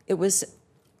 It was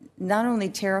not only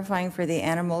terrifying for the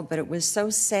animal, but it was so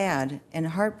sad and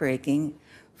heartbreaking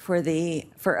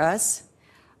for us.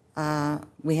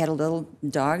 We had a little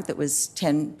dog that was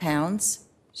 10 pounds.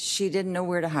 She didn't know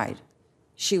where to hide.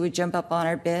 She would jump up on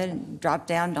our bed, drop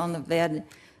down on the bed,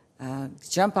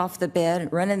 jump off the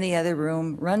bed, run in the other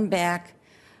room, run back.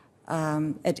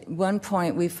 At one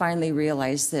point, we finally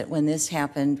realized that when this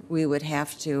happened, we would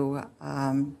have to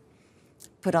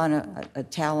put on a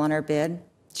towel on our bed.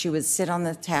 She would sit on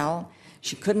the towel.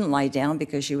 She couldn't lie down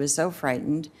because she was so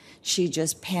frightened. She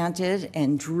just panted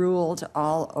and drooled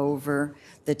all over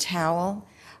the towel.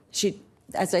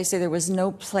 As I say, there was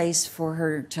no place for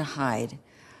her to hide.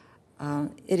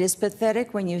 It is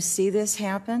pathetic when you see this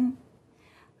happen.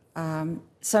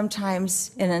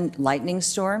 Sometimes in a lightning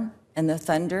storm and the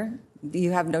thunder,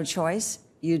 you have no choice.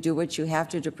 You do what you have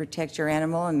to protect your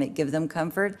animal and give them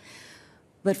comfort.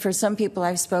 But for some people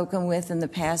I've spoken with in the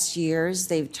past years,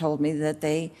 they've told me that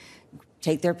they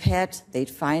take their pet, they'd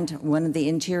find one of the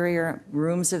interior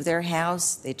rooms of their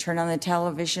house, they turn on the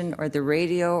television or the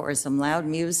radio or some loud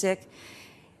music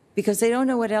because they don't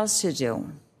know what else to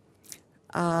do.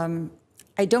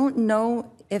 I don't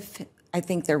know if I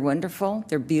think they're wonderful,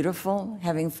 they're beautiful,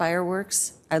 having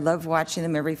fireworks. I love watching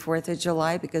them every 4th of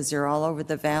July because they're all over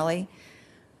the valley.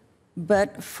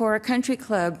 But for a country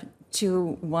club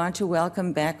to want to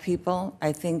welcome back people,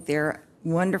 I think they're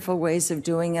wonderful ways of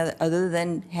doing it other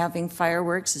than having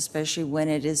fireworks, especially when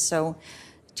it is so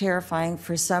terrifying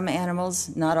for some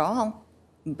animals, not all,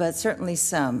 but certainly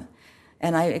some.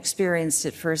 And I experienced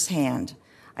it firsthand.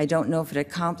 I don't know if it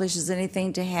accomplishes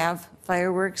anything to have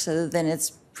fireworks other than it's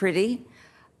pretty,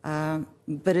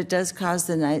 but it does cause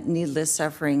the needless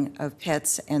suffering of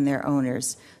pets and their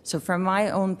owners. So from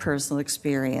my own personal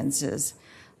experiences,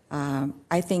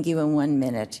 I think even 1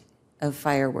 minute of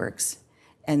fireworks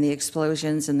and the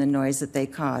explosions and the noise that they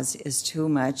cause is too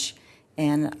much,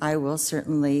 and I will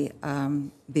certainly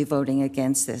be voting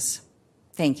against this.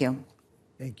 Thank you.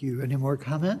 Thank you. Any more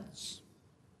comments?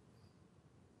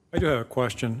 I do have a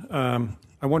question.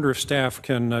 I wonder if staff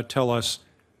can tell us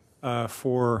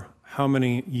for how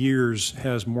many years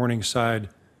has Morningside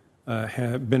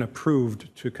have been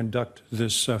approved to conduct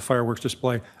this fireworks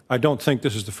display? I don't think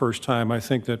this is the first time. I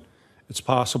think that it's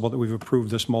possible that we've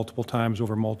approved this multiple times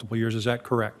over multiple years. Is that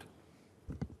correct?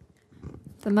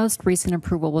 The most recent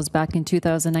approval was back in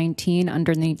 2019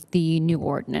 under the new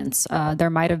ordinance. There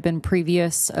might have been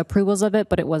previous approvals of it,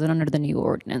 but it wasn't under the new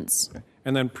ordinance. Okay.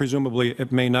 And then presumably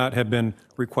it may not have been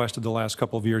requested the last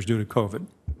couple of years due to COVID.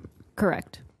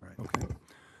 Correct. Right. Okay.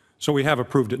 So we have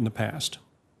approved it in the past?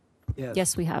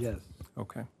 Yes, we have. Yes.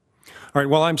 Okay. All right.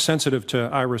 Well, I'm sensitive to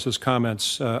Iris's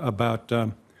comments about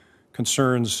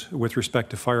concerns with respect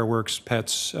to fireworks,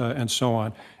 pets, and so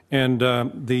on. And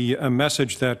the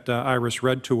message that Iris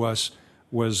read to us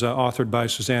was authored by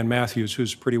Suzanne Matthews,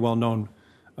 who's a pretty well-known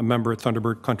a member at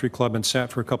Thunderbird Country Club and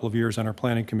sat for a couple of years on our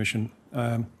planning commission.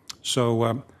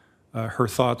 So her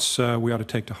thoughts we ought to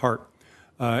take to heart.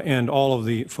 And all of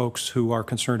the folks who are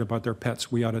concerned about their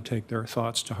pets, we ought to take their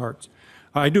thoughts to heart.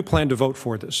 I do plan to vote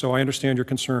for this, so I understand your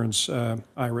concerns,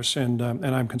 Iris, and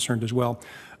I'm concerned as well.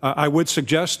 I would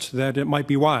suggest that it might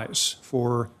be wise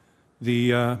for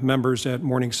the members at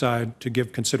Morningside to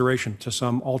give consideration to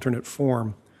some alternate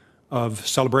form of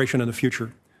celebration in the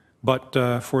future.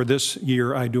 But for this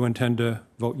year, I do intend to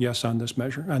vote yes on this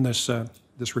measure, on this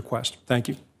request. Thank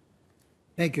you.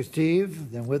 Thank you,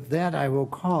 Steve. Then with that, I will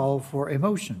call for a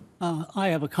motion. I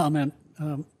have a comment.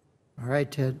 All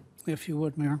right, Ted. If you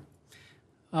would, Mayor.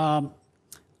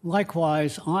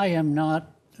 Likewise, I am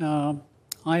not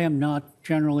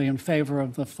generally in favor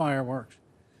of the fireworks.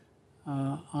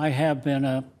 I have been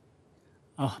a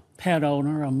pet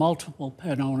owner, a multiple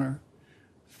pet owner,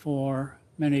 for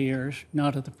many years,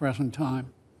 not at the present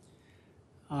time.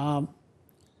 I'm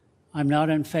not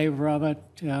in favor of it,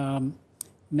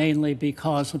 mainly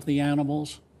because of the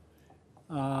animals.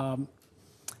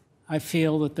 I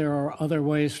feel that there are other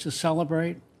ways to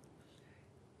celebrate.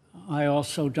 I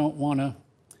also don't want to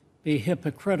be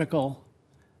hypocritical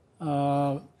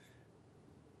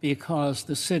because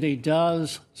the city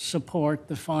does support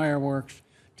the fireworks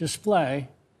display,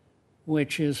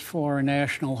 which is for a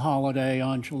national holiday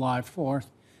on July 4th.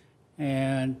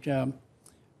 And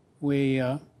we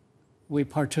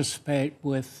participate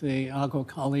with the Agua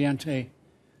Caliente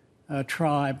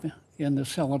tribe in the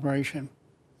celebration.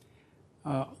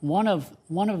 One of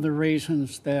the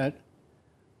reasons that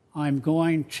I'm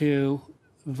going to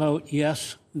vote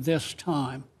yes this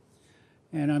time,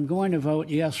 and I'm going to vote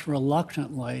yes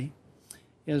reluctantly,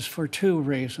 is for two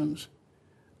reasons.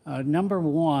 Number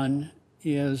one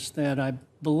is that I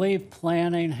believe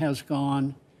planning has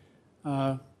gone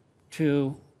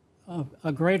to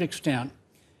a great extent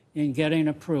in getting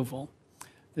approval,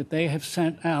 that they have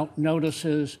sent out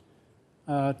notices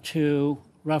to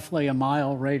roughly a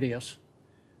mile radius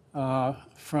for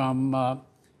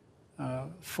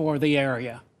the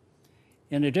area.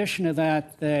 In addition to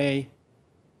that, they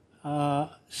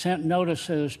sent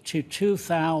notices to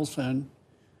 2,000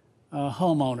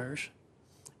 homeowners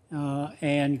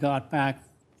and got back,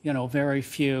 very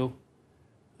few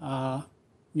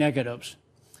negatives.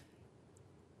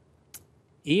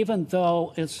 Even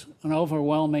though it's an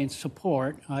overwhelming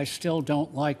support, I still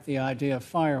don't like the idea of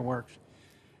fireworks.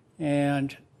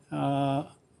 And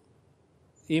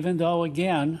even though,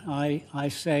 again, I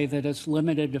say that it's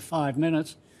limited to 5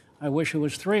 minutes, I wish it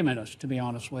was 3 minutes, to be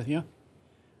honest with you.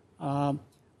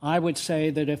 I would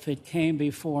say that if it came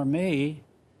before me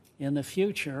in the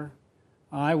future,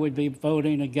 I would be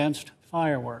voting against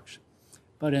fireworks.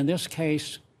 But in this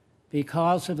case,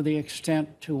 because of the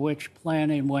extent to which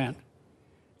planning went,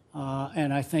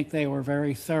 and I think they were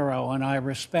very thorough, and I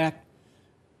respect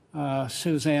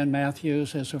Suzanne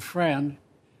Matthews as a friend.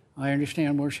 I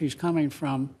understand where she's coming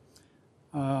from.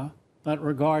 But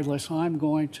regardless, I'm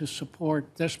going to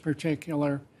support this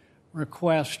particular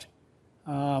request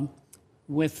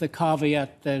with the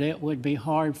caveat that it would be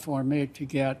hard for me to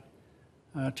get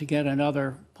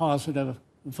another positive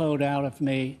vote out of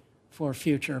me for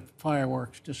future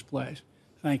fireworks displays.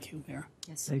 Thank you, Mayor.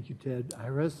 Yes. Thank you, Ted.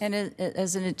 Iris? And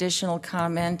as an additional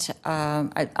comment,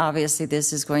 obviously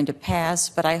this is going to pass,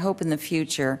 but I hope in the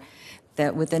future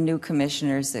that with the new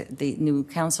commissioners, the new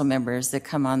council members that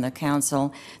come on the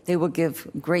council, they will give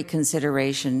great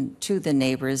consideration to the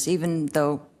neighbors. Even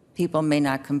though people may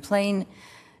not complain,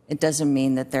 it doesn't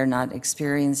mean that they're not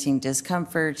experiencing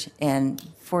discomfort. And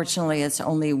fortunately, it's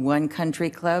only one country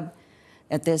club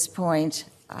at this point.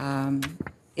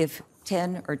 If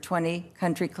 10 or 20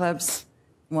 country clubs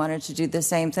wanted to do the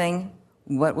same thing,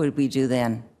 what would we do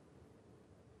then?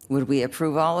 Would we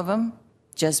approve all of them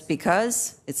just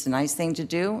because it's a nice thing to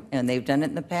do and they've done it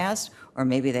in the past, or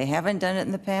maybe they haven't done it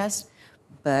in the past?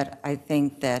 But I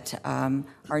think that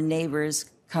our neighbors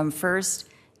come first,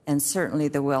 and certainly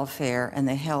the welfare and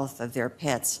the health of their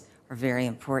pets are very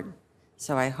important.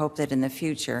 So I hope that in the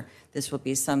future, this will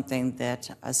be something that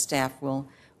staff will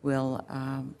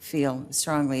feel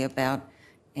strongly about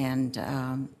and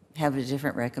have a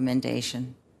different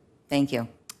recommendation. Thank you.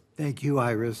 Thank you,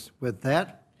 Iris. With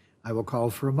that, I will call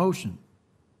for a motion.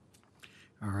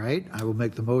 All right, I will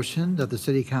make the motion that the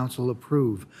City Council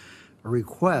approve a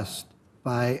request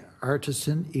by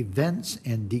Artisan Events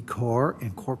and Decor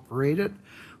Incorporated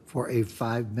for a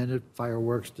 5-minute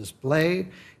fireworks display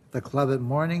at the club at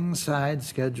Morningside,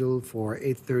 scheduled for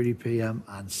 8:30 p.m.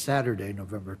 on Saturday,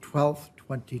 November 12th,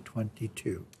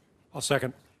 2022. I'll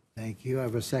second. Thank you. I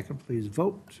have a second. Please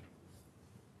vote.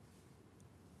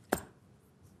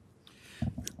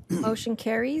 Motion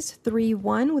carries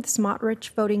 3-1 with Smotrich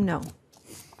voting no.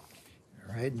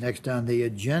 All right, next on the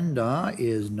agenda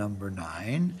is number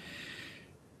 9.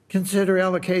 Consider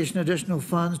allocation additional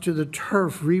funds to the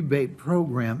turf rebate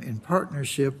program in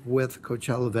partnership with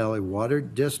Coachella Valley Water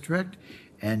District,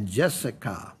 and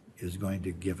Jessica is going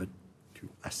to give it to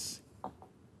us.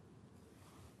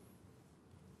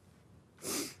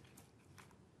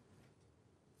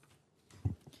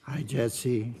 Hi,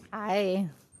 Jesse. Hi.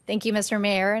 Thank you, Mr.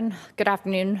 Mayor, and good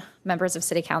afternoon, members of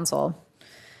City Council.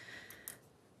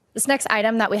 This next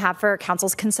item that we have for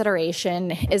Council's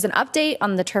consideration is an update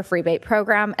on the turf rebate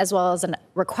program, as well as a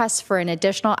request for an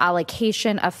additional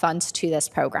allocation of funds to this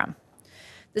program.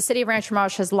 The City of Rancho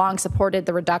Mirage has long supported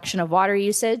the reduction of water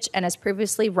usage and has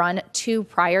previously run 2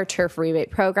 prior turf rebate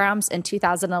programs in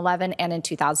 2011 and in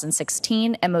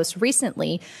 2016. And most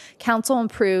recently, Council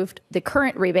improved the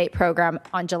current rebate program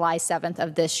on July 7th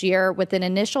of this year with an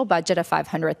initial budget of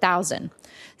 $500,000.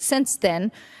 Since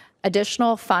then,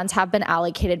 additional funds have been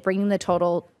allocated, bringing the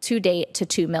total to date to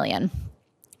 $2 million.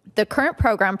 The current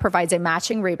program provides a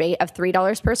matching rebate of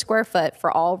 $3 per square foot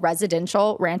for all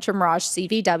residential Rancho Mirage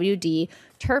CVWD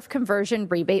turf conversion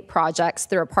rebate projects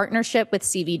through a partnership with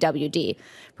CVWD,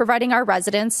 providing our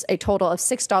residents a total of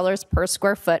 $6 per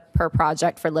square foot per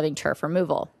project for living turf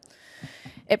removal.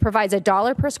 It provides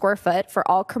 $1 per square foot for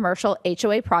all commercial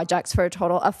HOA projects for a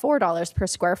total of $4 per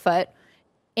square foot.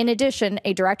 In addition,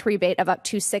 a direct rebate of up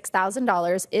to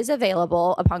 $6,000 is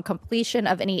available upon completion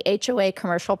of any HOA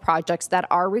commercial projects that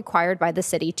are required by the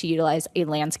city to utilize a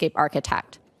landscape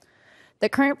architect. The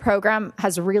current program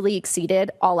has really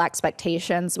exceeded all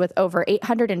expectations with over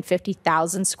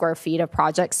 850,000 square feet of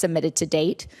projects submitted to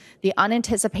date. The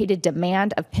unanticipated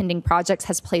demand of pending projects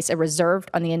has placed a reserve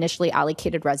on the initially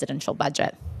allocated residential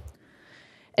budget.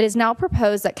 It is now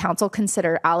proposed that Council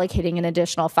consider allocating an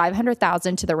additional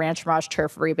 $500,000 to the Rancho Mirage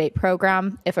Turf Rebate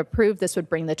Program. If approved, this would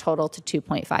bring the total to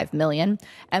 $2.5 million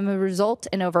and would result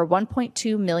in over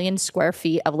 1.2 million square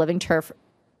feet of living turf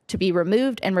to be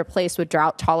removed and replaced with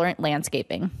drought-tolerant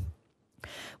landscaping.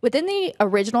 Within the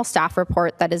original staff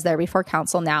report that is there before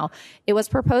Council now, it was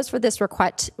proposed for this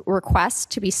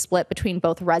request to be split between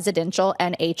both residential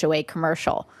and HOA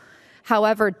commercial.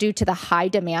 However, due to the high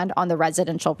demand on the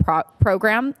residential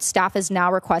program, staff is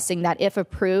now requesting that if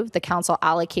approved, the Council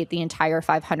allocate the entire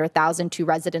 $500,000 to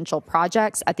residential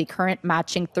projects at the current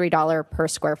matching $3 per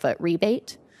square foot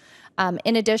rebate.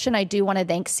 In addition, I do want to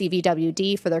thank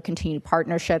CVWD for their continued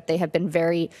partnership. They have been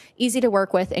very easy to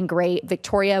work with and great.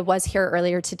 Victoria was here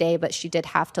earlier today, but she did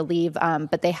have to leave.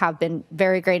 But they have been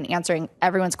very great in answering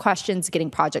everyone's questions,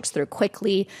 getting projects through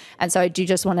quickly. And so I do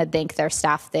just want to thank their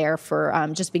staff there for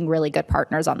just being really good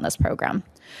partners on this program.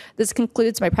 This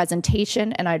concludes my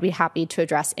presentation, and I'd be happy to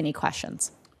address any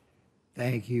questions.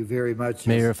 Thank you very much.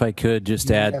 Mayor, if I could just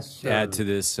add to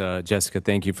this, Jessica,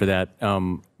 thank you for that.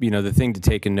 The thing to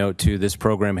take a note too, this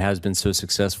program has been so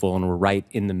successful and we're right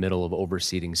in the middle of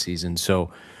overseeding season.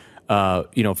 So,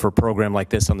 for a program like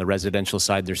this on the residential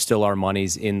side, there still are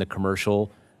monies in the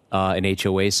commercial and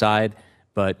HOA side,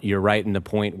 but you're right in the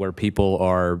point where people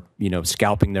are,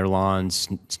 scalping their lawns,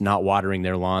 not watering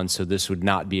their lawns. So this would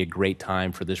not be a great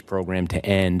time for this program to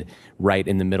end right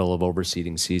in the middle of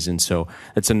overseeding season. So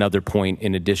that's another point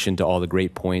in addition to all the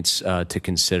great points to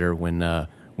consider when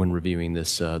reviewing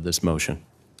this motion.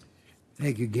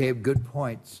 Thank you, Gabe. Good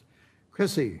points.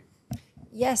 Chrissy.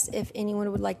 Yes, if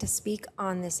anyone would like to speak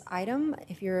on this item,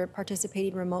 if you're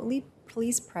participating remotely,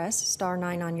 please press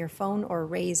 *9 on your phone or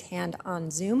raise hand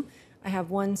on Zoom. I have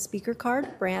one speaker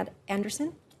card, Brad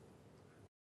Anderson.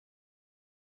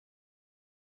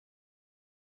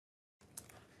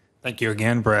 Thank you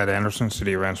again, Brad Anderson,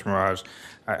 City of Rancho Mirage.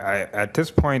 At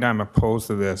this point, I'm opposed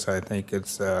to this. I think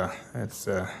it's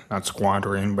not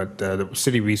squandering, but the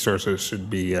city resources should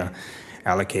be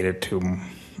allocated to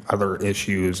other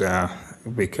issues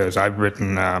because I've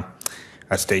written a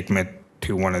statement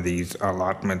to one of these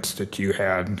allotments that you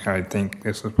had. I think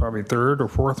this is probably third or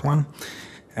fourth one.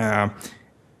 And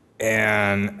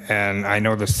I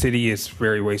know the city is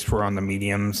very wasteful on the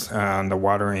mediums, the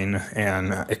watering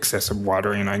and excessive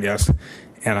watering, I guess.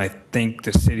 And I think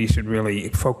the city should really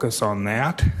focus on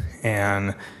that.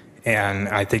 And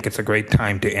I think it's a great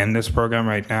time to end this program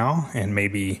right now and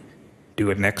maybe do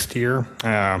it next year.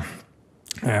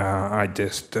 I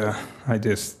just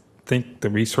think the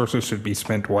resources should be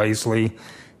spent wisely,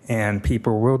 and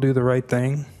people will do the right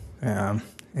thing and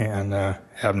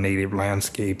have native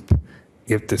landscape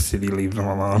if the city leaves them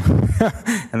alone.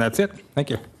 And that's it. Thank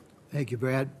you. Thank you,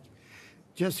 Brad.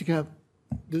 Jessica,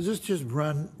 does this just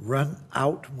run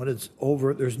out when it's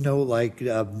over? There's no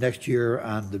next year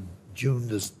on the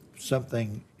June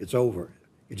something, it's over.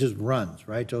 It just runs,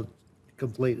 right, till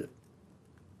completed.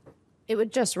 It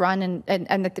would just run, and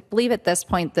I believe at this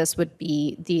point, this would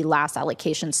be the last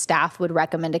allocation staff would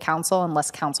recommend to council unless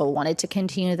council wanted to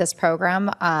continue this program.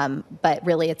 But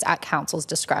really, it's at council's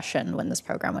discretion when this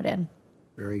program would end.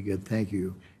 Very good, thank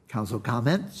you. Council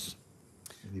comments?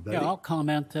 Anybody? Yeah, I'll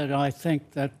comment that I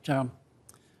think that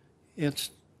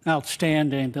it's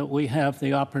outstanding that we have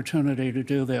the opportunity to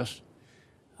do this.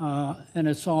 And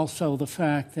it's also the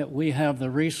fact that we have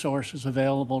the resources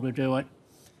available to do it.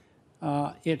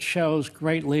 It shows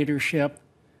great leadership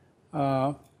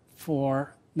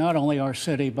for not only our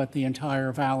city, but the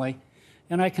entire valley.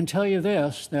 And I can tell you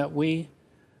this, that we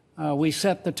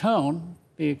set the tone,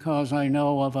 because I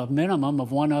know of a minimum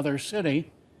of one other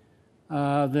city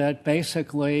that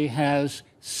basically has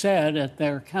said at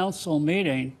their council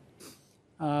meeting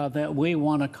that we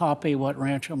want to copy what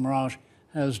Rancho Mirage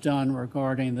has done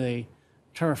regarding the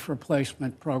turf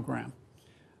replacement program.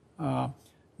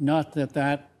 Not that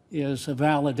that is a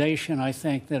validation. I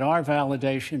think that our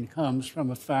validation comes from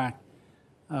the fact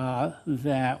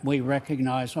that we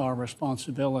recognize our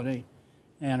responsibility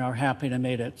and are happy to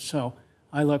meet it. So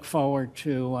I look forward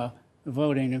to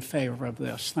voting in favor of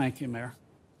this. Thank you, Mayor.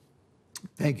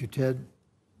 Thank you, Ted.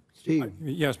 Steve?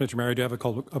 Yes, Mr. Mayor, I do have a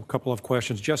couple of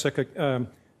questions. Jessica,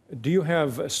 do you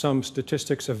have some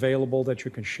statistics available that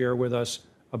you can share with us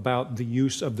about the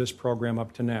use of this program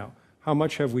up to now? How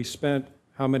much have we spent?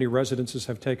 How many residences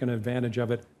have taken advantage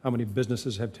of it? How many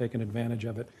businesses have taken advantage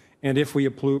of it? And if we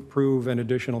approve an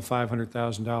additional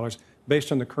 $500,000,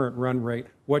 based on the current run rate,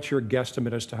 what's your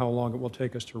guesstimate as to how long it will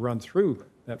take us to run through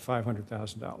that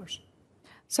 $500,000?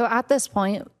 So at this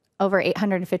point, over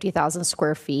 850,000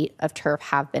 square feet of turf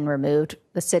have been removed.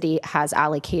 The city has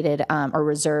allocated or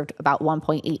reserved about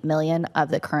 1.8 million of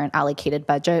the current allocated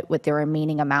budget, with the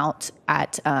remaining amount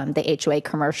at the HOA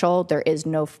commercial. There is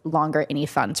no longer any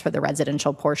funds for the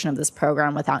residential portion of this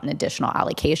program without an additional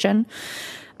allocation.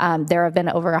 There have been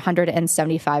over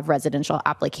 175 residential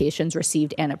applications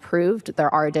received and approved.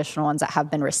 There are additional ones that have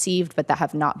been received, but that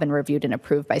have not been reviewed and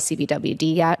approved by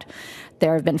CBWD yet.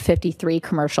 There have been 53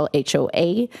 commercial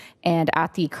HOA, and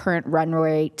at the current run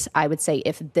rate, I would say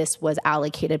if this was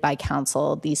allocated by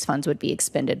council, these funds would be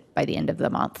expended by the end of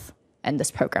the month, and this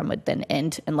program would then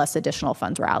end unless additional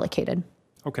funds were allocated.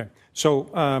 Okay, so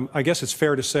I guess it's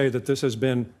fair to say that this has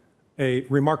been a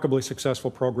remarkably successful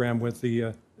program with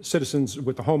the citizens,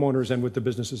 with the homeowners, and with the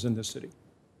businesses in this city.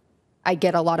 I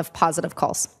get a lot of positive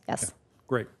calls, yes. Okay,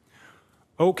 great.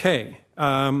 Okay,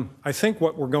 I think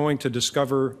what we're going to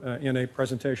discover in a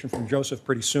presentation from Joseph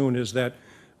pretty soon is that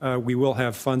we will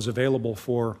have funds available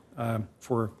for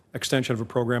extension of a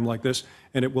program like this,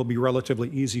 and it will be relatively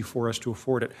easy for us to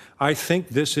afford it. I think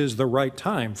this is the right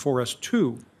time for us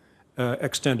to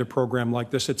extend a program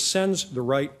like this. It sends the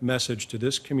right message to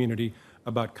this community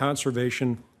about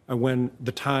conservation when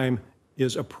the time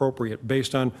is appropriate,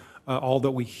 based on all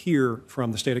that we hear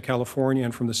from the state of California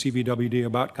and from the CBWD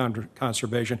about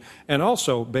conservation, and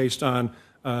also based on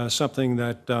something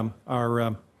that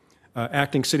our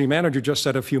acting city manager just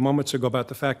said a few moments ago about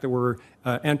the fact that we're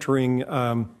entering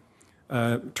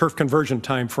turf conversion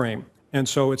time frame. And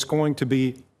so it's going to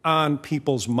be on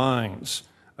people's minds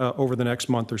over the next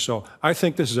month or so. I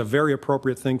think this is a very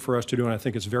appropriate thing for us to do, and I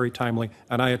think it's very timely,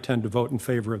 and I intend to vote in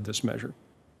favor of this measure.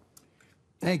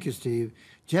 Thank you, Steve.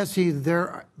 Jesse,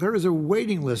 there is a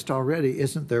waiting list already,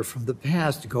 isn't there, from the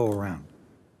past to go around?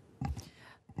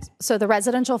 So the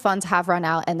residential funds have run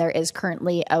out, and there is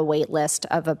currently a wait list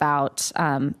of about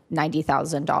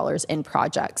 $90,000 in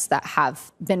projects that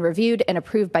have been reviewed and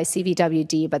approved by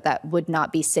CVWD, but that would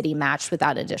not be city matched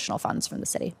without additional funds from the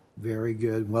city. Very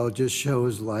good. Well, it just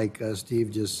shows, like Steve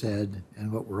just said,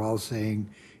 and what we're all saying,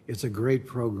 it's a great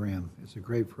program. It's a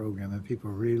great program, and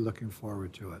people are really looking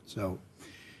forward to it. So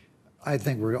I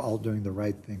think we're all doing the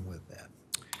right thing with that.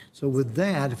 So with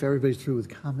that, if everybody's through with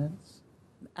comments.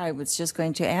 I was just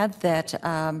going to add that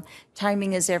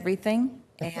timing is everything,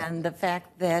 and the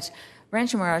fact that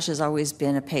Rancho Mirage has always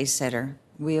been a pace setter.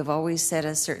 We have always set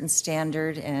a certain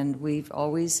standard, and we've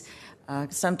always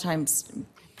sometimes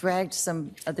dragged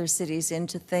some other cities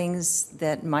into things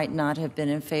that might not have been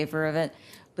in favor of it.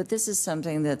 But this is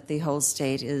something that the whole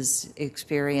state is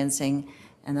experiencing,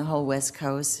 and the whole West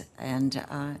Coast, and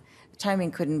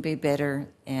timing couldn't be better.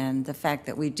 And the fact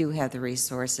that we do have the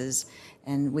resources,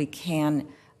 and we can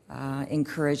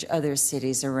encourage other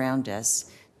cities around us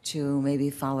to maybe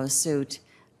follow suit,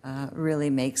 really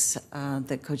makes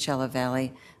the Coachella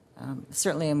Valley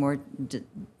certainly a more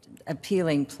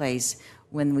appealing place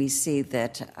when we see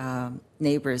that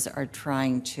neighbors are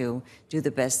trying to do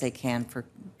the best they can for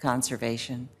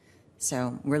conservation.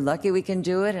 So we're lucky we can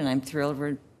do it, and I'm thrilled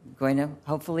we're going to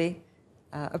hopefully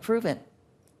approve it.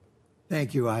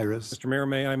 Thank you, Iris. Mr. Mayor,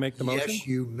 may I make the motion? Yes,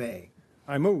 you may.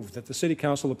 I move that the City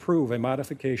Council approve a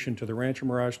modification to the Rancho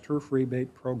Mirage Turf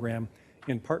Rebate Program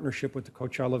in partnership with the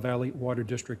Coachella Valley Water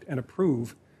District and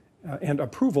approval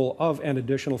of an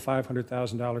additional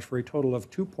 $500,000 for a total of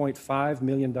 $2.5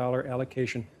 million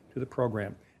allocation to the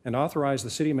program, and authorize the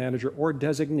city manager or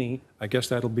designee, I guess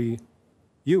that'll be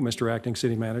you, Mr. Acting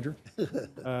City Manager,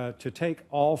 to take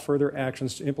all further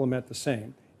actions to implement the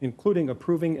same, including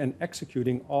approving and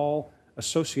executing all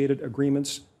associated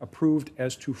agreements approved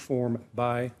as to form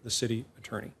by the city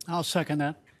attorney. I'll second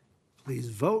that. Please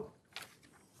vote.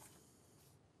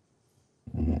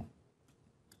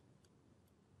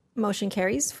 Motion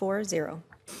carries 4-0.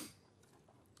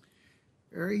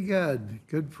 Very good.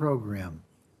 Good program.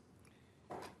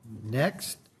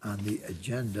 Next on the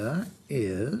agenda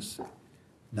is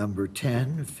number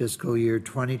 10, fiscal year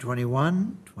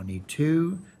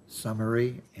 2021-22,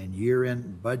 summary and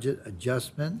year-end budget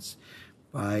adjustments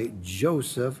by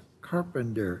Joseph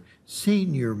Carpenter,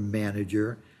 Senior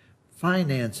Manager,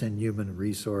 Finance and Human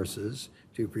Resources,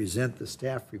 to present the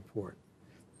staff report.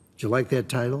 Did you like that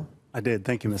title? I did.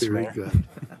 Thank you, Mr. Very Mayor. good.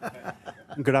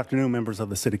 Good afternoon, members of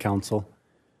the City Council.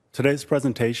 Today's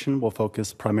presentation will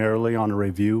focus primarily on a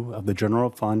review of the general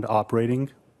fund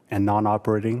operating and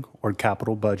non-operating or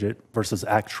capital budget versus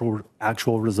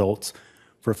actual results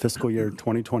for fiscal year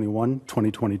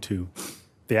 2021-2022.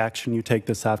 The action you take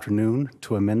this afternoon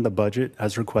to amend the budget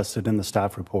as requested in the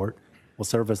staff report will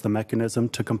serve as the mechanism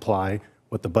to comply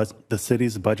with the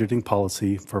city's budgeting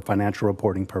policy for financial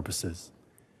reporting purposes.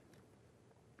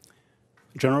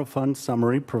 General fund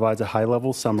summary provides a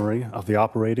high-level summary of the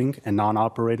operating and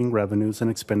non-operating revenues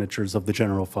and expenditures of the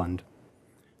general fund.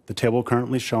 The table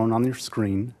currently shown on your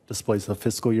screen displays the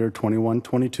fiscal year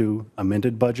 21-22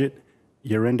 amended budget,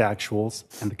 year-end actuals,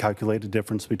 and the calculated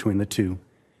difference between the two.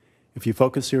 If you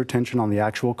focus your attention on the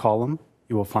actual column,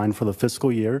 you will find for the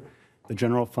fiscal year, the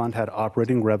general fund had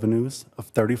operating revenues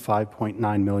of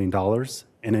 $35.9 million,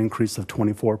 an increase of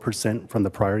 24% from the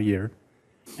prior year,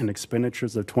 and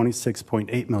expenditures of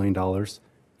 $26.8 million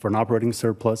for an operating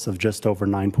surplus of just over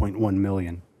 $9.1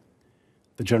 million.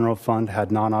 The general fund had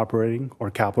non-operating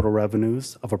or capital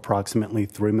revenues of approximately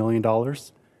 $3 million,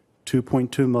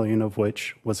 $2.2 million of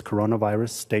which was coronavirus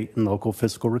state and local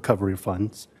fiscal recovery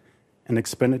funds, and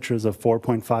expenditures of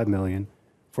 $4.5 million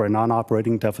for a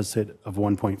non-operating deficit of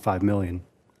 $1.5 million.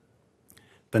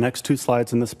 The next two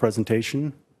slides in this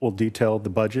presentation will detail the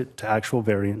budget to actual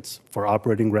variance for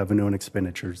operating revenue and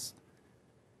expenditures.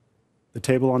 The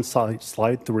table on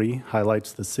slide 3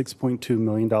 highlights the $6.2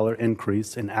 million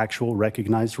increase in actual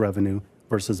recognized revenue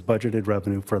versus budgeted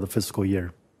revenue for the fiscal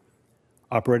year.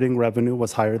 Operating revenue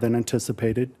was higher than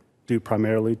anticipated due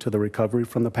primarily to the recovery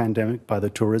from the pandemic by the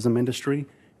tourism industry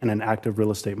and an active real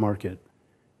estate market.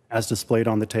 As displayed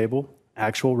on the table,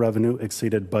 actual revenue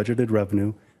exceeded budgeted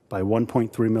revenue by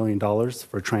 $1.3 million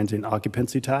for transient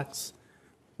occupancy tax,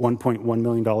 $1.1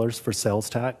 million for sales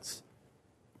tax,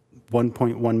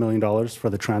 $1.1 million for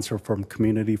the transfer from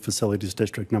Community Facilities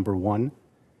District Number 1,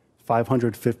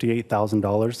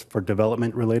 $558,000 for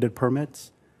development-related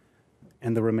permits,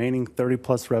 and the remaining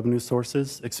 30-plus revenue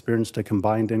sources experienced a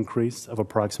combined increase of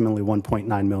approximately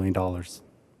 $1.9 million.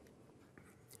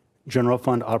 General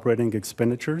fund operating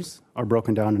expenditures are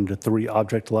broken down into 3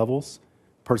 object levels: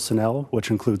 personnel,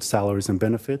 which includes salaries and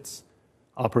benefits,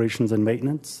 operations and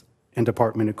maintenance, and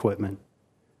department equipment.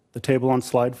 The table on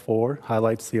slide 4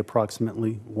 highlights the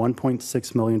approximately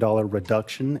 $1.6 million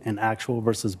reduction in actual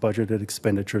versus budgeted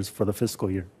expenditures for the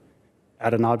fiscal year.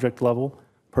 At an object level,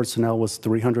 personnel was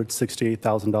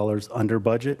 $368,000 under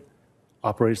budget,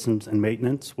 operations and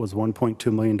maintenance was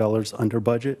 $1.2 million under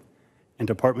budget, and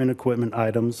department equipment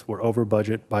items were over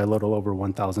budget by a little over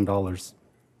 $1,000.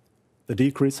 The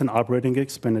decrease in operating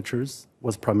expenditures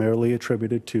was primarily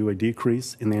attributed to a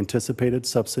decrease in the anticipated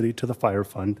subsidy to the fire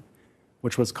fund,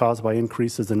 which was caused by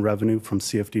increases in revenue from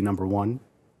CFD Number 1,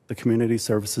 the Community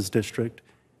Services District,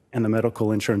 and the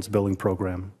Medical Insurance Billing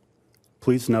Program.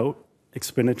 Please note,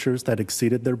 expenditures that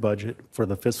exceeded their budget for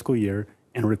the fiscal year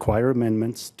and require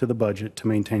amendments to the budget to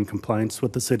maintain compliance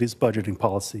with the city's budgeting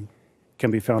policy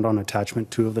can be found on Attachment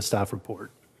 2 of the staff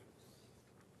report.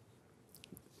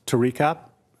 To recap,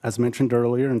 as mentioned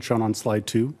earlier and shown on slide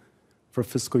 2, for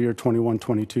fiscal year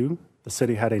 21-22, the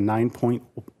city had a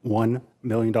 $9.1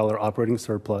 million operating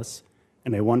surplus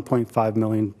and a $1.5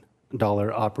 million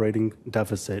operating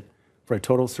deficit for a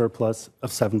total surplus of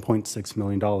 $7.6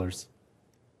 million.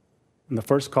 In the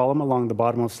first column along the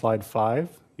bottom of slide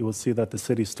 5, you will see that the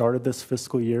city started this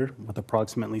fiscal year with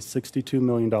approximately $62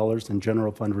 million in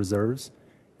general fund reserves,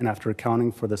 and after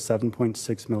accounting for the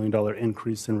 $7.6 million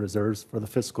increase in reserves for the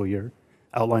fiscal year,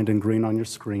 outlined in green on your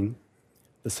screen,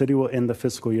 the city will end the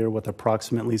fiscal year with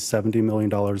approximately $70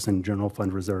 million in general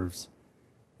fund reserves.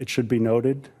 It should be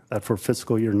noted that for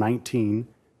fiscal year 19,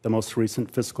 the most recent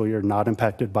fiscal year not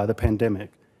impacted by the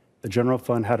pandemic, the general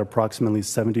fund had approximately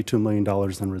 $72 million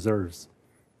in reserves.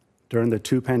 During the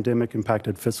two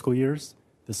pandemic-impacted fiscal years,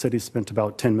 the city spent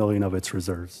about $10 million of its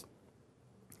reserves.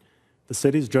 The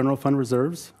city's general fund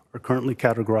reserves are currently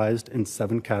categorized in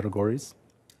 7 categories.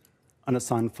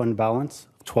 Unassigned fund balance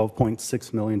of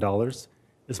 $12.6 million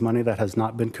is money that has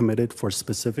not been committed for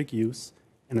specific use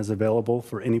and is available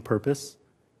for any purpose.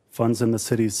 Funds in the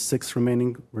city's 6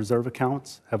 remaining reserve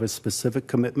accounts have a specific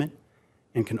commitment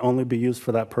and can only be used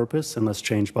for that purpose unless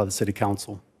changed by the City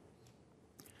Council.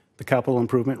 The Capital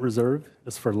Improvement Reserve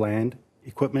is for land,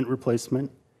 equipment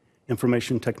replacement,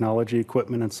 information technology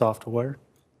equipment and software,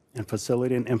 and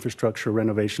facility and infrastructure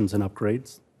renovations and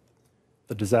upgrades.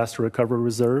 The Disaster Recovery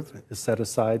Reserve is set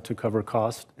aside to cover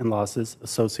costs and losses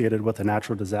associated with a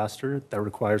natural disaster that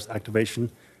requires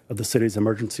activation of the city's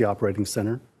Emergency Operating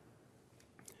Center.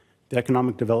 The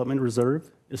Economic Development Reserve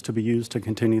is to be used to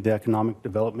continue the economic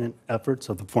development efforts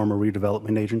of the former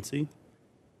redevelopment agency.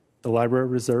 The Library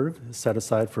Reserve is set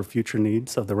aside for future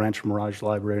needs of the Rancho Mirage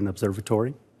Library and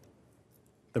Observatory.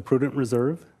 The Prudent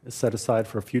Reserve is set aside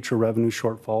for future revenue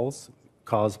shortfalls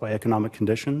caused by economic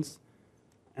conditions.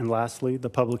 And lastly, the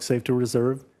Public Safety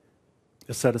Reserve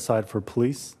is set aside for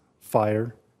police,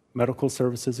 fire, medical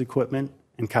services equipment,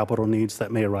 and capital needs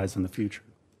that may arise in the future.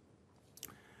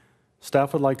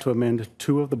 Staff would like to amend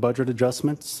 2 of the budget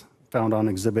adjustments found on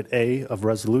Exhibit A of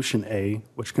Resolution A,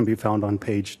 which can be found on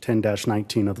page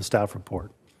 10-19 of the staff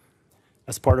report.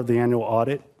 As part of the annual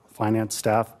audit, finance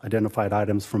staff identified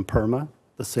items from PERMA,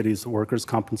 the city's workers'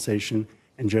 compensation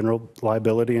and general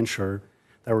liability insurer,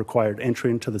 that required entry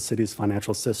into the city's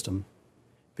financial system.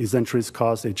 These entries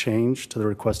caused a change to the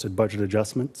requested budget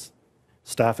adjustments.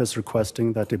 Staff is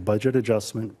requesting that the budget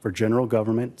adjustment for general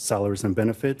government salaries and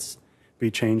benefits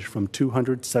be changed from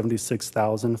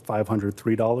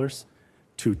 $276,503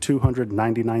 to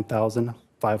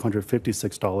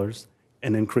 $299,556,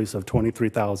 an increase of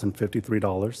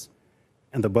 $23,053,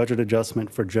 and the budget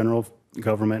adjustment for general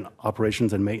government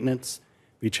operations and maintenance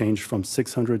be changed from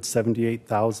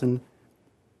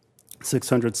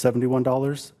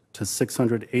 $678,671 to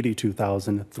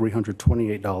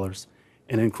 $682,328,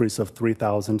 an increase of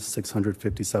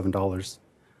 $3,657.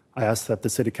 I ask that the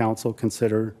City Council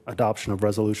consider adoption of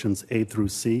resolutions A through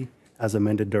C as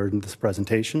amended during this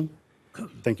presentation.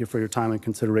 Thank you for your time and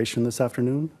consideration this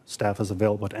afternoon. Staff is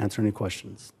available to answer any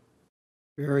questions.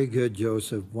 Very good,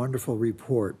 Joseph. Wonderful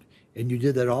report. And you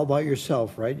did that all by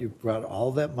yourself, right? You brought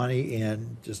all that money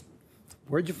in. Just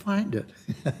where'd you find it?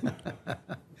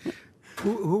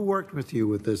 Who worked with you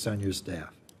with this on your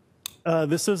staff?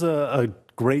 This is a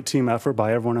great team effort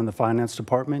by everyone in the finance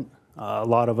department. A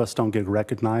lot of us don't get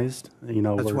recognized. You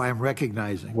know, that's why I'm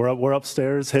recognizing. We're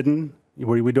upstairs, hidden.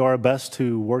 We do our best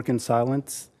to work in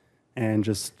silence and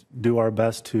just do our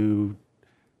best to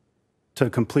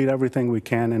complete everything we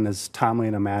can in as timely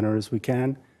in a manner as we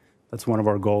can. That's one of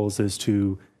our goals, is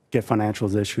to get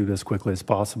financials issued as quickly as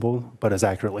possible, but as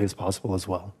accurately as possible as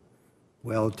well.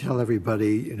 Well, tell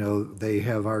everybody, you know, they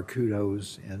have our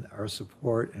kudos and our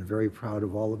support, and very proud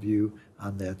of all of you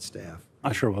on that staff.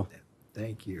 I sure will.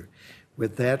 Thank you.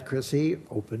 With that, Chrissy,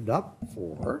 opened up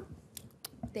for...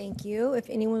 Thank you. If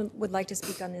anyone would like to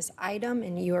speak on this item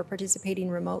and you are participating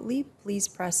remotely, please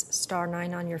press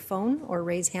 *9 on your phone or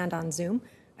raise hand on Zoom.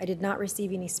 I did not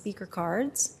receive any speaker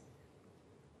cards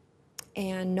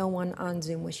and no one on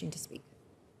Zoom wishing to speak.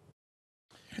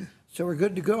 So we're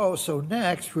good to go. So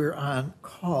next we're on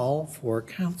call for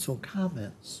council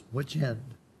comments. Which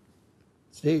end?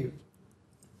 Steve.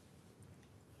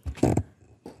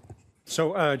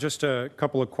 So just a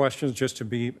couple of questions, just to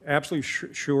be absolutely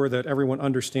sure that everyone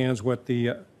understands what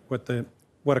a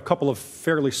couple of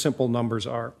fairly simple numbers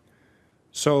are.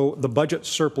 So the budget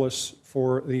surplus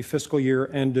for the fiscal year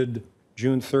ended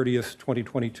June 30th,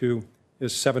 2022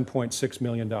 is $7.6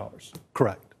 million.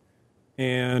 Correct.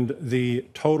 And the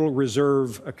total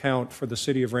reserve account for the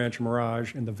city of Rancho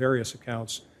Mirage and the various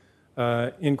accounts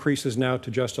increases now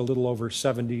to just a little over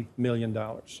 $70 million.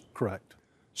 Correct.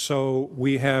 So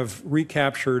we have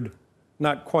recaptured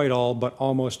not quite all, but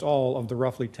almost all of the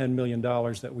roughly $10 million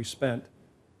that we spent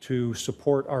to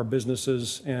support our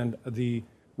businesses and the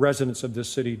residents of this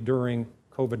city during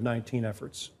COVID-19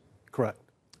 efforts. Correct.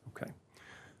 Okay.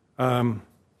 I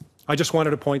just wanted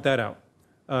to point that out.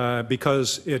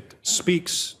 because it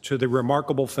speaks to the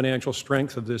remarkable financial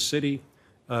strength of this city.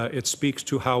 It speaks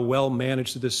to how well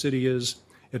managed this city is.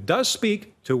 It does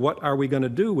speak to what are we going to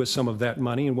do with some of that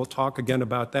money, and we'll talk again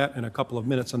about that in a couple of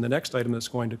minutes on the next item that's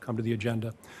going to come to the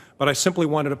agenda. But I simply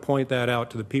wanted to point that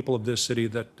out to the people of this city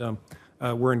that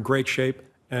we're in great shape,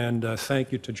 and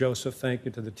thank you to Joseph, thank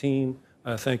you to the team,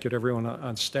 thank you to everyone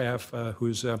on staff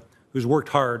who's worked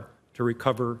hard to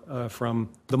recover from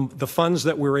the funds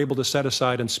that we were able to set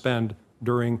aside and spend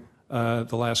during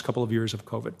the last couple of years of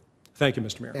COVID. Thank you,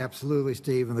 Mr. Mayor. Absolutely,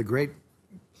 Steve. And the Great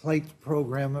Plates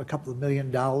program, a couple of $1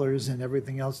 million and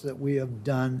everything else that we have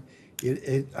done.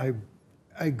 I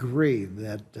agree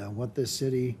that what this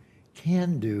city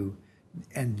can do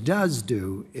and does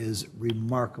do is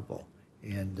remarkable.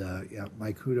 And yeah,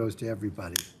 my kudos to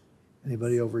everybody.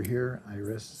 Anybody over here,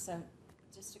 Iris? So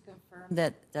just to confirm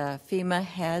that FEMA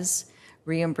has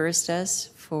reimbursed us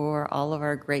for all of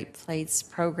our Great Plates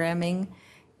programming,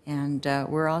 and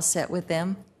we're all set with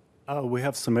them. We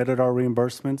have submitted our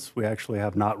reimbursements. We actually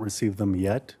have not received them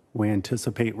yet. We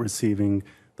anticipate receiving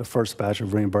the first batch of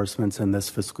reimbursements in this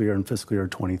fiscal year, in fiscal year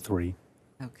 23.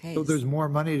 Okay. So there's more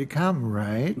money to come,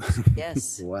 right?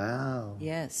 Yes. Wow.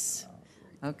 Yes.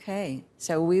 Okay.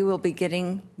 So we will be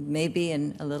getting maybe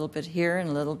a little bit here and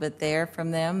a little bit there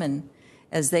from them, and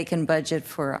as they can budget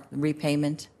for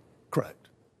repayment. Correct.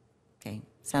 Okay.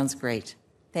 Sounds great.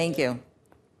 Thank you.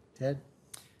 Ted?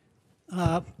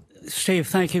 Steve,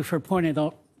 thank you for pointing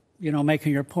out,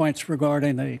 making your points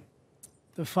regarding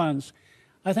the funds.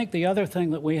 I think the other thing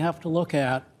that we have to look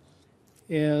at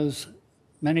is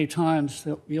many times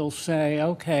that you'll say,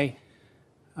 okay,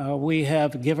 we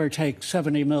have give or take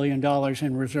 $70 million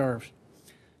in reserves.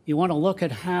 You want to look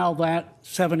at how that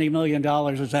 $70 million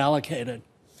is allocated.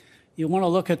 You want to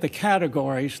look at the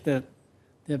categories that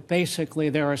basically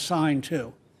they're assigned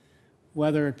to,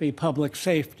 whether it be public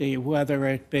safety, whether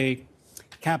it be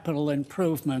capital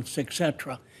improvements, et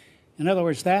cetera. In other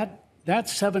words, that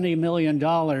 $70 million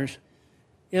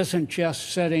isn't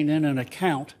just sitting in an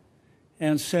account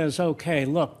and says, okay,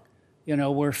 look,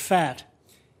 we're fat.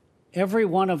 Every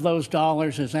one of those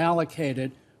dollars is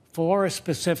allocated for a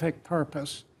specific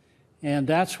purpose, and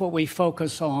that's what we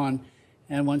focus on.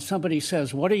 And when somebody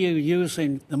says, what are you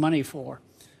using the money for?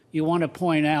 You want to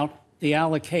point out the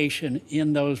allocation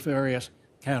in those various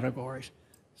categories.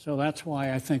 So that's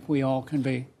why I think we all can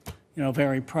be,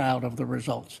 very proud of the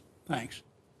results. Thanks.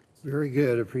 Very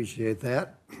good. Appreciate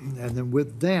that. And then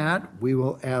with that, we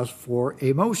will ask for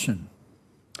a motion.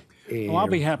 Well, I'll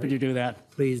be happy to do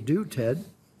that. Please do, Ted.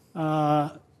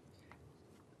 I'll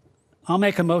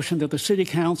make a motion that the City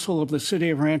Council of the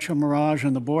City of Rancho Mirage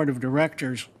and the Board of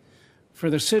Directors for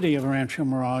the City of Rancho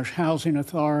Mirage, Housing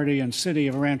Authority, and City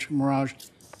of Rancho Mirage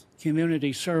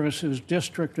Community Services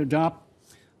District adopt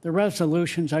the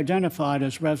resolutions identified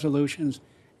as resolutions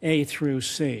A through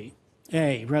C.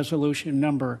 A, resolution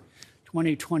number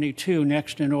 2022,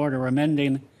 next in order,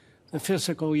 amending the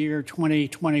fiscal year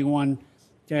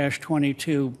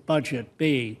 2021-22 budget.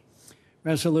 B,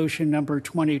 resolution number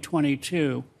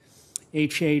 2022,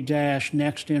 HA-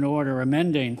 next in order,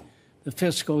 amending the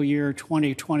fiscal year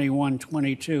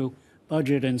 2021-22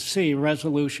 budget. And C,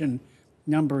 resolution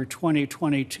number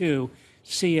 2022,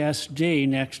 CSD,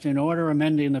 next in order,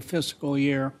 amending the fiscal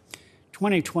year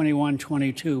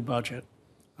 2021-22 budget.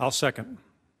 I'll second.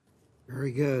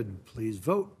 Very good. Please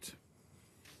vote.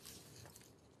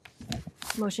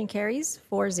 Motion carries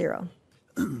 4-0.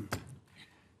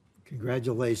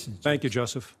 Congratulations. Thank you,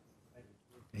 Joseph.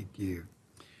 Thank you.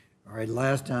 All right,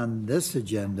 last on this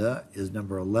agenda is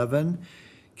number 11,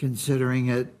 considering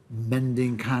it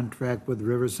mending contract with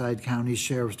Riverside County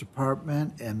Sheriff's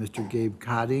Department, and Mr. Gabe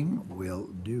Cotting will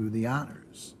do the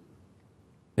honors.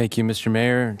 Thank you, Mr.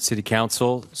 Mayor and City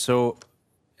Council. So,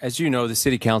 as you know, the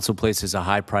City Council places a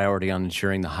high priority on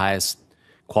ensuring the highest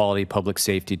quality public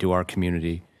safety to our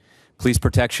community. Police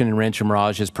protection in Rancho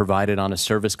Mirage is provided on a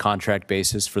service contract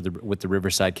basis with the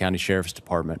Riverside County Sheriff's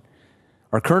Department.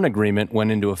 Our current agreement went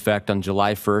into effect on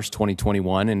July 1st,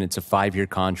 2021, and it's a 5-year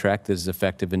contract that is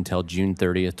effective until June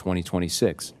 30th,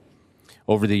 2026.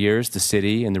 Over the years, the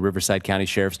city and the Riverside County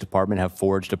Sheriff's Department have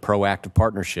forged a proactive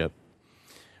partnership.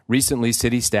 Recently,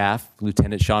 city staff,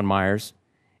 Lieutenant Sean Myers,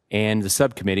 and the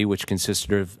subcommittee, which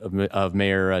consisted of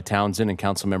Mayor Townsend and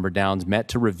Councilmember Downs, met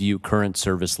to review current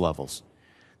service levels.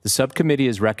 The subcommittee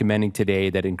is recommending today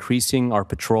that increasing our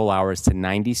patrol hours to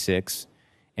 96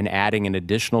 and adding an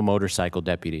additional motorcycle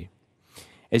deputy.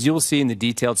 As you will see in the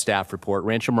detailed staff report,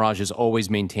 Rancho Mirage has always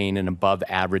maintained an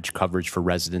above-average coverage for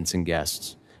residents and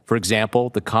guests. For example,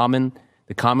 the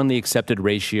commonly accepted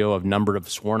ratio of number of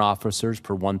sworn officers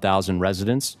per 1,000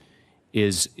 residents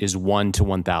is 1 to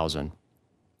 1,000.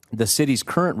 The city's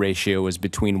current ratio is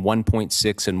between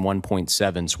 1.6 and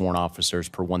 1.7 sworn officers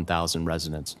per 1,000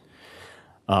 residents.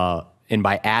 And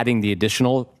by adding the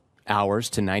additional hours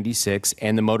to 96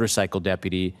 and the motorcycle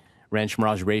deputy, Rancho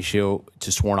Mirage ratio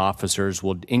to sworn officers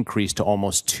will increase to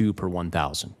almost 2 per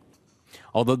 1,000.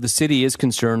 Although the city is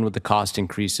concerned with the cost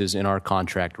increases in our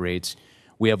contract rates,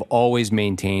 we have always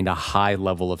maintained a high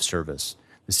level of service.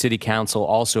 The City Council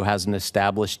also has an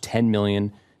established $10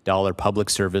 million public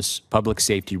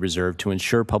safety reserve to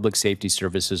ensure public safety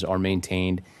services are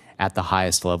maintained at the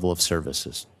highest level of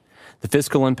services. The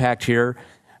fiscal impact here,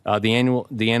 the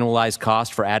annualized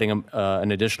cost for adding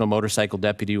an additional motorcycle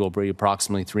deputy will be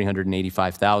approximately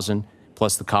 $385,000,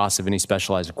 plus the cost of any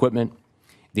specialized equipment.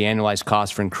 The annualized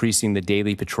cost for increasing the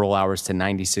daily patrol hours to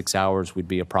 96 hours would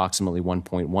be approximately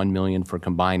 $1.1 million for a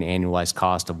combined annualized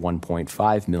cost of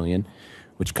 $1.5 million,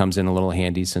 which comes in a little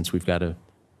handy since we've got a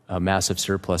massive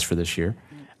surplus for this year.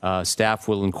 Staff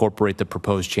will incorporate the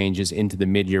proposed changes into the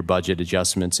mid-year budget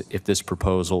adjustments if this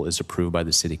proposal is approved by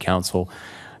the City Council.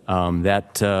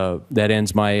 That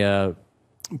ends my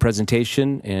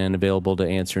presentation and available to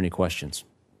answer any questions.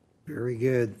 Very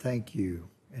good, thank you.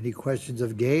 Any questions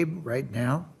of Gabe right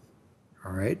now?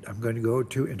 All right, I'm going to go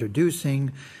to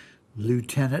introducing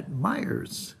Lieutenant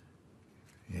Myers.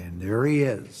 And there he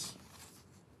is.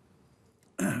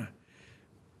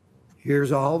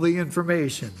 Here's all the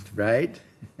information, right?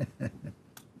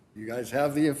 You guys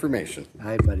have the information.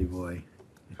 Hi, buddy boy.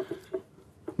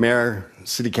 Mayor,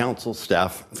 City Council,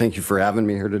 staff, thank you for having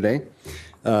me here today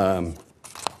and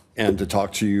to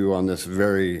talk to you on this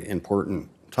very important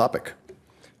topic.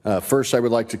 First, I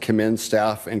would like to commend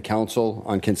staff and council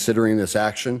on considering this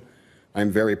action.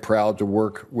 I'm very proud to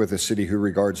work with a city who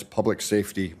regards public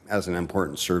safety as an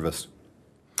important service.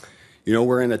 You know,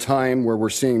 we're in a time where we're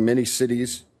seeing many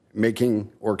cities making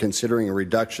or considering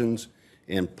reductions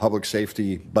in public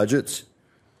safety budgets.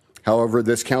 However,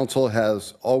 this council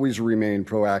has always remained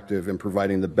proactive in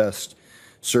providing the best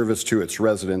service to its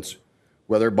residents,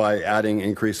 whether by adding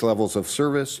increased levels of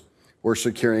service or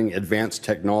securing advanced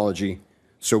technology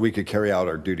so we could carry out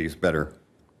our duties better.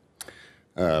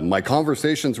 My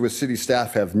conversations with city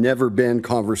staff have never been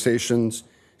conversations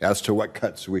as to what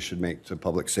cuts we should make to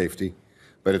public safety,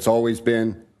 but it's always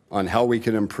been on how we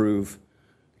can improve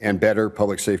and better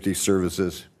public safety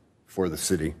services for the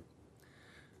city.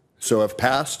 So if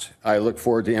passed, I look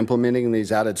forward to implementing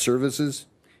these added services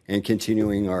and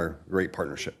continuing our great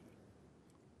partnership.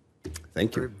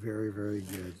 Thank you. Very, very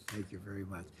good. Thank you very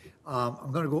much.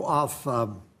 I'm going to go off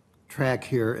track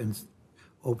here and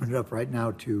open it up right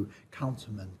now to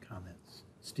councilman comments.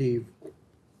 Steve.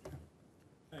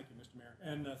 Thank you, Mr. Mayor.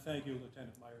 And thank you,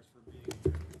 Lieutenant Myers, for being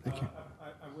here. Thank you.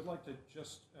 I would like to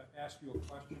just ask you a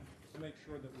question to make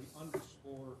sure that we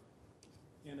underscore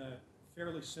in a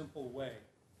fairly simple way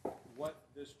what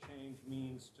this change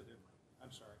means to the, I'm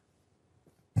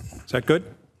sorry. Is that good?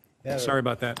 Yeah. Sorry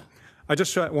about that. I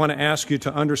just want to ask you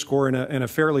to underscore in a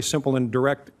fairly simple and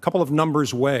direct, couple of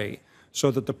numbers way,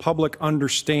 so that the public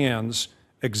understands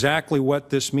exactly what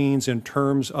this means in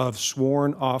terms of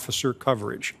sworn officer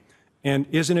coverage. And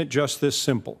isn't it just this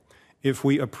simple? If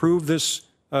we approve this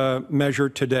measure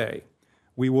today,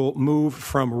 we will move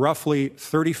from roughly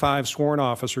 35 sworn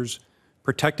officers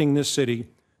protecting this city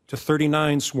to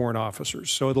 39 sworn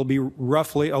officers. So it'll be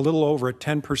roughly a little over a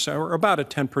 10% or about a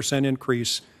 10%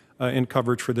 increase in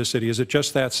coverage for this city. Is it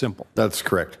just that simple? That's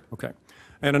correct. Okay.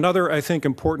 And another, I think,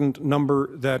 important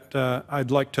number that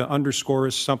I'd like to underscore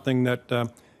is something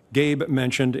that Gabe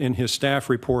mentioned in his staff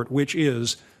report, which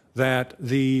is that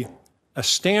a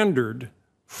standard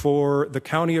for the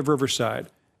County of Riverside,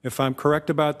 if I'm correct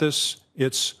about this,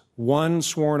 it's 1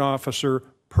 sworn officer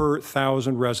per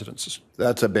 1,000 residents.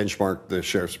 That's a benchmark the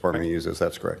Sheriff's Department uses.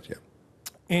 That's correct, yeah.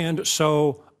 And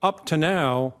so up to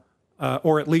now,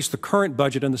 or at least the current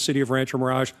budget in the city of Rancho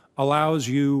Mirage, allows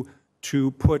you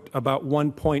to put about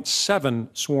 1.7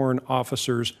 sworn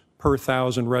officers per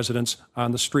 1,000 residents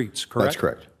on the streets, correct? That's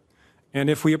correct. And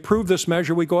if we approve this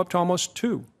measure, we go up to almost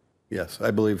 2. Yes,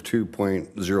 I believe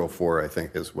 2.04, I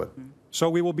think, is what. So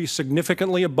we will be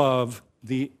significantly above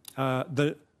the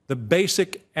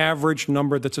basic average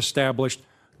number that's established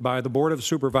by the Board of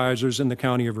Supervisors in the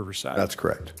County of Riverside. That's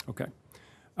correct. Okay.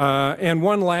 And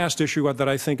one last issue that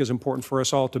I think is important for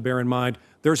us all to bear in mind,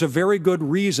 there's a very good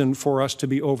reason for us to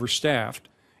be overstaffed,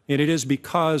 and it is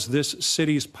because this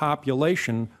city's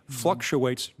population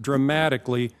fluctuates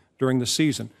dramatically during the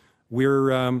season.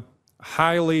 We're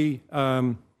highly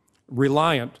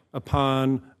reliant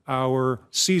upon our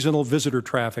seasonal visitor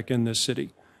traffic in this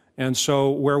city. And so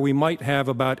where we might have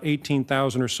about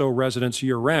 18,000 or so residents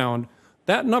year-round,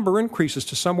 that number increases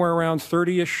to somewhere around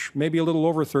 30-ish, maybe a little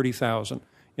over 30,000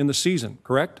 in the season,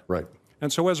 correct? Right.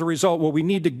 And so as a result, what we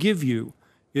need to give you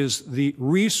is the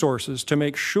resources to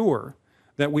make sure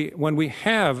that when we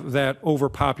have that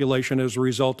overpopulation as a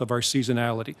result of our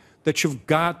seasonality, that you've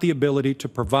got the ability to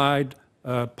provide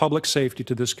public safety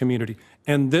to this community.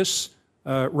 And this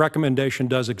recommendation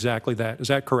does exactly that. Is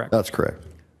that correct? That's correct.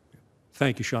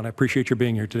 Thank you, Sean. I appreciate your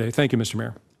being here today. Thank you, Mr.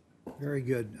 Mayor. Very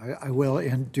good. I will.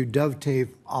 And to dovetail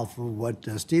off of what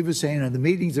Steve was saying, in the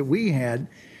meetings that we had,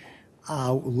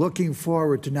 looking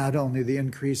forward to not only the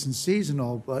increase in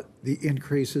seasonal, but the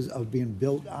increases of being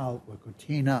built out with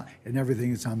Cotina and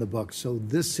everything that's on the books. So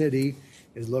this city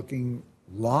is looking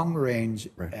long range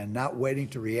and not waiting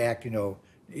to react,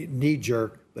 knee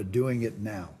jerk, but doing it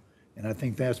now. And I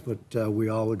think that's what we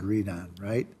all agreed on,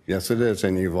 right? Yes, it is,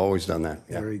 and you've always done that.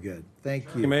 Yeah. Very good. Thank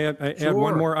you. May I add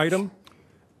one more item?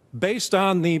 Based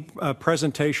on the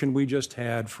presentation we just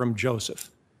had from Joseph,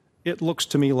 it looks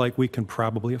to me like we can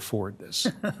probably afford this.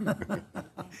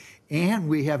 And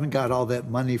we haven't got all that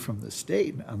money from the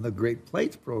state on the Great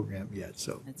Plates program yet,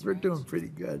 so we're doing pretty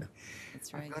good.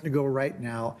 That's right. I'm going to go right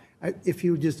now. If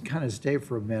you just kind of stay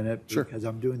for a minute, because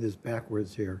I'm doing this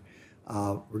backwards here.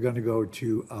 We're going to go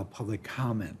to public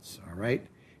comments, all right?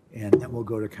 And then we'll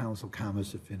go to council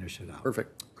comments to finish it out.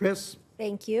 Perfect. Chris?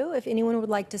 Thank you. If anyone would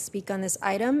like to speak on this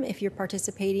item, if you're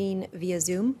participating via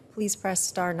Zoom, please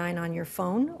press *9 on your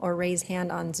phone or raise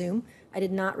hand on Zoom. I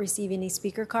did not receive any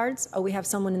speaker cards. Oh, we have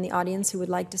someone in the audience who would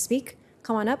like to speak.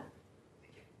 Come on up.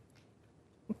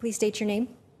 Please state your name.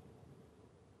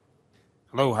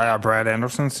 Hello, hi, I'm Brad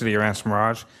Anderson, City of Rancho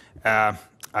Mirage.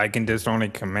 I can just only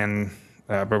commend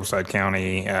Riverside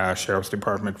County Sheriff's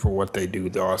Department for what they do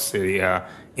to our city,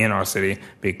 in our city,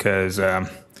 because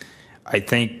I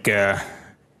think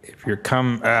if you're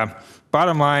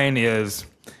bottom line is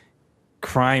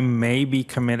crime may be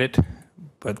committed,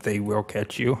 but they will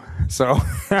catch you. So,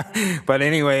 but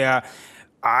anyway,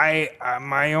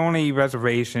 my only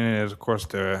reservation is, of course,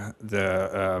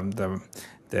 the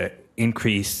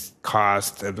increased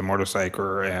cost of the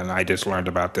motorcycle, and I just learned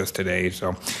about this today.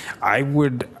 So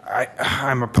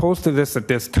I'm opposed to this at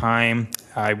this time.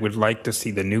 I would like to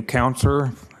see the new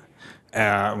counselor,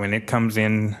 when it comes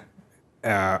in,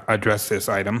 address this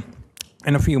item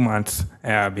in a few months,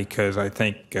 because I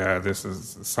think this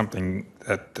is something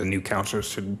that the new counselor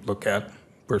should look at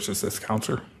versus this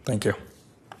counselor. Thank you.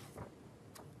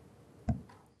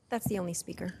 That's the only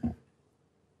speaker.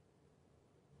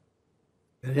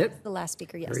 That it? The last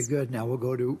speaker, yes. Very good. Now we'll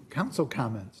go to council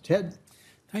comments. Ted?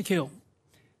 Thank you.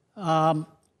 I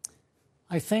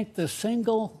think the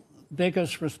single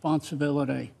biggest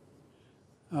responsibility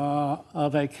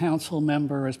of a council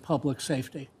member is public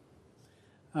safety.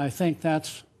 I think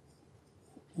that's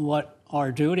what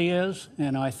our duty is,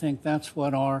 and I think that's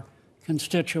what our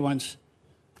constituents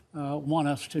want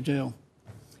us to do.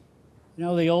 You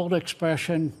know, the old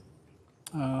expression,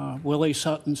 Willie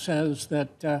Sutton says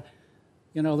that,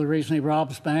 the reason he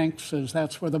robs banks is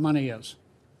that's where the money is.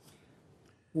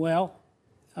 Well,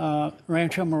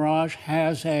 Rancho Mirage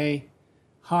has a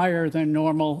higher than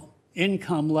normal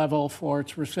income level for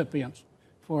its recipients,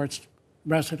 for its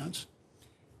residents.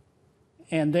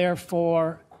 And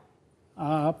therefore,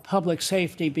 public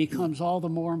safety becomes all the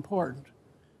more important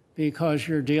because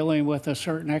you're dealing with a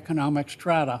certain economic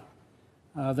strata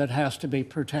that has to be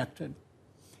protected.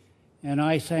 And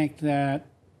I think that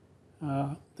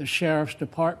the Sheriff's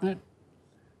Department,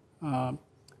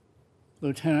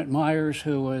 Lieutenant Myers,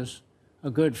 who is a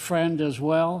good friend as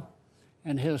well,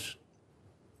 and his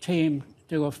team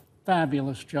do a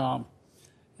fabulous job.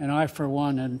 And I, for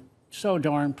one, am so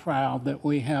darn proud that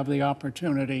we have the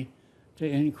opportunity to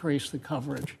increase the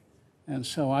coverage. And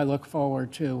so I look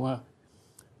forward to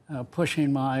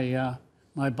pushing my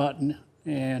button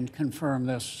and confirm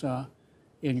this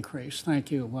increase.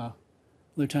 Thank you,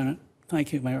 Lieutenant.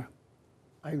 Thank you, Mayor.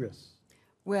 Iris.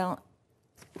 Well,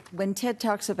 when Ted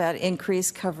talks about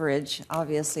increased coverage,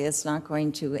 obviously it's not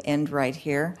going to end right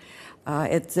here.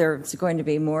 There's going to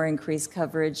be more increased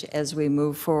coverage as we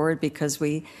move forward because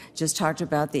we just talked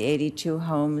about the 82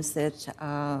 homes that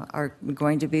are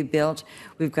going to be built.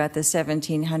 We've got the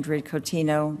 1,700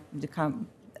 Cotino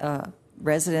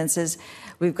residences.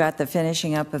 We've got the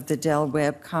finishing up of the Del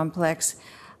Webb complex.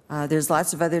 There's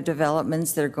lots of other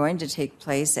developments that are going to take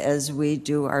place as we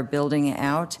do our building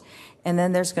out. And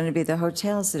then there's going to be the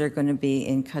hotels that are going to be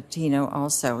in Cotino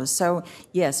also. So,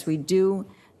 yes, we do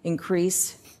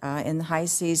increase in the high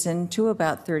season to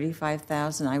about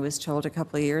 35,000, I was told a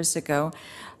couple of years ago.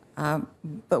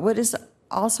 But what is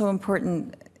also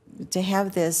important to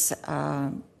have this,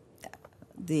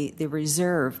 the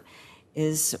reserve,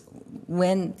 is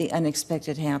when the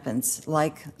unexpected happens,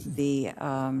 like the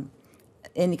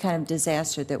any kind of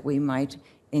disaster that we might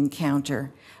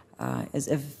encounter, as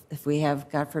if we have,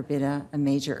 God forbid, a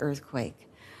major earthquake,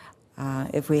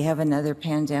 if we have another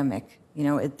pandemic. You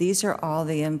know, these are all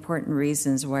the important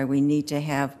reasons why we need to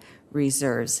have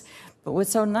reserves. But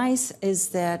what's so nice is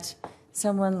that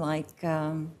someone like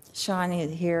Sean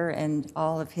here and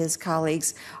all of his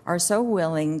colleagues are so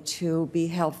willing to be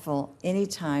helpful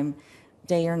anytime,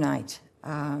 day or night.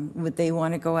 Would they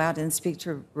want to go out and speak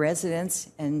to residents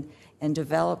and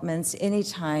developments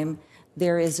anytime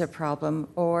there is a problem,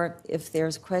 or if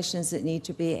there's questions that need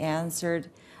to be answered,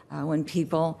 when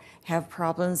people have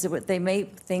problems that they may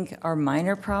think are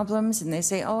minor problems, and they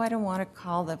say, "Oh, I don't want to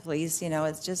call the police.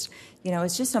 It's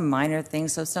just a minor thing.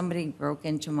 So somebody broke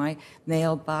into my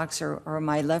mailbox, or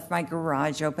left my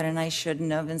garage open, and I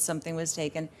shouldn't have, and something was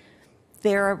taken."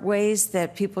 There are ways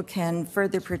that people can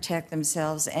further protect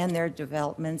themselves and their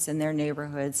developments and their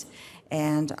neighborhoods.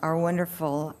 And our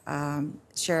wonderful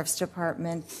Sheriff's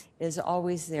Department is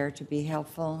always there to be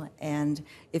helpful. And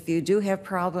if you do have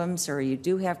problems, or you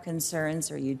do have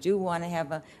concerns, or you do want to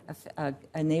have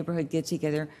a neighborhood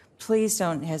get-together, please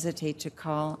don't hesitate to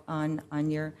call on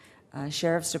your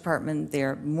Sheriff's Department.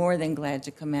 They're more than glad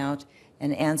to come out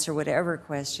and answer whatever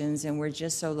questions. And we're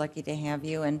just so lucky to have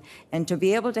you and to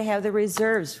be able to have the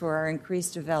reserves for our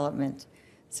increased development.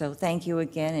 So thank you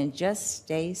again, and just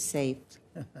stay safe.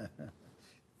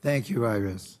 Thank you,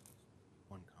 Iris.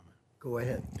 One comment. Go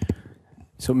ahead.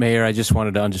 So, Mayor, I just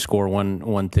wanted to underscore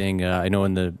one thing. I know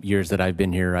in the years that I've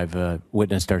been here, I've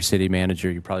witnessed our city manager.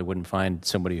 You probably wouldn't find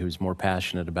somebody who's more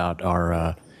passionate about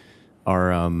our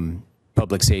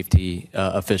public safety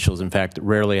officials. In fact,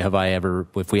 rarely have I ever,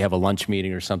 if we have a lunch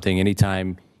meeting or something,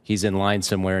 anytime he's in line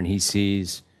somewhere and he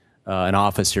sees an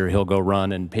officer, he'll go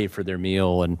run and pay for their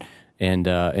meal.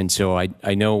 And so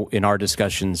I know in our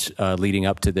discussions leading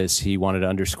up to this, he wanted to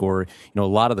underscore, a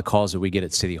lot of the calls that we get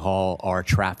at City Hall are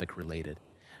traffic related.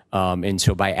 And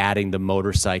so by adding the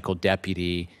motorcycle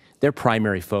deputy, their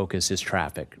primary focus is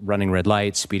traffic, running red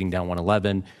lights, speeding down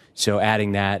 111. So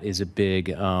adding that is a big,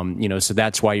 so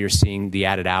that's why you're seeing the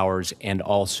added hours and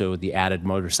also the added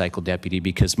motorcycle deputy,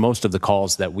 because most of the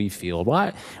calls that we field,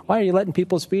 why are you letting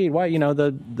people speed? Why,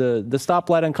 the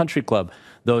stoplight on Country Club,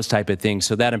 those type of things.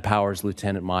 So that empowers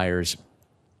Lieutenant Myers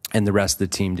and the rest of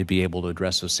the team to be able to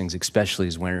address those things, especially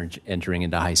as we're entering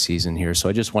into high season here. So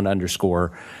I just want to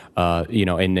underscore,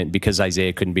 and because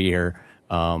Isaiah couldn't be here,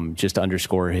 just to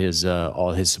underscore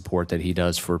all his support that he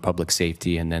does for public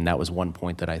safety. And then that was one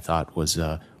point that I thought was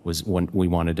one we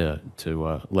wanted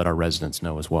to let our residents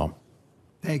know as well.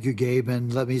 Thank you, Gabe.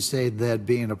 And let me say that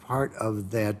being a part of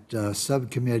that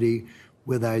subcommittee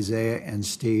with Isaiah and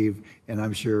Steve, and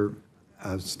I'm sure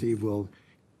Steve will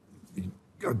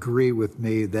agree with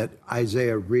me that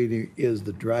Isaiah really is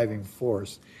the driving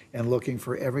force, and looking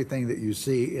for everything that you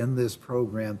see in this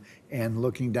program and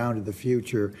looking down to the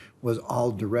future was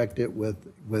all directed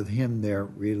with him there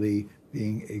really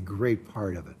being a great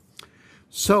part of it.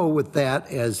 So with that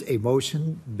as a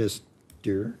motion,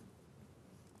 Mr.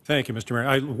 Thank you, Mr. Mayor.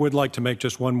 I would like to make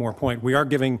just one more point. We are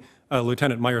giving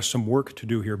Lieutenant Myers some work to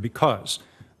do here, because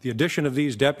the addition of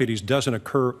these deputies doesn't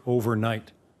occur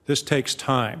overnight. This takes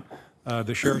time.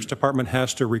 The Sheriff's Department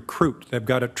has to recruit. They've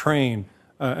got to train,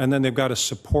 and then they've got to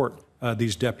support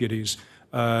these deputies.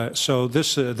 So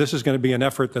this is going to be an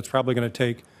effort that's probably going to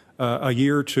take a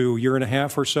year to year and a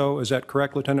half or so. Is that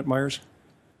correct, Lieutenant Myers?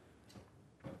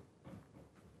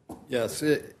 Yes.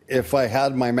 If I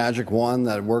had my magic wand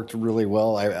that worked really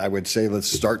well, I would say let's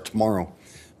start tomorrow.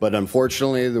 But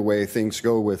unfortunately, the way things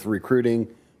go with recruiting,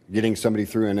 getting somebody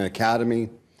through an academy,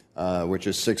 which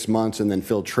is 6 months, and then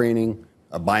field training,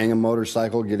 buying a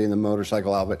motorcycle, getting the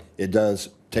motorcycle outfit, it does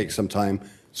take some time.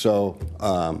 So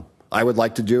I would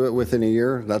like to do it within a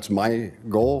year. That's my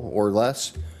goal, or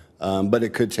less. But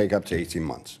it could take up to 18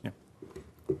 months. Yeah.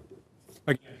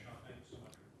 Again, Sean, thank you so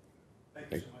much.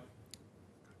 Thank you so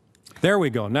much. There we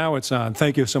go. Now it's on.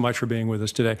 Thank you so much for being with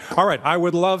us today. All right. I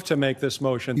would love to make this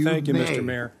motion. Thank you, Mr.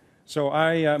 Mayor. So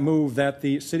I move that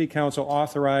the City Council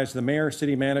authorize the mayor,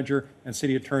 city manager, and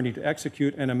city attorney to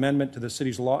execute an amendment to the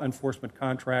city's law enforcement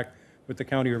contract with the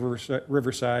County of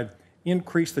Riverside,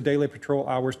 increase the daily patrol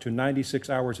hours to 96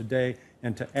 hours a day,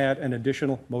 and to add an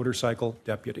additional motorcycle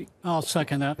deputy. I'll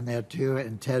second that. And that too,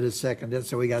 and Ted has seconded.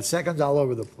 So we got seconds all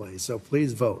over the place. So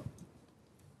please vote.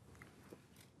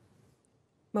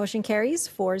 Motion carries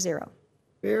 4-0.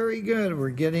 Very good. We're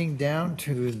getting down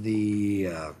to the...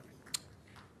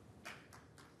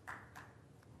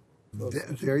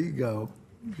 there you go.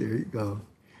 There you go.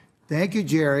 Thank you,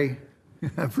 Jerry.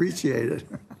 I appreciate it.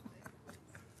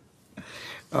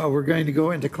 We're going to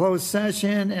go into closed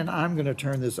session, and I'm going to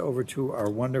turn this over to our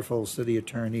wonderful city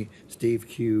attorney, Steve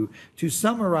Q, to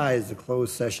summarize the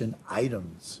closed session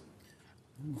items.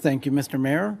 Thank you, Mr.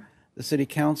 Mayor. The City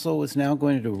Council is now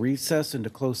going to recess into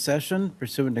closed session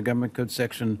pursuant to Government Code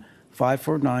Section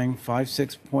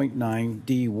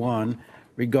 54956.9D1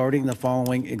 regarding the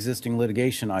following existing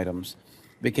litigation items.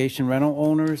 Vacation rental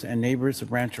owners and neighbors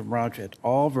of Rancho Mirage et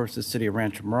al. Versus City of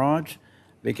Rancho Mirage.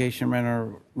 Vacation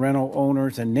rental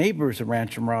owners and neighbors of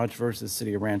Rancho Mirage versus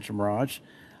City of Rancho Mirage.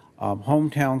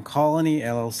 Hometown Colony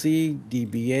LLC,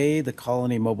 DBA, the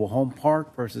Colony Mobile Home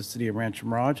Park versus City of Rancho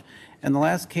Mirage. And the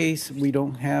last case, we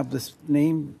don't have the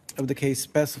name of the case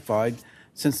specified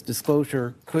since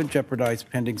disclosure could jeopardize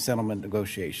pending settlement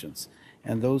negotiations.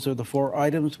 And those are the 4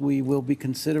 items we will be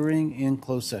considering in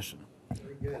closed session.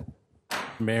 Very good.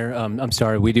 Mayor, I'm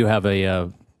sorry, we do have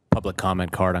a public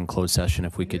comment card on closed session.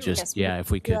 If we could just, if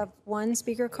we could. You have one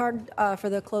speaker card for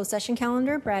the closed session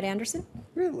calendar, Brad Anderson.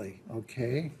 Really?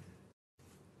 Okay.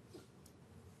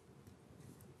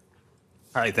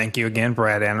 Hi, thank you again,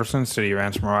 Brad Anderson, City of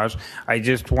Rancho Mirage. I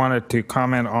just wanted to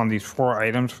comment on these 4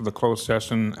 items for the closed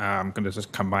session. I'm going to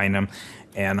just combine them,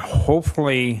 and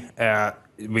hopefully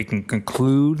we can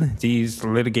conclude these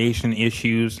litigation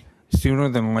issues sooner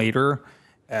than later,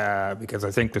 because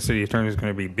I think the city attorney is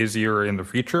going to be busier in the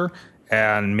future,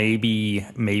 and maybe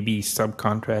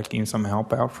subcontracting some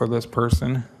help out for this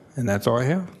person. And that's all I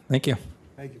have. Thank you.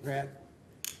 Thank you, Brad.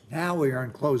 Now we are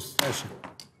in closed session.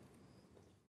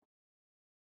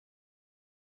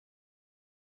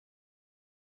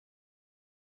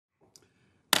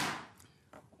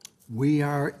 We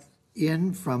are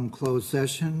in from closed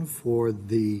session for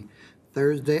the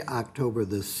Thursday, October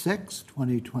the 6th,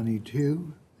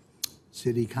 2022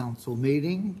 City Council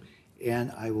meeting,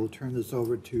 and I will turn this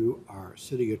over to our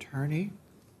city attorney.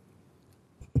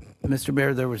 Mr.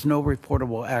 Mayor, there was no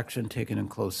reportable action taken in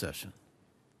closed session.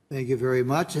 Thank you very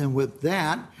much, and with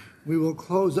that, we will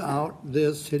close out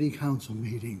this City Council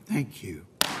meeting. Thank you.